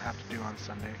have to do on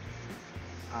Sunday.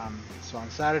 So on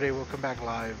Saturday we'll come back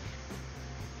live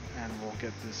and we'll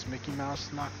get this Mickey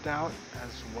Mouse knocked out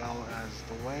as well as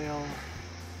the whale.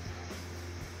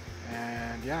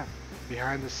 And yeah,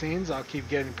 behind the scenes I'll keep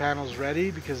getting panels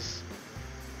ready because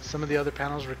some of the other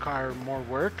panels require more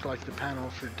work, like the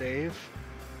panel for Dave,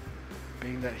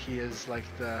 being that he is like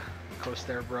the Coast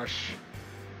Airbrush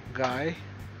guy.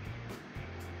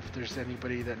 If there's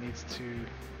anybody that needs to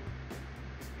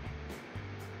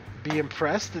be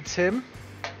impressed, it's him.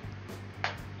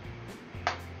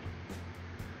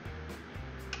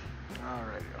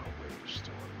 Alright, oh wait, there's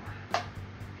still one more.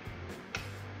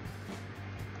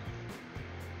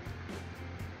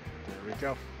 There we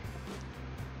go.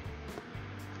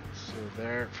 So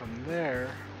there, from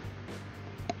there,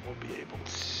 we'll be able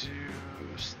to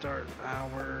start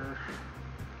our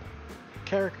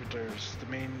characters, the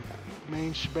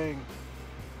main shebang.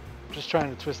 Just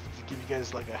trying to twist it to give you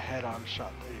guys like a head-on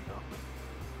shot. There you go.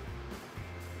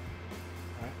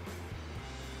 Alright.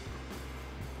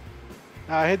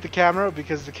 Now I hit the camera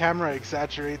because the camera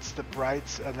exaggerates the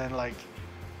brights and then like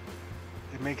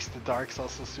it makes the darks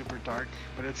also super dark.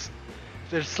 But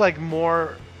there's like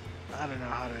more, I don't know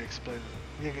how to explain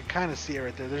it. You can kind of see it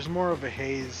right there. There's more of a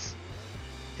haze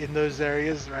in those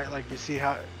areas, right? Like you see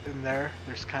how in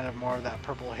there's kind of more of that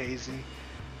purple hazy.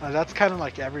 That's kind of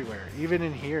like everywhere. Even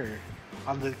in here,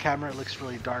 on the camera it looks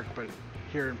really dark, but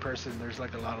here in person there's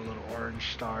like a lot of little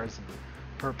orange stars and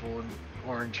purple and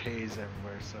orange haze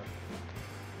everywhere. So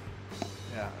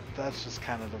yeah, that's just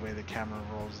kind of the way the camera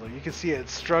rolls. Like you can see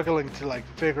it's struggling to like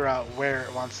figure out where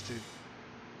it wants to.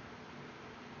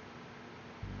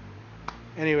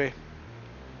 Anyway,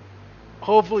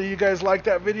 hopefully you guys like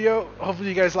that video. Hopefully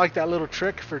you guys like that little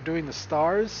trick for doing the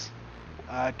stars.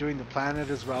 Doing the planet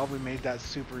as well. We made that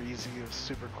super easy. It was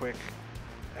super quick.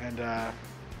 And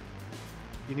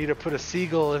you need to put a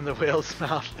seagull in the whale's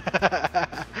mouth.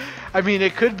 I mean,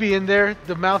 it could be in there.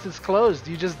 The mouth is closed.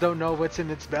 You just don't know what's in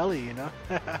its belly, you know?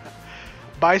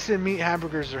 Bison meat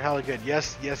hamburgers are hella good.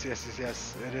 Yes, yes, yes, yes,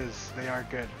 yes. It is. They are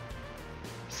good.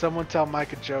 Someone tell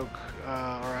Mike a joke.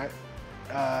 Alright.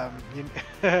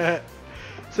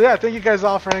 So yeah, thank you guys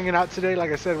all for hanging out today.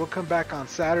 Like I said, we'll come back on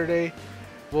Saturday.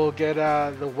 We'll get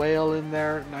the whale in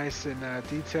there nice and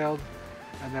detailed,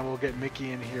 and then we'll get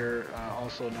Mickey in here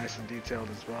also nice and detailed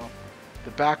as well.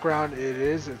 The background,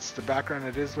 it's the background,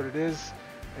 it is what it is,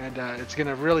 and it's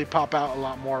gonna really pop out a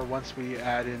lot more once we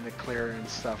add in the clear and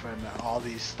stuff, and all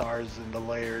these stars and the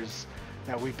layers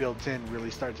that we built in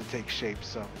really start to take shape.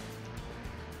 So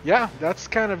yeah, that's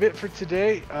kind of it for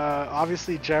today.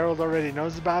 Obviously Gerald already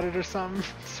knows about it or something,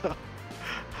 so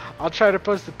I'll try to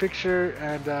post a picture,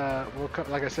 and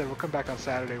like I said, we'll come back on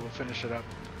Saturday. We'll finish it up.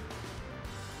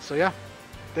 So yeah,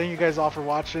 thank you guys all for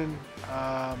watching.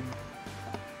 I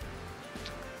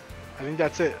think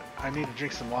that's it. I need to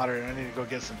drink some water and I need to go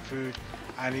get some food.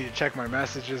 I need to check my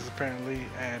messages apparently,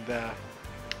 and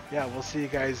yeah, we'll see you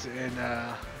guys in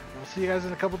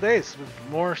a couple days with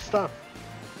more stuff.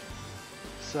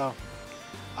 So,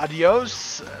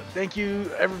 adios. Thank you,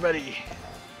 everybody.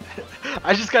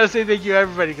 I just gotta say thank you,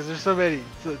 everybody, because there's so many.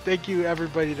 So thank you,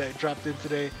 everybody that dropped in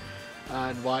today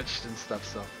and watched and stuff.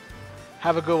 So,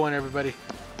 have a good one, everybody.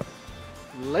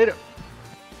 Later.